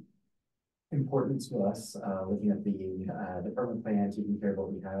incredibly important to us. Looking at the department plan, taking care of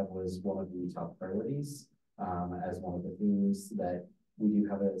what we have was one of the top priorities, as one of the themes that we do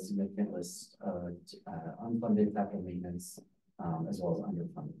have a significant list of unfunded capital maintenance, as well as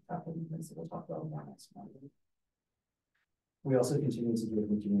underfunded capital maintenance that we'll talk about more next month. We also continue to give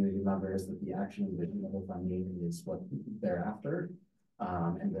the community members that the action and vision level funding is what they're after,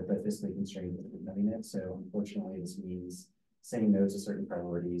 and that the fiscally constrained isn't knowing it. So unfortunately, this means saying no to certain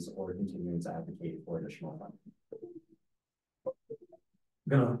priorities or continuing to advocate for additional funding.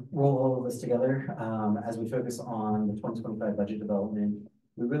 I'm gonna roll all of this together. As we focus on the 2025 budget development,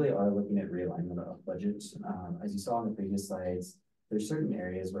 we really are looking at realignment of budgets. As you saw in the previous slides, there's certain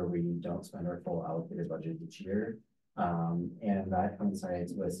areas where we don't spend our full allocated budget each year. And that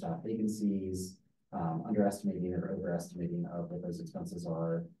coincides with staff vacancies, underestimating or overestimating of what those expenses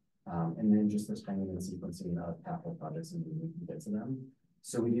are, and then just the timing and sequencing of capital projects and when we can get to them.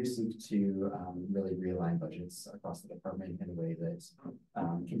 So we do seek to really realign budgets across the department in a way that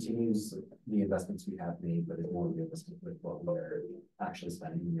continues the investments we have made, but is more realistic with what we're actually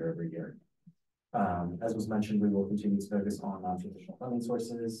spending year over year. As was mentioned, we will continue to focus on non-traditional funding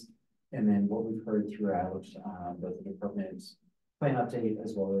sources. And then what we've heard throughout both the department plan update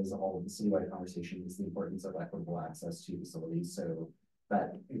as well as all of the citywide conversations, the importance of equitable access to facilities. So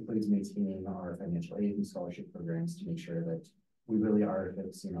that includes maintaining our financial aid and scholarship programs to make sure that we really are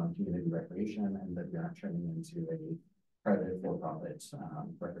focusing on community recreation and that we aren't turning into a private for-profit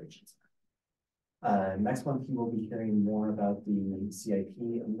recreation center. Next month, you will be hearing more about the CIP.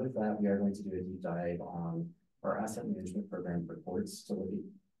 And with that, we are going to do a deep dive on our asset management program for courts to look at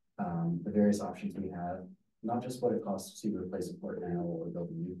the various options we have, not just what it costs to replace a court now or build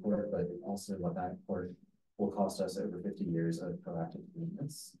a new court, but also what that court will cost us over 50 years of proactive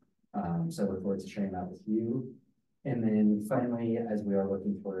maintenance. So I look forward to sharing that with you. And then finally, as we are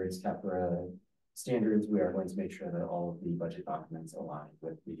looking towards CAPRA standards, we are going to make sure that all of the budget documents align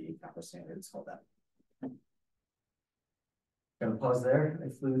with the CAPRA standards called that. Gonna pause there. I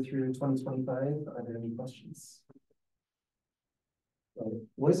flew through 2025. Are there any questions?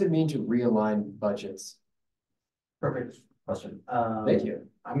 What does it mean to realign budgets? Perfect question. Thank you.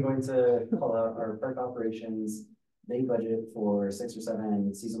 I'm going to call out our park operations. They budget for 6 or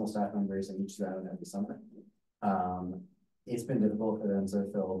 7 seasonal staff members in each zone every summer. It's been difficult for them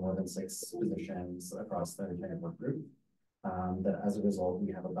to fill more than 6 positions across their entire work group. That as a result,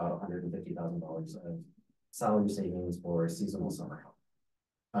 we have about $150,000 of salary savings for seasonal summer help.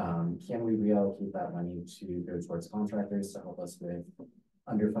 Can we reallocate that money to go towards contractors to help us with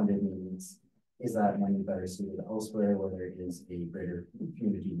underfunded needs? Is that money better suited elsewhere where there is a greater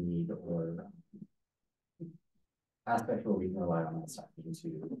community need or aspect where we can rely on that staffing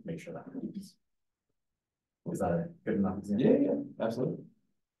to make sure that happens? Was that a good enough example? Yeah, absolutely.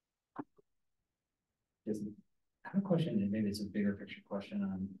 Jason? I have a question, and maybe it's a bigger picture question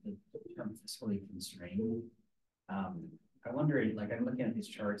on the term fiscally constrained. I wonder, like I'm looking at these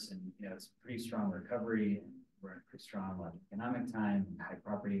charts and, you know, it's pretty strong recovery. we're in a pretty strong economic time, and high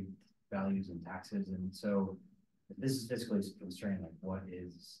property values and taxes. And so if this is fiscally constrained, like what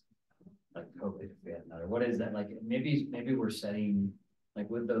is like COVID, if we had another, what is that? Like maybe we're setting like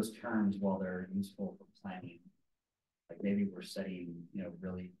with those terms while they're useful for planning, like maybe we're setting, you know,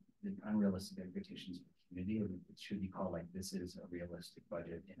 really unrealistic expectations for the community. And it should be called like this is a realistic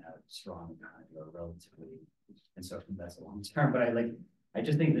budget in a strong economy or relatively, and so that's a long term. But I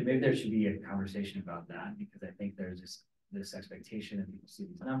just think that maybe there should be a conversation about that, because I think there's this expectation and people see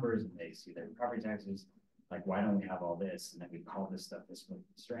these numbers and they see their property taxes, like why don't we have all this, and then we call this stuff fiscally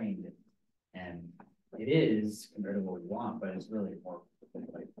constrained, and it is compared to what we want, but it's really more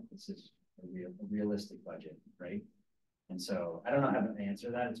like this is a realistic budget, right? And so I don't know how to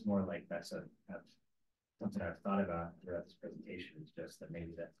answer that. It's more like that's something I've thought about throughout this presentation. It's just that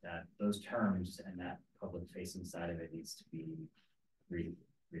maybe that those terms and that public facing side of it needs to be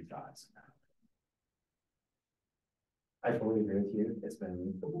rethought. I fully agree with you. It's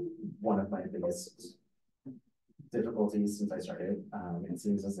been one of my biggest difficulties since I started. It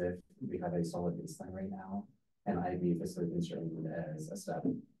seems as if we have a solid baseline right now, and I view fiscally constrained as a step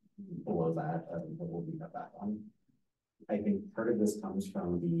below that that we'll be cut back on. I think part of this comes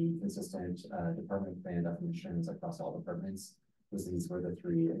from the consistent department plan definitions across all departments, because these were the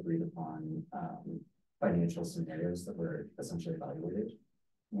three agreed upon financial scenarios that were essentially evaluated.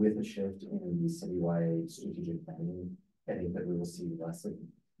 With a shift in the citywide strategic planning, I think that we will see less of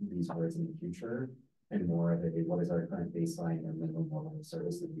these words in the future and more of a what is our current baseline or minimum level of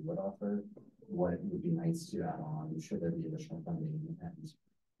service that we would offer, what would be nice to add on, should there be additional funding, and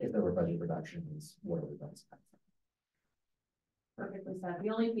if there were budget reductions, what are we going to spend? Perfectly said. The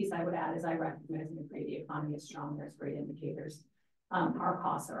only piece I would add is I recognize and agree the economy is strong. There's great indicators. Our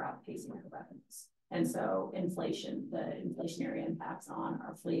costs are outpacing our revenues. And so inflation, the inflationary impacts on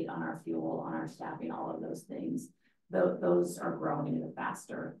our fleet, on our fuel, on our staffing, all of those things, those are growing at a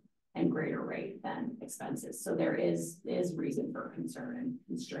faster and greater rate than expenses. So there is reason for concern and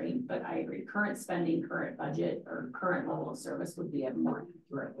constraint, but I agree. Current spending, current budget, or current level of service would be a more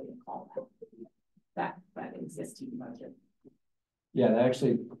accurate way to call that existing budget. Yeah, that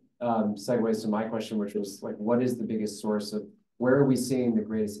actually segues to my question, which was like, what is the biggest source of, where are we seeing the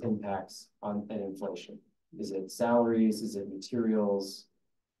greatest impacts on inflation? Is it salaries? Is it materials?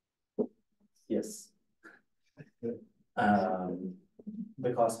 Yes.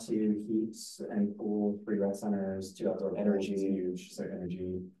 The cost to heat and cool 3 rec centers, 2 outdoor energy, huge, so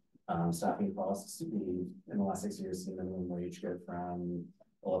energy, staffing costs. We, in the last 6 years, seen minimum wage go from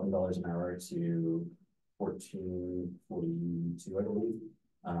 $11 an hour to $14.42, I believe.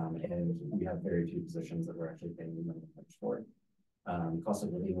 And we have very few positions that we're actually paying minimum wage for. Cost of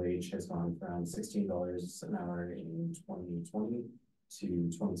living wage has gone from $16 an hour in 2020 to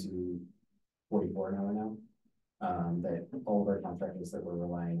 $22.44 an hour now. That all of our contractors that we're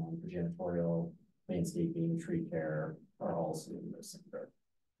relying on for janitorial, landscaping, tree care are all seeing those same growth.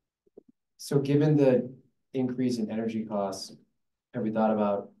 So given the increase in energy costs, have we thought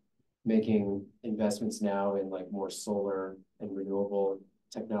about making investments now in like more solar and renewable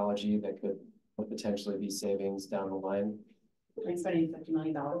technology that could potentially be savings down the line? We're spending $50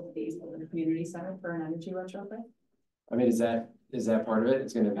 million a piece for the community center for an energy retrofit. I mean, is that part of it?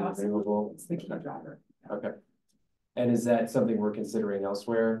 It's going to be renewable. It's the key driver. Okay. And is that something we're considering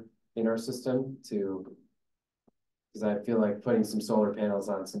elsewhere in our system to, because I feel like putting some solar panels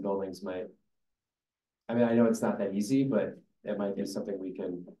on some buildings might, I mean, I know it's not that easy, but it might be something we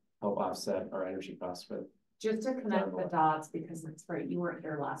can help offset our energy costs with. Just to connect the dots, because that's right, you weren't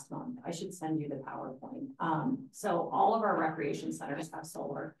here last month. I should send you the PowerPoint. So all of our recreation centers have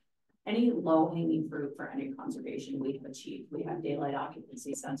solar. Any low-hanging fruit for energy conservation we have achieved. We have daylight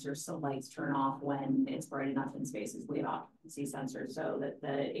occupancy sensors, so lights turn off when it's bright enough in spaces. We have occupancy sensors so that the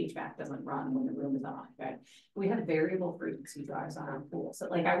HVAC doesn't run when the room is unoccupied. We have variable frequency drives on our pool. So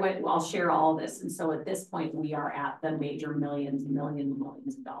like I'll share all this. And so at this point, we are at the major millions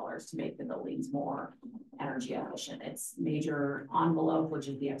of dollars to make the buildings more energy efficient. It's major envelope, which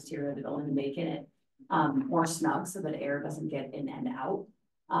is the exterior of the building, making it more snug so that air doesn't get in and out.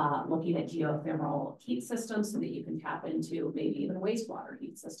 Looking at geothermal heat systems so that you can tap into maybe even wastewater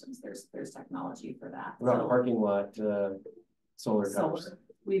heat systems. There's technology for that. What about parking lot solar covers?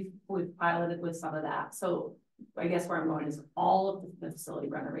 We've piloted with some of that. So I guess where I'm going is all of the facility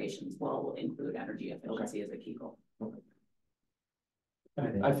renovations will include energy efficiency as a key goal. Okay.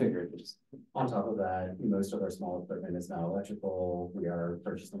 I figured just on top of that, most of our small equipment is now electrical. We are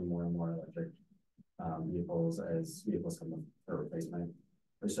purchasing more and more electric vehicles as vehicles come up for replacement.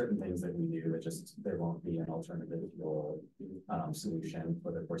 There's certain things that we do that just, there won't be an alternative fuel solution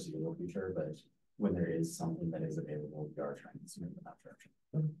for the foreseeable future, but when there is something that is available, we are trying to move in that direction.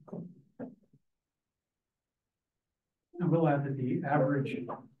 I will add that the average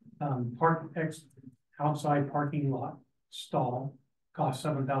outside parking lot stall costs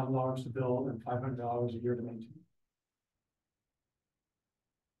 $7,000 to build and $500 a year to maintain.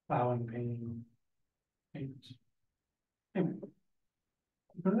 Plowing, painting, maintenance. Anyway,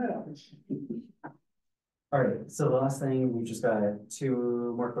 put that out. All right, so the last thing, we've just got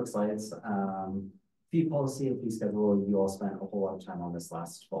 2 more quick slides. Fee policy and fee schedule, you all spent a whole lot of time on this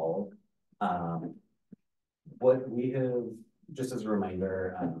last fall. What we have, just as a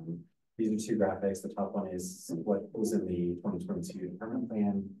reminder, these are 2 graphics. The top one is what was in the 2022 department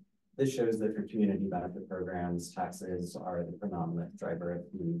plan. This shows that for community benefit programs, taxes are the predominant driver of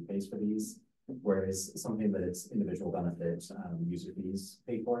who pays for these, whereas something that it's individual benefit, user fees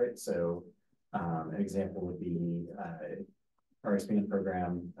pay for it. So an example would be our expanded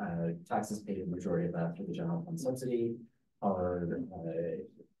program, taxes paid the majority of that for the general fund subsidy. Our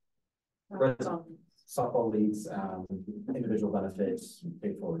softball leagues, individual benefits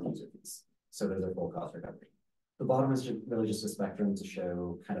paid for with user fees. So those are full cost recovery. The bottom is really just a spectrum to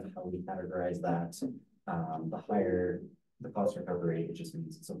show kind of how we categorize that. The higher the cost recovery, it just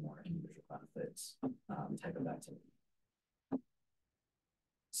means it's a more individual benefits type of activity.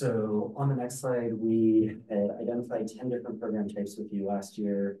 So on the next slide, we had identified 10 different program types with you last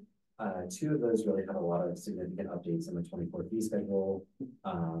year. 2 of those really had a lot of significant updates in the 24 fee schedule.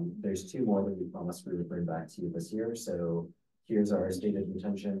 There's 2 more that we promised we would bring back to you this year. So here's our stated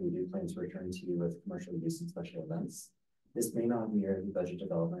intention. We do plan to return to you with commercial use and special events. This may not mirror the budget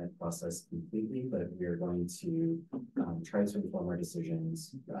development process completely, but we are going to try to inform our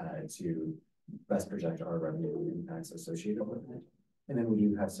decisions to best project our revenue impacts associated with it. And then we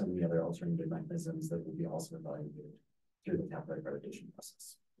do have so many other alternative mechanisms that will be also evaluated through the capital accreditation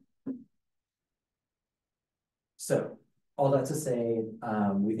process. So all that to say,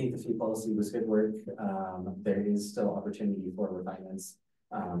 we think the fee policy was good work. There is still opportunity for refinements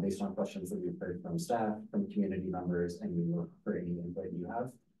based on questions that we've heard from staff, from community members, and we look for any input you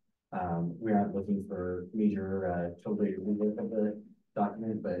have. We aren't looking for major totally rework of the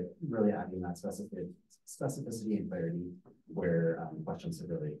document, but really adding that specificity and clarity where questions have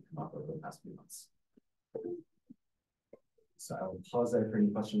really come up over the past few months. So I will pause there for any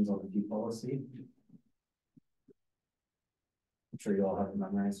questions on the fee policy. I'm sure you all have it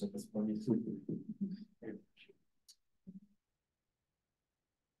memorized at this point.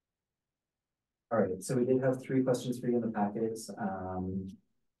 All right, so we did have 3 questions for you in the packets,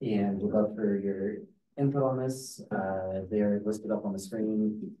 and we'd love for your input on this. They are listed up on the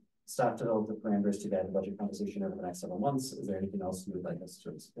screen. Staff developed the parameters to guide the budget conversation over the next several months. Is there anything else you would like us to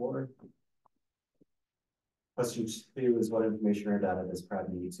explore? Question 2 is what information or data does PRAB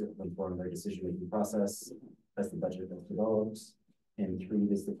need to inform their decision-making process as the budget is developed? And 3,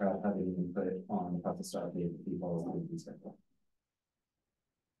 does the PRAB have any input on the process to update the fee policy and fee schedule?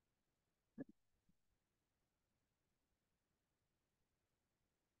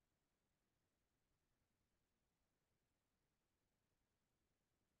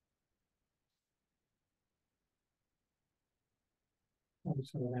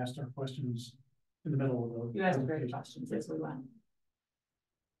 So we asked our questions in the middle of the. You asked great questions as we went.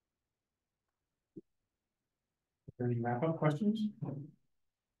 Are there any wrap-up questions?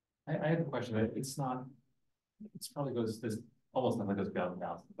 I have a question. It's probably goes, this almost nothing goes beyond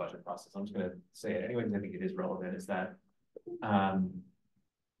the budget process. I'm just going to say it anyway, because I think it is relevant, is that I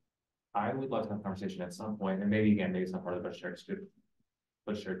would love to have a conversation at some point, and maybe it's not part of the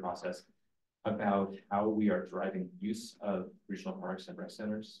budgetary process, about how we are driving use of regional parks and rec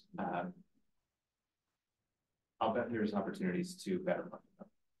centers. I'll bet there's opportunities to better fund them.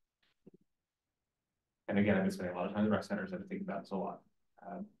 And again, I've been spending a lot of time in rec centers. I've been thinking about this a lot.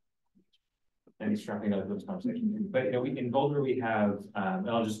 And extracting out of those conversations. But you know, in Boulder we have, and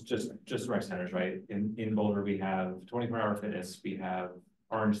I'll just rec centers, right? In Boulder we have 24-hour fitness, we have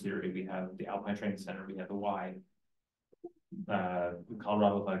Orange Theory, we have the Alpine Training Center, we have the Y,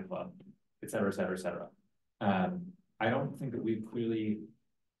 Colorado Athletic Club, et cetera, et cetera, et cetera. I don't think that we've clearly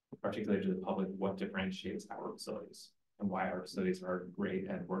articulated to the public what differentiates our facilities and why our facilities are great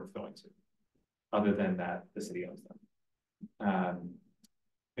and worth going to, other than that the city owns them.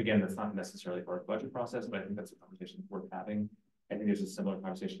 Again, that's not necessarily part of the budget process, but I think that's a conversation worth having. I think there's a similar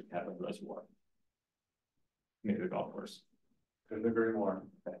conversation to have with the reservoir, maybe the golf course. Couldn't agree more.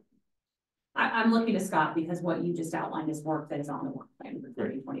 Okay. I'm looking to Scott because what you just outlined is work that is on the work plan for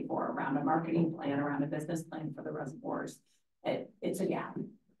 2024 around a marketing plan, around a business plan for the reservoirs. It's a gap.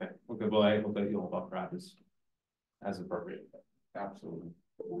 Okay. Okay. Well, I hope that you'll buff PRAB as appropriate. Absolutely.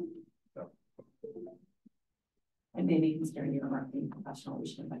 So, And maybe considering you're a marketing professional, we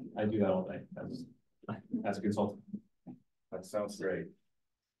should invite you. I do that all day as a consultant. That sounds great.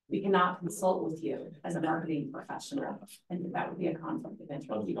 We cannot consult with you as a marketing professional, and that would be a conflict of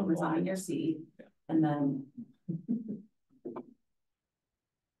interest. You can resign your seat and then.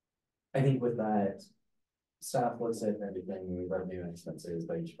 I think with that, staff looks at everything, revenue and expenses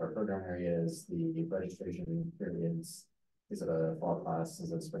by each of our program areas, the registration periods. Is it a fall class?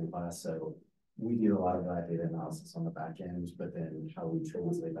 Is it a spring class? So we do a lot of that data analysis on the back end, but then how we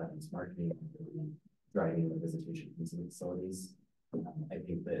translate that into marketing, driving the visitation into the facilities. I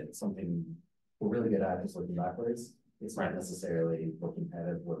think that something we're really good at is looking backwards. It's not necessarily looking ahead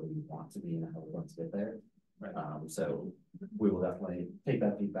of where we want to be and how we want to get there. Right. So we will definitely take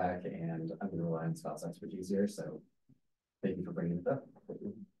that feedback, and I'm going to rely on Scott's expertise here. So thank you for bringing it up.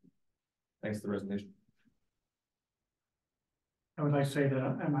 Thanks for the resignation. I would like to say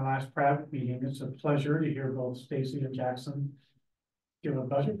that at my last PRAB meeting, it's a pleasure to hear both Stacy and Jackson give a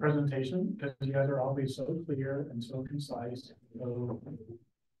budget presentation, because you guys are always so clear and so concise. So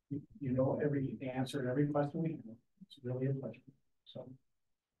you know every answer to every question we have. It's really a pleasure. So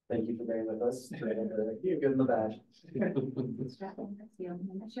thank you for being with us. You're good in the badge.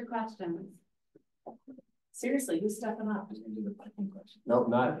 That's your questions. Seriously, who's stepping up? Nope,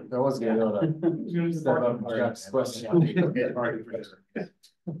 not, no one's gonna know that. Step up Jack's question.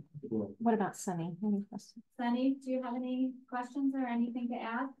 What about Sunny? Any questions? Sunny, do you have any questions or anything to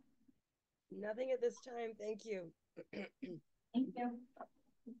add? Nothing at this time. Thank you. Thank you.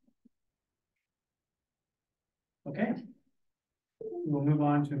 okay. We'll move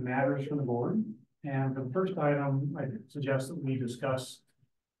on to matters from the board. And for the first item, I suggest that we discuss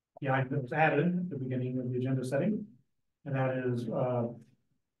the item that was added at the beginning of the agenda setting. And that is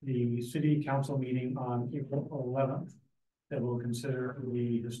the city council meeting on April 11th that will consider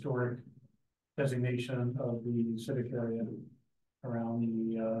the historic designation of the civic area around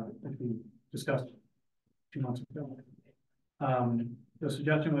the, which we discussed 2 months ago. The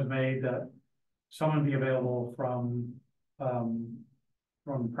suggestion was made that someone be available from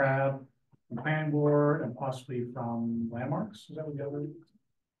PRAB, from Planning Board, and possibly from Landmarks. Is that what the other?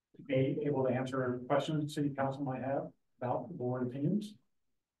 To be able to answer questions the city council might have about the board opinions.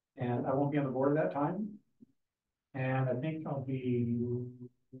 And I won't be on the board at that time. And I think I'll be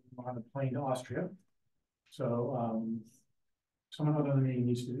on a plane to Austria. So someone other than me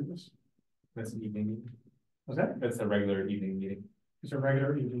needs to do this. That's an evening meeting. Was that? That's a regular evening meeting. It's a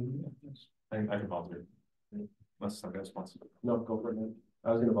regular evening meeting. Yes. I can volunteer. Unless somebody else wants to. No, go for it, man.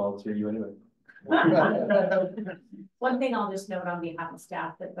 I was gonna volunteer you anyway. One thing I'll just note on behalf of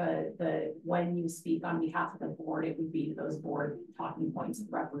staff that the when you speak on behalf of the board, it would be those board talking points of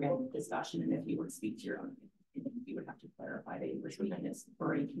representative discussion. And if you were to speak to your own, you would have to clarify that you were speaking as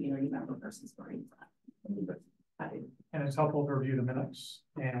for a community member versus for a friend. And it's helpful to review the minutes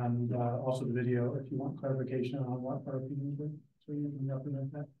and also the video if you want clarification on what our opinions were. So you can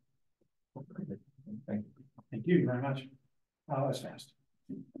represent that. Thank you very much. That's fast.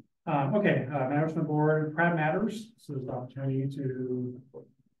 Okay, matters from the board. PRAB matters. So there's an opportunity to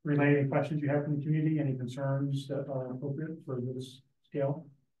relay any questions you have from the community, any concerns that are appropriate for this scale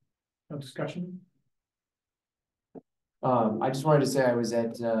of discussion. I just wanted to say I was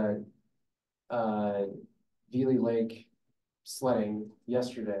at Veely Lake sledding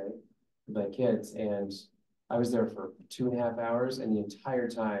yesterday with my kids, and I was there for 2.5 hours, and the entire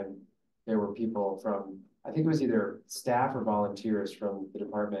time there were people from, I think it was either staff or volunteers from the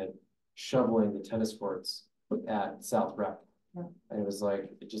department shoveling the tennis courts at South Rec. Yeah. And it was like,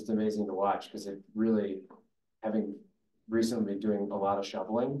 just amazing to watch, because it really, having recently been doing a lot of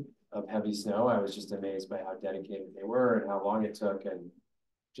shoveling of heavy snow, I was just amazed by how dedicated they were and how long it took, and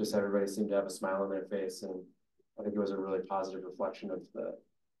just everybody seemed to have a smile on their face. And I think it was a really positive reflection of the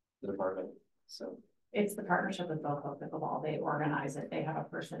department. So it's the partnership with Boco Pickleball. They organize it. They have a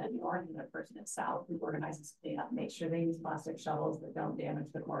person at North and a person at South who organizes cleanup, make sure they use plastic shovels that don't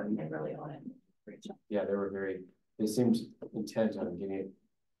damage the court, and they really own it. Yeah, they seemed intent on getting it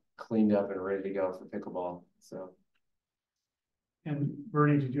cleaned up and ready to go for pickleball. So. And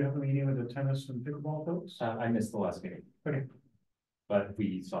Bernie, did you have a meeting with the tennis and pickleball folks? I missed the last meeting. Okay. But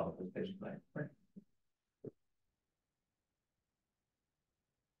we saw the presentation tonight. Right.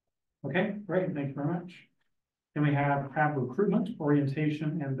 Okay, great. Thank you very much. Then we have PRAB recruitment,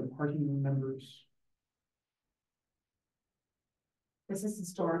 orientation, and departing members. This is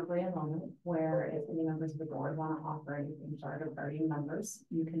historically a moment where if any members of the board want to offer anything to our departing members,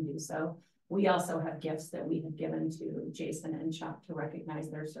 you can do so. We also have gifts that we have given to Jason and Chuck to recognize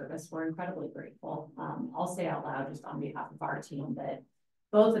their service. We're incredibly grateful. I'll say out loud, just on behalf of our team, that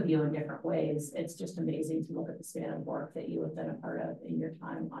both of you in different ways. It's just amazing to look at the span of work that you have been a part of in your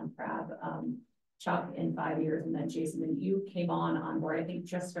time on Crab. Chuck in 5 years, and then Jason, and you came on board, I think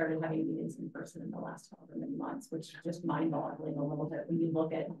just started having meetings in person in the last however many months, which is just mind-boggling a little bit when you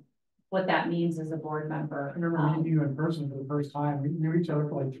look at what that means as a board member. I remember meeting you in person for the first time. We knew each other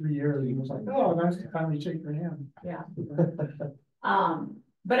for like 3 years, and it was like, oh, nice to finally shake your hand. Yeah.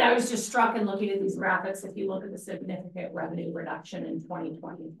 But I was just struck in looking at these graphics. If you look at the significant revenue reduction in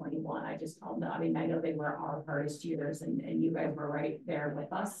 2020 and 21, I just told them, I mean, I know they were our hardest years, and you guys were right there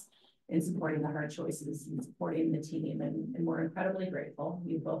with us in supporting the hard choices and supporting the team, and we're incredibly grateful.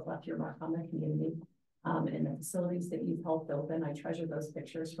 You both left your mark on the community and the facilities that you've helped open. I treasure those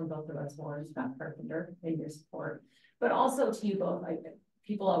pictures from both of us, Warren, Scott Carpenter, and your support. But also to you both,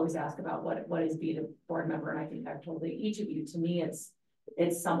 people always ask about what is being a board member, and I think I've told each of you, to me,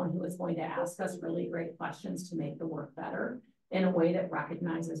 it's someone who is going to ask us really great questions to make the work better in a way that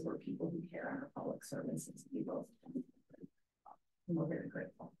recognizes we're people who care and are public servants, as you both. And we're very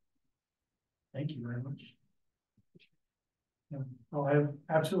grateful. Thank you very much. Yeah, well, I have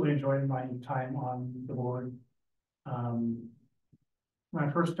absolutely enjoyed my time on the board. When I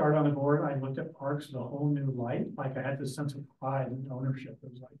first started on the board, I looked at parks in a whole new light. Like I had this sense of pride and ownership.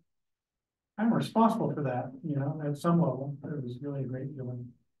 It was like, I'm responsible for that, you know, at some level. It was really a great feeling.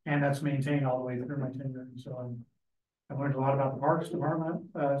 And that's maintained all the way through my tenure. And so I've learned a lot about the Parks Department.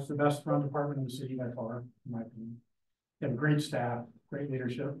 It's the best run department in the city by far, in my opinion. They have great staff, great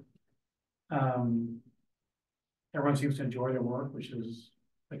leadership. Everyone seems to enjoy their work, which is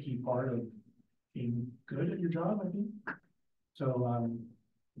a key part of being good at your job, I think. So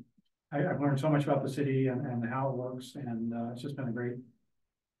I've learned so much about the city and how it works, and it's just been a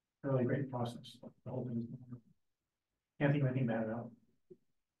really great process. The whole thing is wonderful. Can't think of anything bad about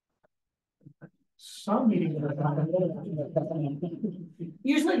it. Some meetings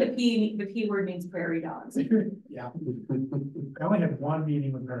usually the P word means prairie dogs. Yeah. I only had one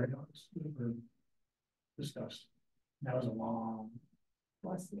meeting with prairie dogs that were discussed. That was a long.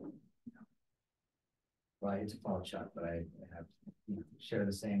 Well, I hate to follow Chuck, but I have share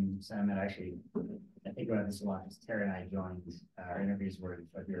the same sentiment. Actually, I think about this a lot because Tara and I joined our interviews were in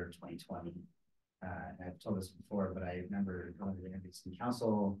February of 2020. And I've told this before, but I remember going to the interviews in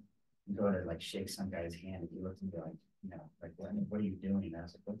council and go to like shake some guy's hand, and he looked and be like, you know, like what are you doing? And I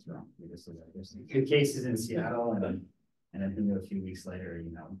was like, what's wrong? This is there's good cases in Seattle, and then a few weeks later,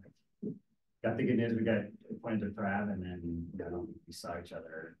 you know, got the good news, we got appointed to Crab, and then I don't think we saw each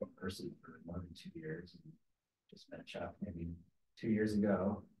other in person for more than 2 years. And just met Chuck maybe 2 years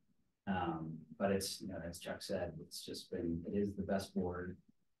ago. But it's, you know, as Chuck said, it's just been, it is the best board.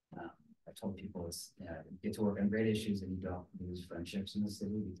 I told people it's, you get to work on great issues and you don't lose friendships in the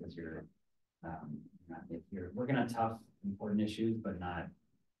city because you're working on tough, important issues, but not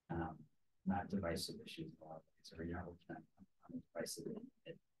divisive issues. So you're not working on divisive.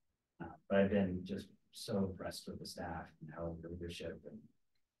 But I've been just so impressed with the staff and how the leadership, and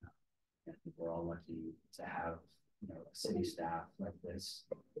I think we're all lucky to have, you know, a city staff like this.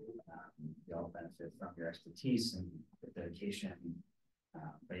 You all benefit from your expertise and the dedication.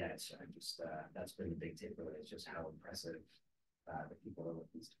 But yeah, that's been the big takeaway. It's just how impressive the people that work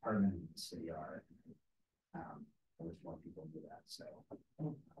in this department and the city are. I wish more people do that. So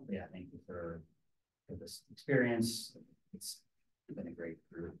yeah, thank you for this experience. It's been a great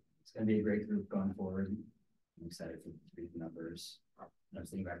group. It's going to be a great group going forward. I'm excited for the numbers. I was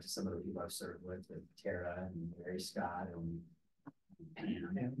thinking back to some of the people I've served with Tara and Mary Scott and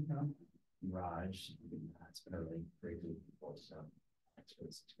Pam and Raj. It's been a really great group of people. So thanks for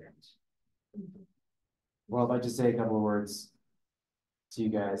this experience. Well, I'd like to say a couple of words to you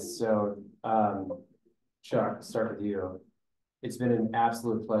guys. So, Chuck, start with you. It's been an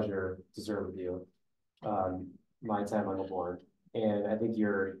absolute pleasure to serve with you. My time on the board. And I think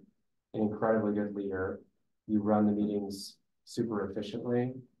you're an incredibly good leader. You run the meetings super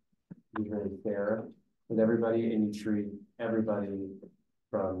efficiently. You're very fair with everybody, and you treat everybody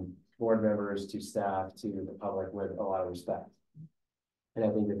from board members to staff to the public with a lot of respect. And I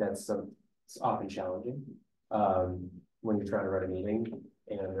think that's it's often challenging when you're trying to run a meeting,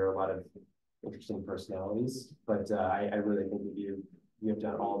 and there are a lot of interesting personalities. But I really think that you have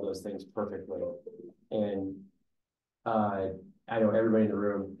done all those things perfectly. And I know everybody in the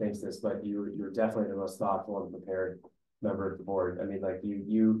room thinks this, but you're definitely the most thoughtful and prepared member of the board. I mean, like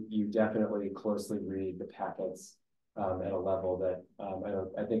you definitely closely read the packets at a level that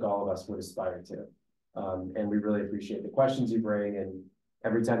I think all of us would aspire to. And we really appreciate the questions you bring. And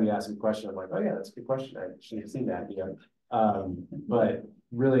every time you ask a question, I'm like, oh yeah, that's a good question. I should have seen that, you know. But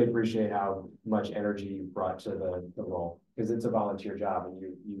really appreciate how much energy you brought to the role. because it's a volunteer job and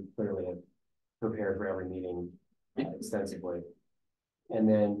you clearly have prepared for every meeting extensively. And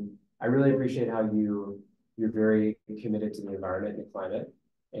then I really appreciate how you're very committed to the environment and the climate,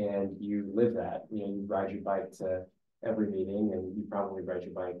 and you live that. You know, you ride your bike to every meeting, and you probably ride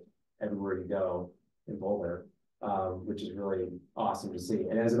your bike everywhere you go in Boulder, which is really awesome to see.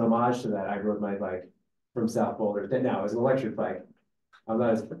 And as an homage to that, I rode my bike from South Boulder. Now it's an electric bike. I'm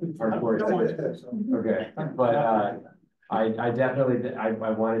not as hardcore as okay, but I definitely I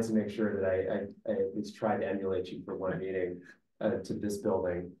wanted to make sure that I at least tried to emulate you for one meeting to this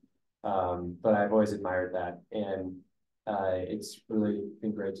building. But I've always admired that, and it's really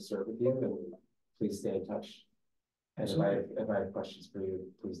been great to serve with you, and please stay in touch. And if I have questions for you,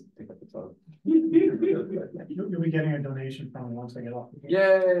 please pick up the phone. You'll be getting a donation from me once I get off.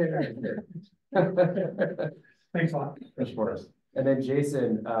 Yay! Thanks a lot. Of course. And then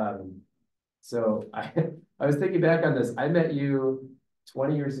Jason, so I was thinking back on this. I met you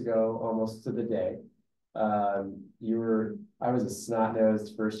 20 years ago, almost to the day. I was a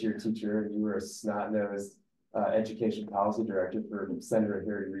snot-nosed first-year teacher, and you were a snot-nosed education policy director for Senator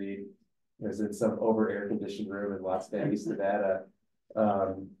Harry Reid. It was in some over-air-conditioned room in Las Vegas, Nevada.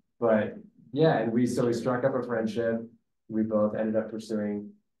 But yeah, and we struck up a friendship. We both ended up pursuing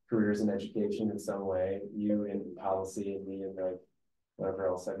careers in education in some way. You in policy, and me in like whatever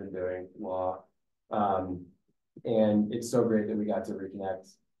else I've been doing, law. And it's so great that we got to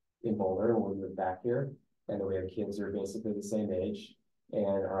reconnect in Boulder when we moved back here, and that we have kids who are basically the same age and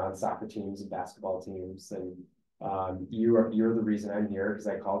are on soccer teams and basketball teams. And you're the reason I'm here, because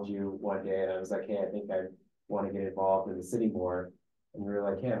I called you one day and I was like, hey, I think I want to get involved in the city more. And you were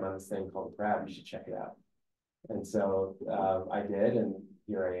like, hey, I'm on this thing called the PRAB, you should check it out. And so I did, and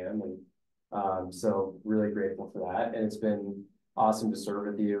here I am. And so really grateful for that. And it's been awesome to serve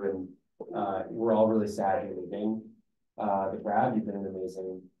with you. And we're all really sad you're leaving the PRAB. You've been an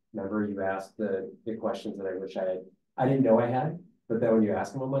amazing member. You asked the questions that I wish I didn't know I had. But then when you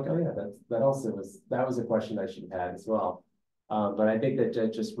ask them, I'm like, oh yeah, that was a question I should have had as well. But I think that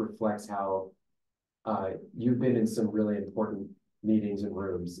just reflects how you've been in some really important meetings and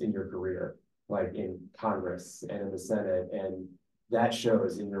rooms in your career, like in Congress and in the Senate, and that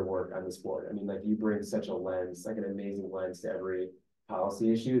shows in your work on this board. I mean, like, you bring such a lens, like an amazing lens to every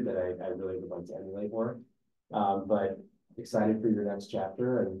policy issue that I really would like to emulate more. But excited for your next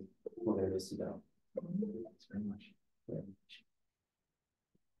chapter, and we're going to miss you now. Thanks very much. Yeah.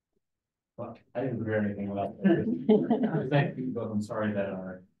 Well, I didn't prepare anything about that. Thank you both. I'm sorry that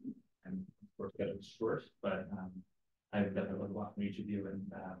I'm of course getting short, but I've definitely learned a lot from each of you,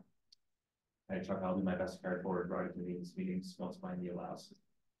 and Chuck, I'll do my best to carry forward right into these meetings once my knee allows.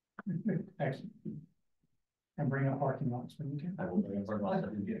 Excellent. And bring up parking lots when you can. I will bring up parking lots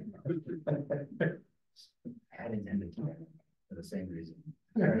when you can. I had intended to for the same reason.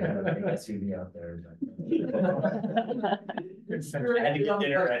 Sorry, I don't think I see me out there. I had to get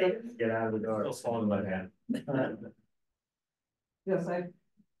dinner ready, get out of the door. Still swallowing my hand. Yes, I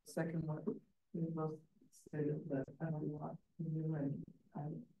second what you both stated, that I don't want to do, and I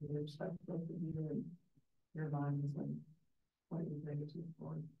respect both of you and your minds and what you bring to the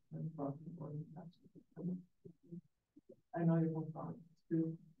board and brought to the board. I know you will talk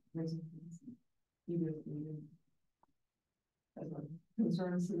through raising things. You do as a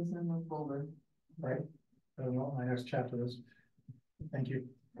concerned citizen of Boulder. Right. I don't know what my next chapter is. Thank you.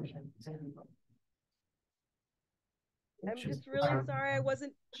 I'm just really sorry I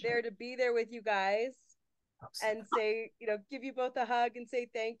wasn't there to be there with you guys and say, give you both a hug and say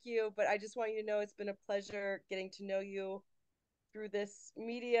thank you. But I just want you to know it's been a pleasure getting to know you through this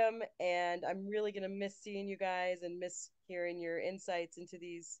medium. And I'm really going to miss seeing you guys and miss hearing your insights into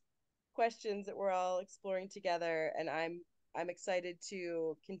these questions that we're all exploring together. And I'm excited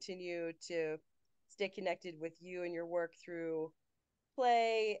to continue to stay connected with you and your work through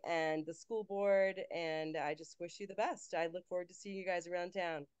play and the school board, and I just wish you the best. I look forward to seeing you guys around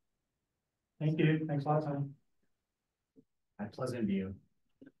town. Thank you. Thanks a lot, Tom. My pleasant view.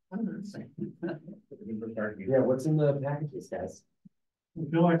 Yeah, what's in the packages, guys? I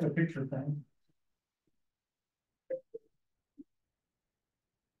feel like a picture thing.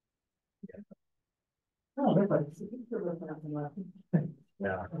 Oh, that's right.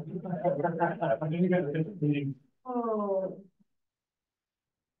 Yeah. I think you got a different meeting. Oh.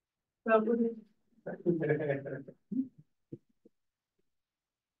 That's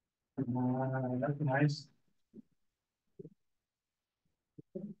nice.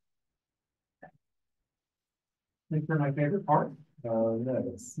 Think for my favorite part. No,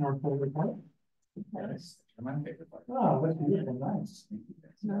 it's North Boulder Park. Yes, my favorite part. Oh, that's beautiful. Nice.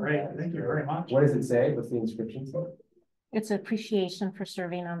 Great. Thank you very much. What does it say? What's the inscription say? It's appreciation for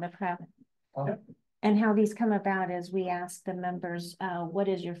serving on the PrEP. Okay. And how these come about is we ask the members, what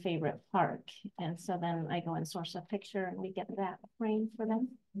is your favorite park? And so then I go and source a picture and we get that framed for them.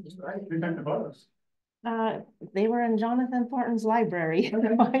 Right, who took the photos? They were in Jonathan Thornton's library. I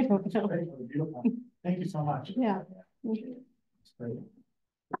don't know. Beautiful. Thank you so much. Yeah. That's great.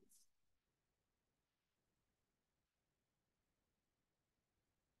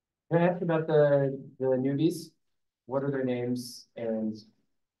 Can I ask about the newbies? What are their names and?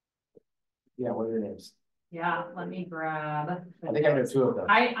 Yeah, what are their names? Yeah, let me grab. I think I know 2 of them.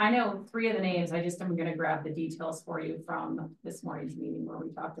 I know 3 of the names. I just am gonna grab the details for you from this morning's meeting where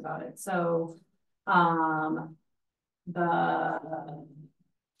we talked about it. So,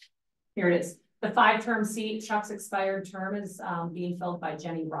 here it is. The 5-term seat, Chuck's expired term is being filled by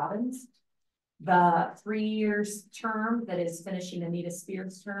Jenny Robbins. The 3 years term that is finishing Anita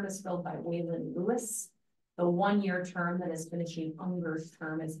Spears' term is filled by Waylon Lewis. The 1-year term that is finishing Unger's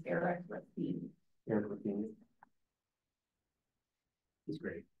term is Eric Rapine. Eric Rapine. He's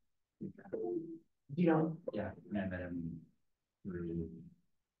great. You know? Yeah, and I met him through.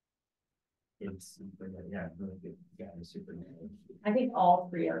 It's, yeah, really good guy, super nice. I think all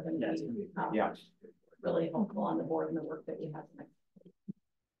 3 are going to be Yeah. really helpful on the board and the work that we have tonight.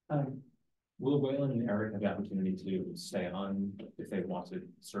 Will Waylon and Eric have the opportunity to stay on if they want to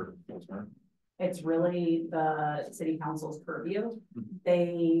serve full term? It's really the city council's purview.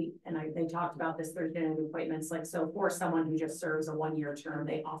 They talked about this Thursday night appointments, like, so for someone who just serves a 1-year term,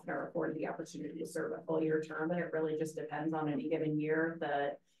 they often are afforded the opportunity to serve a full year term, and it really just depends on any given year.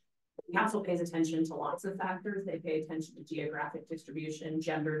 The council pays attention to lots of factors. They pay attention to geographic distribution,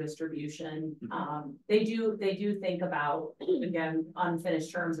 gender distribution. They do think about, again,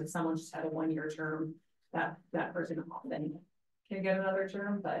 unfinished terms. If someone just had a 1-year term, that person often can get another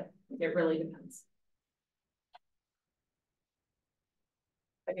term, but it really depends.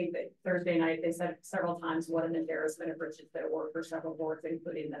 I think that Thursday night, they said several times what an embarrassment of riches that worked for several boards,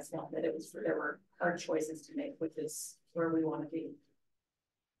 including this one, that there were hard choices to make, which is where we want to be.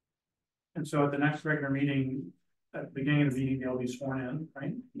 And so at the next regular meeting, at the beginning of the meeting, they'll be sworn in,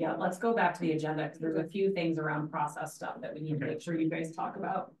 right? Yeah, let's go back to the agenda because there's a few things around process stuff that we need to make sure you guys talk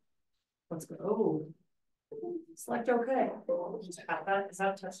about. Let's go. Oh, select okay. Is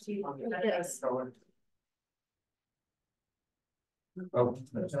that touch T? Yes. Oh,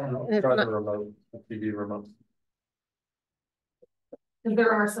 try the remote, TV remote.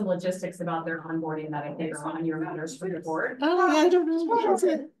 There are some logistics about their onboarding that I think are on your matters for the board. Oh, I don't know.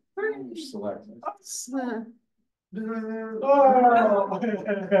 Select.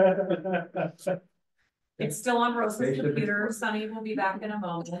 It's still on Rosa's computer. Sunny will be back in a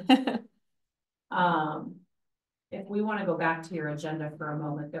moment. If we want to go back to your agenda for a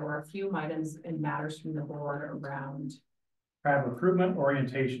moment, there were a few items and matters from the board around Recruitment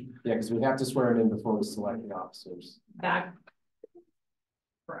orientation. Yeah, because we have to swear them in before we select the officers. that.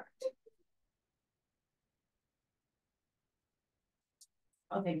 Correct.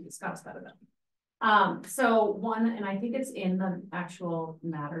 Oh, thank you, Scott's got it up. So one, and I think it's in the actual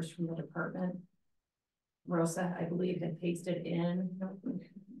matters from the department. Rosa, I believe, had pasted in.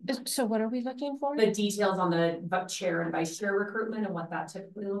 So what are we looking for? The details on the chair and vice chair recruitment and what that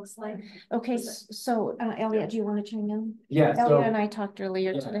typically looks like. Okay, so Elliot, do you want to chime in? Yeah. Elliot and I talked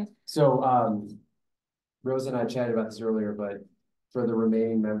earlier today. So Rose and I chatted about this earlier, but for the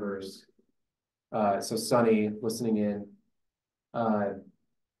remaining members, so Sunny listening in,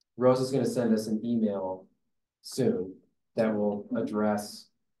 Rose is going to send us an email soon that will address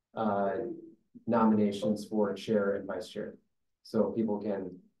nominations for chair and vice chair. So people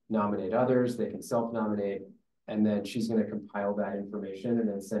can nominate others, they can self-nominate, and then she's going to compile that information and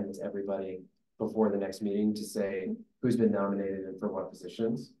then send it to everybody before the next meeting to say who's been nominated and for what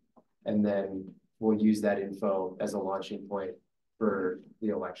positions. And then we'll use that info as a launching point for the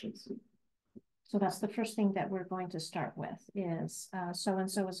elections. So that's the first thing that we're going to start with is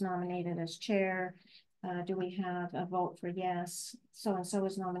so-and-so is nominated as chair. Do we have a vote for yes? So-and-so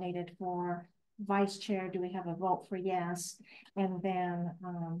is nominated for vice chair. Do we have a vote for yes? And then,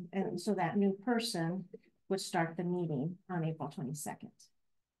 and so that new person would start the meeting on April 22nd.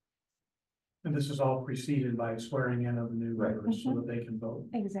 And this is all preceded by swearing in of the new members so that they can vote.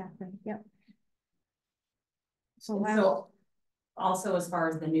 Exactly, yep. So also, as far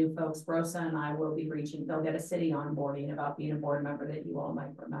as the new folks, Rosa and I will be reaching, they'll get a city onboarding about being a board member that you all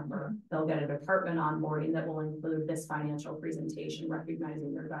might remember. They'll get a department onboarding that will include this financial presentation,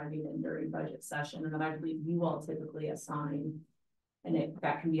 recognizing their diving in during budget session. And then I believe you all typically assign, and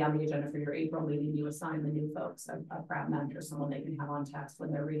that can be on the agenda for your April meeting, you assign the new folks a PrEP mentor, someone they can have on text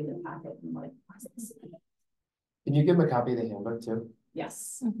when they're reading the packet and like, Can you give them a copy of the handbook too?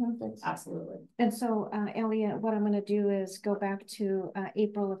 Yes, Thanks. absolutely. And so, Elliot, what I'm gonna do is go back to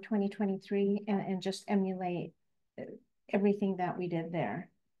April of 2023 and just emulate everything that we did there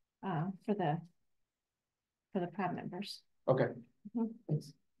for the PRAB members. Okay.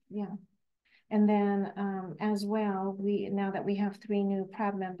 Thanks. Yeah. And then as well, now that we have 3 new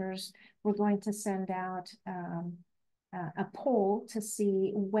PRAB members, we're going to send out a poll to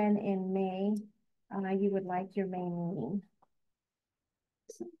see when in May you would like your May meeting.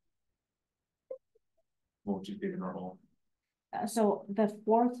 What would you be the normal? So the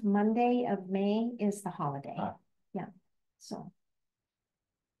 4th Monday of May is the holiday. Yeah, so.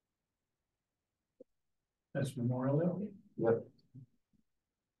 That's Memorial Day. Yep.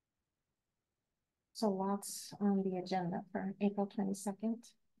 So lots on the agenda for April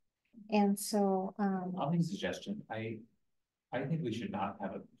 22nd. And so, I'll make a suggestion. I think we should not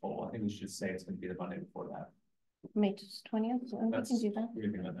have a poll. I think we should say it's going to be the Monday before that. May 20th, so we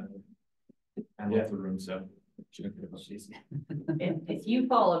can do that. I left the room, so. If you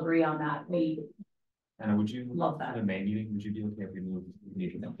all agree on that, we And would you love that. The May meeting? Would you be okay if we moved the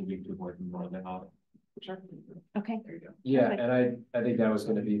meeting up a week to avoid more of the holiday? Sure. Okay. There you go. Yeah, and I think that was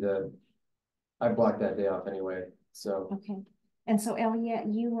gonna be I blocked that day off anyway, so. Okay. And so Elliot,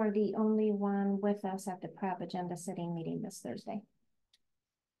 you are the only one with us at the PRAB agenda setting meeting this Thursday.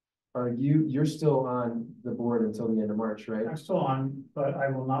 You're still on the board until the end of March, right? I'm still on, but I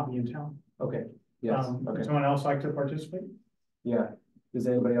will not be in town. Okay, yes, Would okay, someone else like to participate? yeah. Does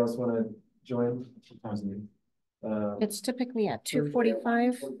anybody else wanna join? Sometimes the It's typically at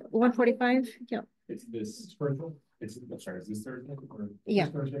 2:45, 1:45. Yeah. It's this. It's virtual. I'm sorry, is this Thursday? Or? Yeah.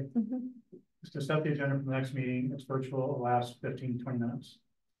 This Thursday. Mhm. Just to set the agenda for the next meeting. It's virtual. It'll last 15 to 20 minutes.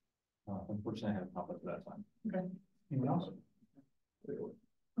 Unfortunately, I have a conflict at that time. Okay. Anyone else?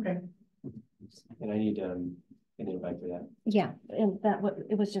 Okay. And I need an invite for that. Yeah, and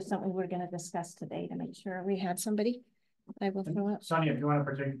it was just something we were going to discuss today to make sure we had somebody. I will throw it. Sonny, if you want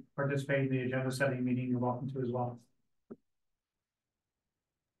to participate in the agenda setting meeting, you're welcome to as well.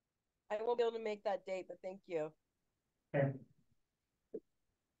 I won't be able to make that date, but thank you. Okay.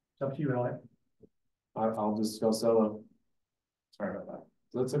 It's up to you, Elliot. I'll just go solo. Sorry about that.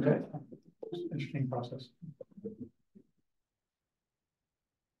 That's okay. Interesting process.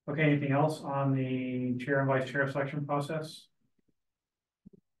 Okay, anything else on the chair and vice chair selection process?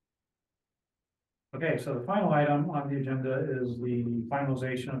 Okay, so the final item on the agenda is the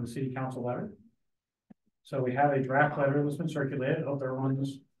finalization of the city council letter. So we have a draft letter that's been circulated. I hope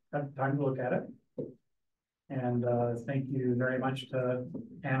everyone's had time to look at it. And thank you very much to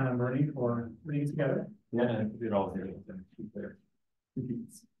Anna and Bernie for putting it together. Yeah, and we did all here. There.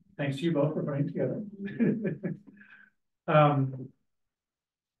 Thanks to you both for putting it together.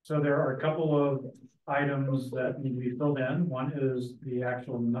 So there are a couple of items that need to be filled in. One is the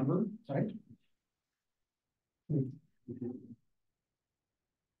actual number, right?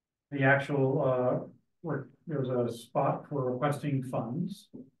 The actual, where there's a spot for requesting funds.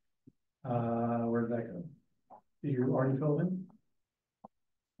 Where did that go? Did you already fill in?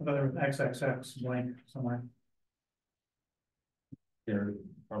 I thought there was XXX blank somewhere. There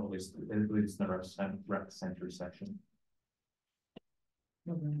probably is, I believe it's the rec center section.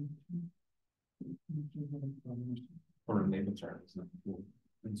 Or maybe sorry, it's not cool.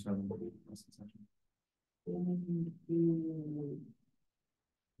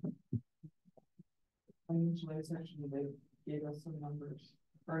 Financial section, they gave us some numbers,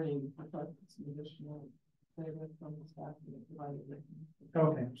 earning, I thought some additional data from the staff that provided.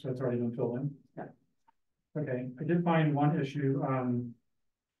 Okay, so it's already been filled in? Yeah. Okay, I did find one issue on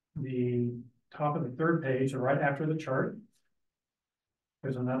the top of the 3rd page, or right after the chart.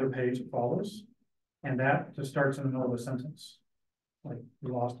 There's another page that follows, and that just starts in the middle of a sentence. Like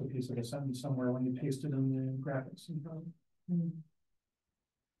you lost a piece of a sentence somewhere when you pasted in the graphics.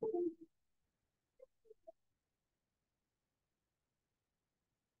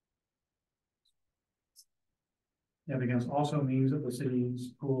 Yeah, because also means that the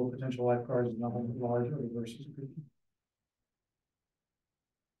city's pool of potential lifeguards is not large or versus.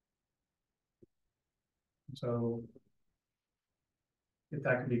 So if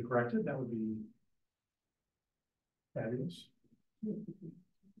that could be corrected, that would be fabulous.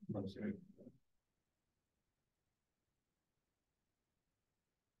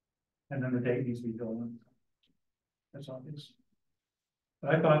 And then the date needs to be filled in. That's obvious.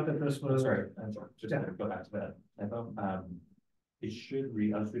 But I thought that this was. Sorry, I'm sorry. Just to go back to that. I thought it should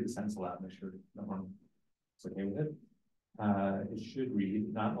read, I'll just read the sentence aloud, make sure everyone is okay with it. It should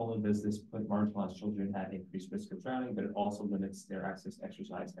read, not only does this put marginalized children at increased risk of drowning, but it also limits their access to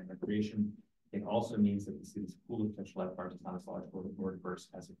exercise and recreation. It also means that the city's pool of potential lifeguards is not as large or diverse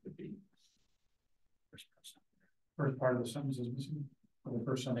as it could be. First part of the sentence is missing. Or the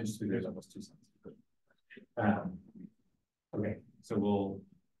first sentence. There's almost 2 sentences. Okay, so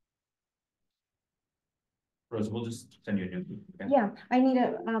Rose, we'll just send you a new. Okay? Yeah, I need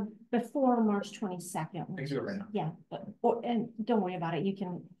a, before March 22nd. I can do it right now. Yeah, but, and don't worry about it. You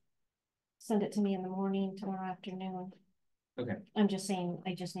can send it to me in the morning, tomorrow afternoon. Okay. I'm just saying,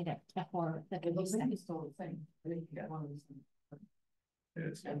 I just need it before the 22nd. It's still the same. I think you got one of these.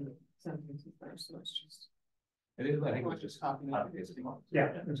 It's, And the sentence is there, so it's just. it is, I think it was just copy. Yeah,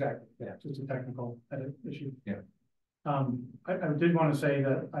 exactly. Yeah, just a technical edit issue. Yeah. I did want to say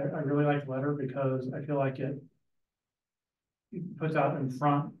that I really like the letter because I feel like it puts out in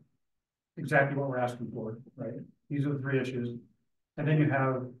front exactly what we're asking for, right? These are the 3 issues. And then you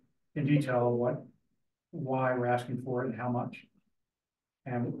have in detail why we're asking for it and how much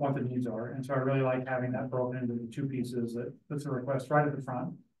and what the needs are. And so I really like having that broken into the 2 pieces that puts the request right at the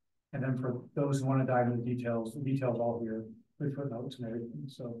front. And then for those who want to dive into the details all here with footnotes and everything.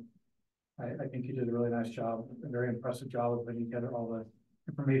 So I think you did a really nice job, a very impressive job of putting together all the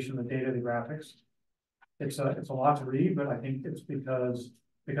information, the data, the graphics. It's a lot to read, but I think it's because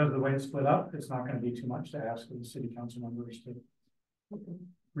of the way it's split up, it's not going to be too much to ask of the city council members to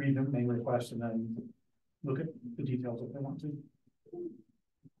read the main request and then look at the details if they want to.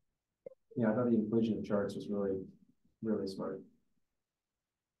 Yeah, I thought the inclusion of charts was really, really smart.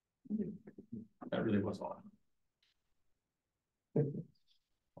 That really was a lot.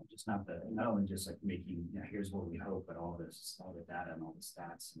 Just not only just like making, you know, here's what we hope, but all the data and all the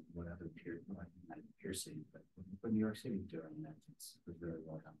stats and whatever peer city, but what New York City is doing, that it's really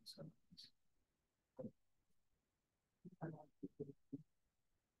well done. So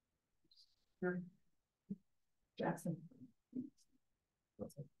Jackson.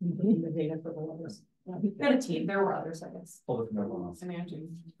 The data for the others. We've got a team. There were others, I guess. Pull it from everyone else. And Angie.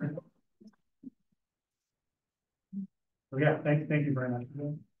 So yeah, thank you very much for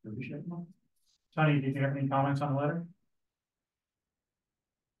that. Appreciate it. Tony, did you have any comments on the letter?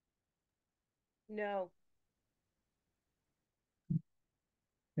 No.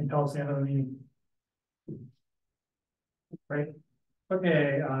 Can you tell us the end of the meeting? Great.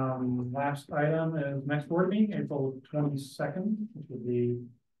 Okay, last item is next board meeting, April 22nd, which will be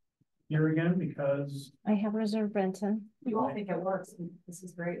here again because I have reserved Brenton. You all think it works. This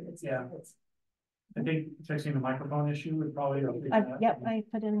is great. I think fixing the microphone issue would probably. Yep, I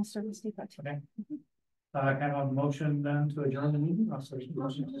put in a service defect. Okay. Can I have a motion then to adjourn the meeting? Motion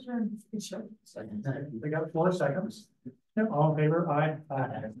to adjourn. Sure. We got 4 seconds. Yep, all in favor? Aye.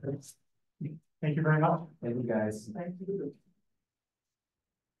 Thank you very much. Thank you, guys. Thank you.